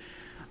Netflix.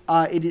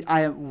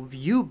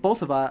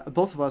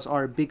 Both of us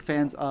are big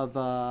fans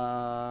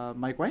of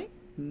Mike White?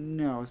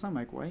 No, it's not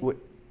Mike White.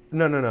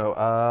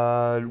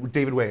 No.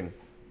 David Wayne.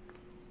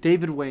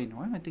 David Wayne.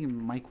 Why am I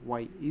thinking Mike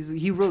White?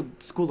 He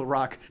wrote School of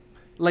Rock.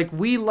 Like,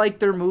 we like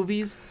their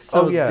movies,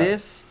 so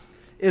this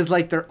is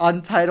like their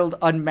untitled,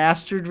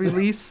 unmastered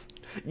release.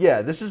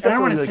 Yeah, this is. And I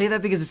don't want to say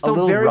that because it's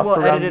still very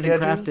well edited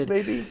and crafted.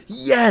 Maybe.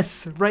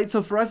 Yes, right.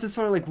 So for us, it's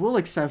sort of like we'll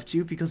accept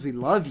you because we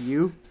love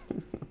you.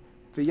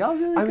 But y'all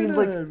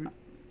really.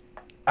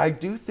 I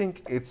do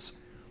think it's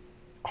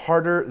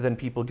harder than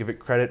people give it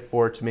credit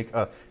for to make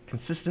a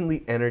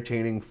consistently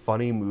entertaining,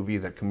 funny movie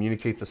that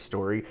communicates a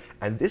story,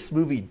 and this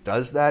movie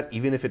does that,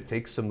 even if it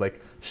takes some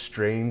like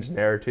strange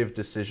narrative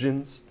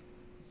decisions.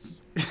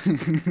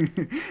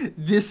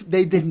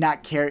 They did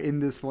not care in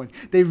this one.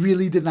 They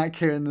really did not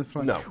care in this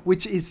one. No.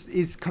 Which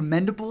is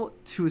commendable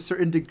to a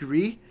certain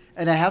degree,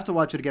 and I have to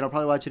watch it again. I'll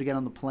probably watch it again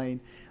on the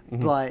plane.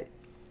 Mm-hmm. But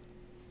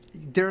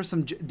there are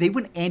they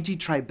went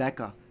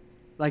anti-Tribeca.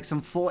 Like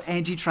some full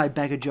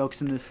anti-Tribeca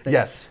jokes in this thing.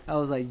 Yes. I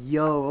was like,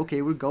 yo,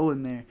 okay, we're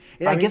going there.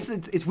 And I guess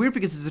it's weird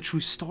because it's a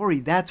true story.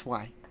 That's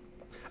why.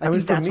 I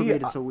think that's what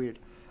made it so weird.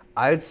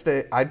 I'd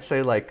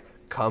say like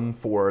come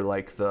for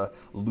like the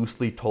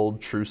loosely told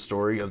true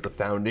story of the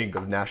founding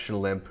of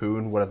National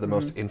Lampoon, one of the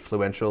most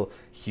influential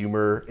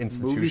humor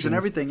institutions. Movies and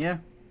everything, yeah.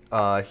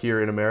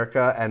 Here in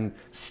America, and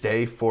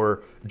stay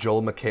for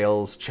Joel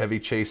McHale's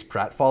Chevy Chase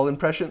pratfall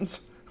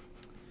impressions.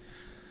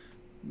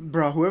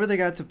 Bro, whoever they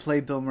got to play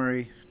Bill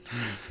Murray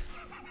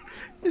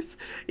is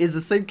the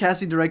same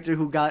casting director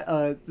who got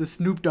the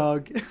Snoop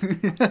Dogg.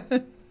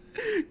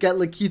 Got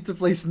Lakeith to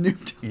play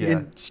Snoop Dogg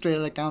in Straight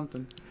Outta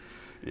Compton.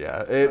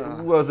 Yeah, it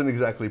wasn't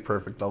exactly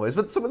perfect always,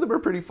 but some of them are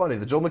pretty funny.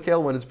 The Joel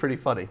McHale one is pretty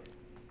funny.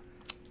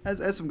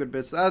 That's some good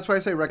bits. That's why I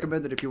say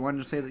recommend it if you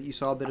wanted to say that you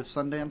saw a bit of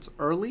Sundance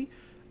early.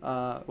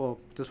 Well,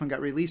 this one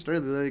got released early.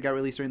 Literally got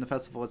released during the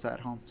festival. It's at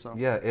home. So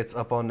yeah, it's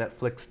up on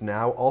Netflix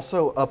now.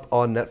 Also up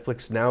on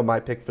Netflix now, my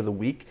pick for the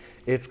week.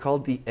 It's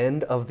called The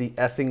End of the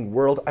Effing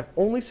World. I've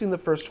only seen the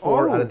first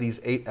 4 out of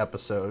these 8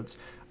 episodes.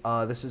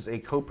 This is a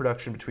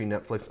co-production between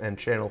Netflix and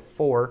Channel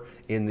 4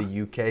 in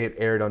the UK. It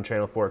aired on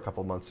Channel 4 a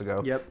couple months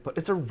ago. Yep. But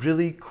it's a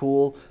really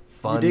cool,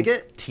 fun, dig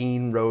it?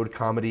 teen road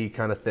comedy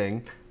kind of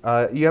thing.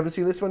 You haven't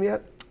seen this one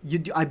yet?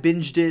 I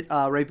binged it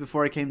right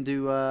before I came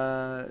to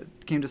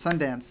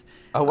Sundance.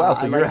 Oh wow!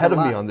 So you're ahead of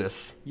me on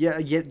this. Yeah,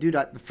 dude.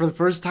 For the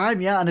first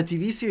time, on a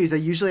TV series, I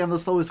usually am the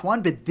slowest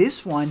one, but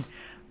this one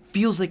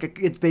feels like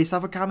it's based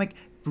off a comic.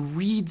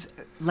 Reads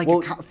like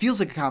feels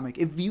like a comic.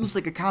 It views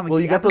like a comic. Well,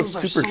 the you got those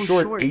episodes super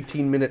so short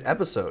 18-minute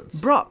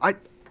episodes. Bro, I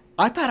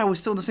thought I was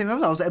still in the same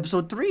episode. I was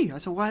episode 3. I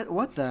said,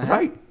 what the heck?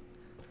 Right.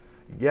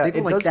 Yeah,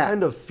 it like does that.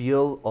 kind of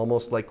feel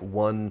almost like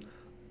one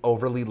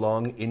overly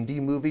long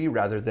indie movie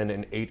rather than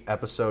an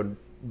 8-episode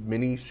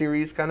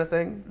mini-series kind of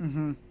thing.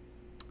 Mm-hmm.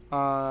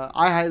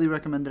 I highly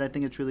recommend it. I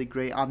think it's really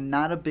great. I'm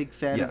not a big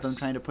fan of them Yes.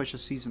 trying to push a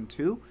season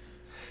 2.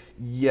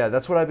 Yeah,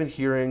 that's what I've been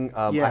hearing.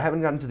 Yeah. I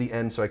haven't gotten to the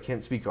end, so I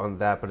can't speak on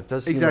that, but it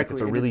does seem Exactly.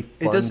 like it's a really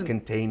fun,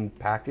 contained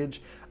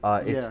package.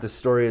 It's the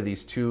story of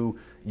these two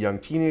young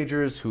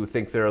teenagers who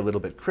think they're a little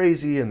bit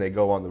crazy, and they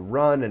go on the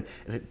run, and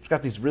it's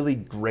got these really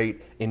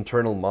great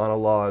internal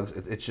monologues.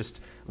 It's just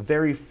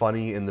very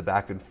funny in the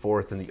back and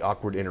forth and the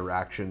awkward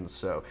interactions.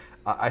 So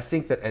I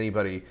think that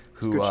anybody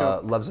who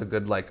loves a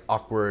good, like,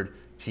 awkward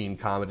teen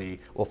comedy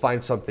will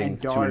find something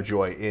to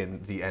enjoy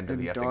in The End of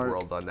the Epic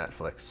World on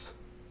Netflix.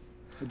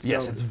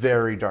 Yes, it's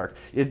very dark.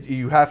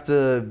 You have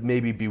to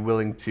maybe be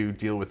willing to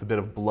deal with a bit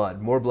of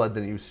blood, more blood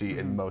than you see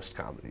in most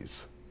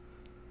comedies.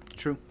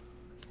 True.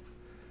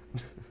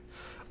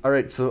 All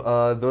right,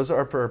 so those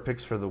are our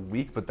picks for the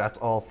week, but that's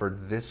all for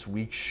this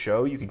week's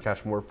show. You can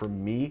catch more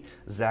from me,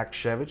 Zach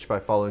Shevich, by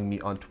following me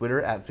on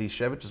Twitter at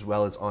ZShevich, as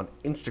well as on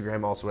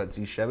Instagram, also at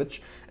ZShevich.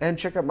 And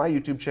check out my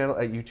YouTube channel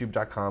at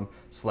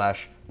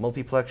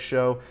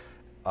youtube.com/multiplexshow.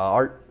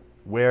 Art,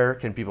 where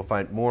can people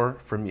find more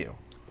from you?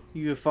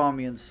 You can follow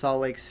me in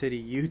Salt Lake City,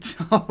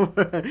 Utah.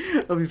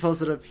 I'll be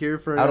posted up here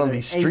for out on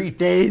these 8 streets.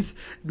 days.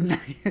 No,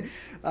 you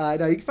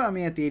can find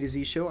me at The A to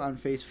Z Show on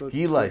Facebook,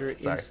 Twitter,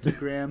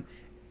 Instagram,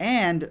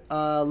 and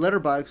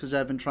Letterboxd, which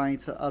I've been trying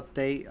to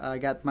update. I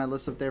got my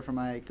list up there for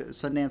my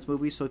Sundance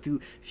movies. So if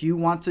you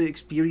want to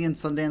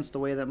experience Sundance the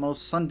way that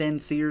most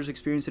Sundanceers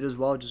experience it as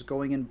well, just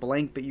going in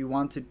blank, but you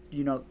want to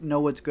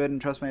know what's good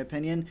and trust my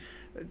opinion,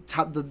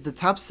 the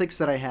top 6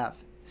 that I have.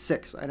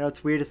 6. I know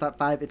it's weird. It's not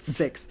 5. It's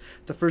 6.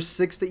 The first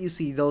 6 that you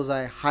see, those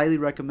I highly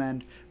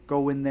recommend.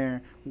 Go in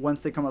there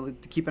once they come out.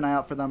 Keep an eye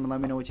out for them and let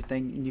me know what you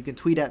think. And you can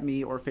tweet at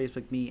me or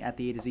Facebook me at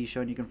the A to Z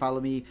Show. And you can follow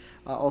me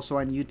also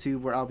on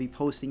YouTube, where I'll be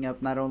posting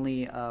up not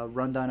only a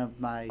rundown of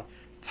my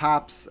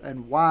tops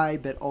and why,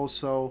 but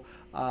also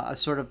a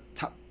sort of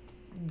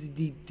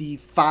the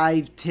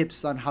 5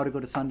 tips on how to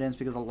go to Sundance,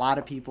 because a lot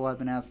of people have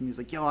been asking me,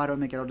 like, yo, how do I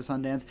make it out to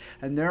Sundance?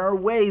 And there are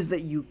ways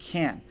that you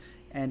can.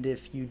 And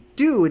if you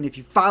do, and if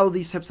you follow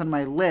these tips on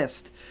my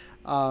list,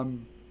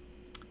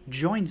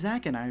 join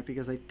Zach and I,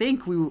 because I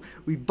think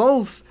we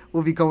both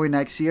will be going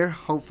next year,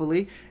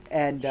 hopefully.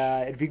 And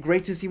it'd be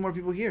great to see more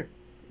people here.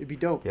 It'd be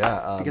dope.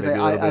 Yeah, because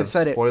I've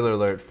said it. Spoiler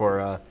alert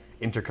for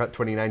Intercut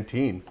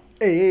 2019.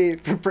 Hey,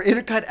 for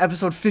Intercut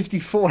episode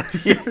 54.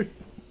 Yeah.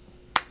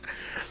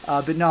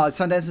 But no,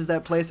 Sundance is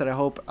that place that I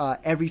hope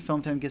every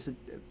film fan gets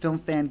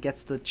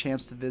the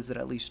chance to visit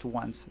at least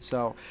once.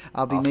 So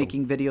I'll be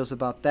making videos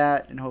about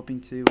that and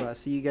hoping to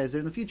see you guys there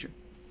in the future.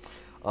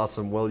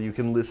 Awesome. Well, you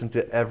can listen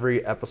to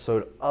every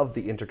episode of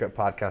the Intercut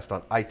podcast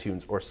on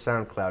iTunes or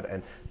SoundCloud,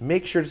 and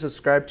make sure to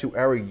subscribe to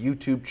our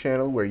YouTube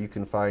channel, where you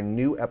can find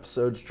new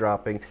episodes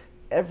dropping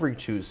every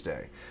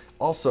Tuesday.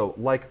 Also,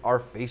 like our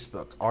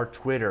Facebook, our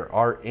Twitter,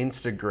 our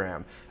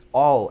Instagram,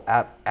 all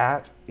at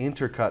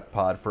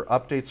IntercutPod for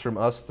updates from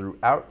us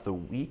throughout the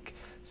week.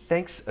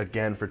 Thanks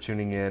again for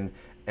tuning in,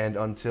 and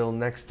until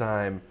next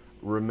time,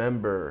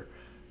 remember,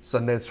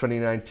 Sundance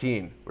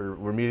 2019,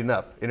 we're meeting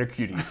up, Inner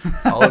Cuties,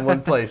 all in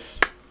one place.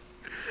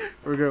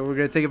 We're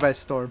gonna take it by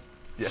storm.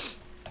 Yeah.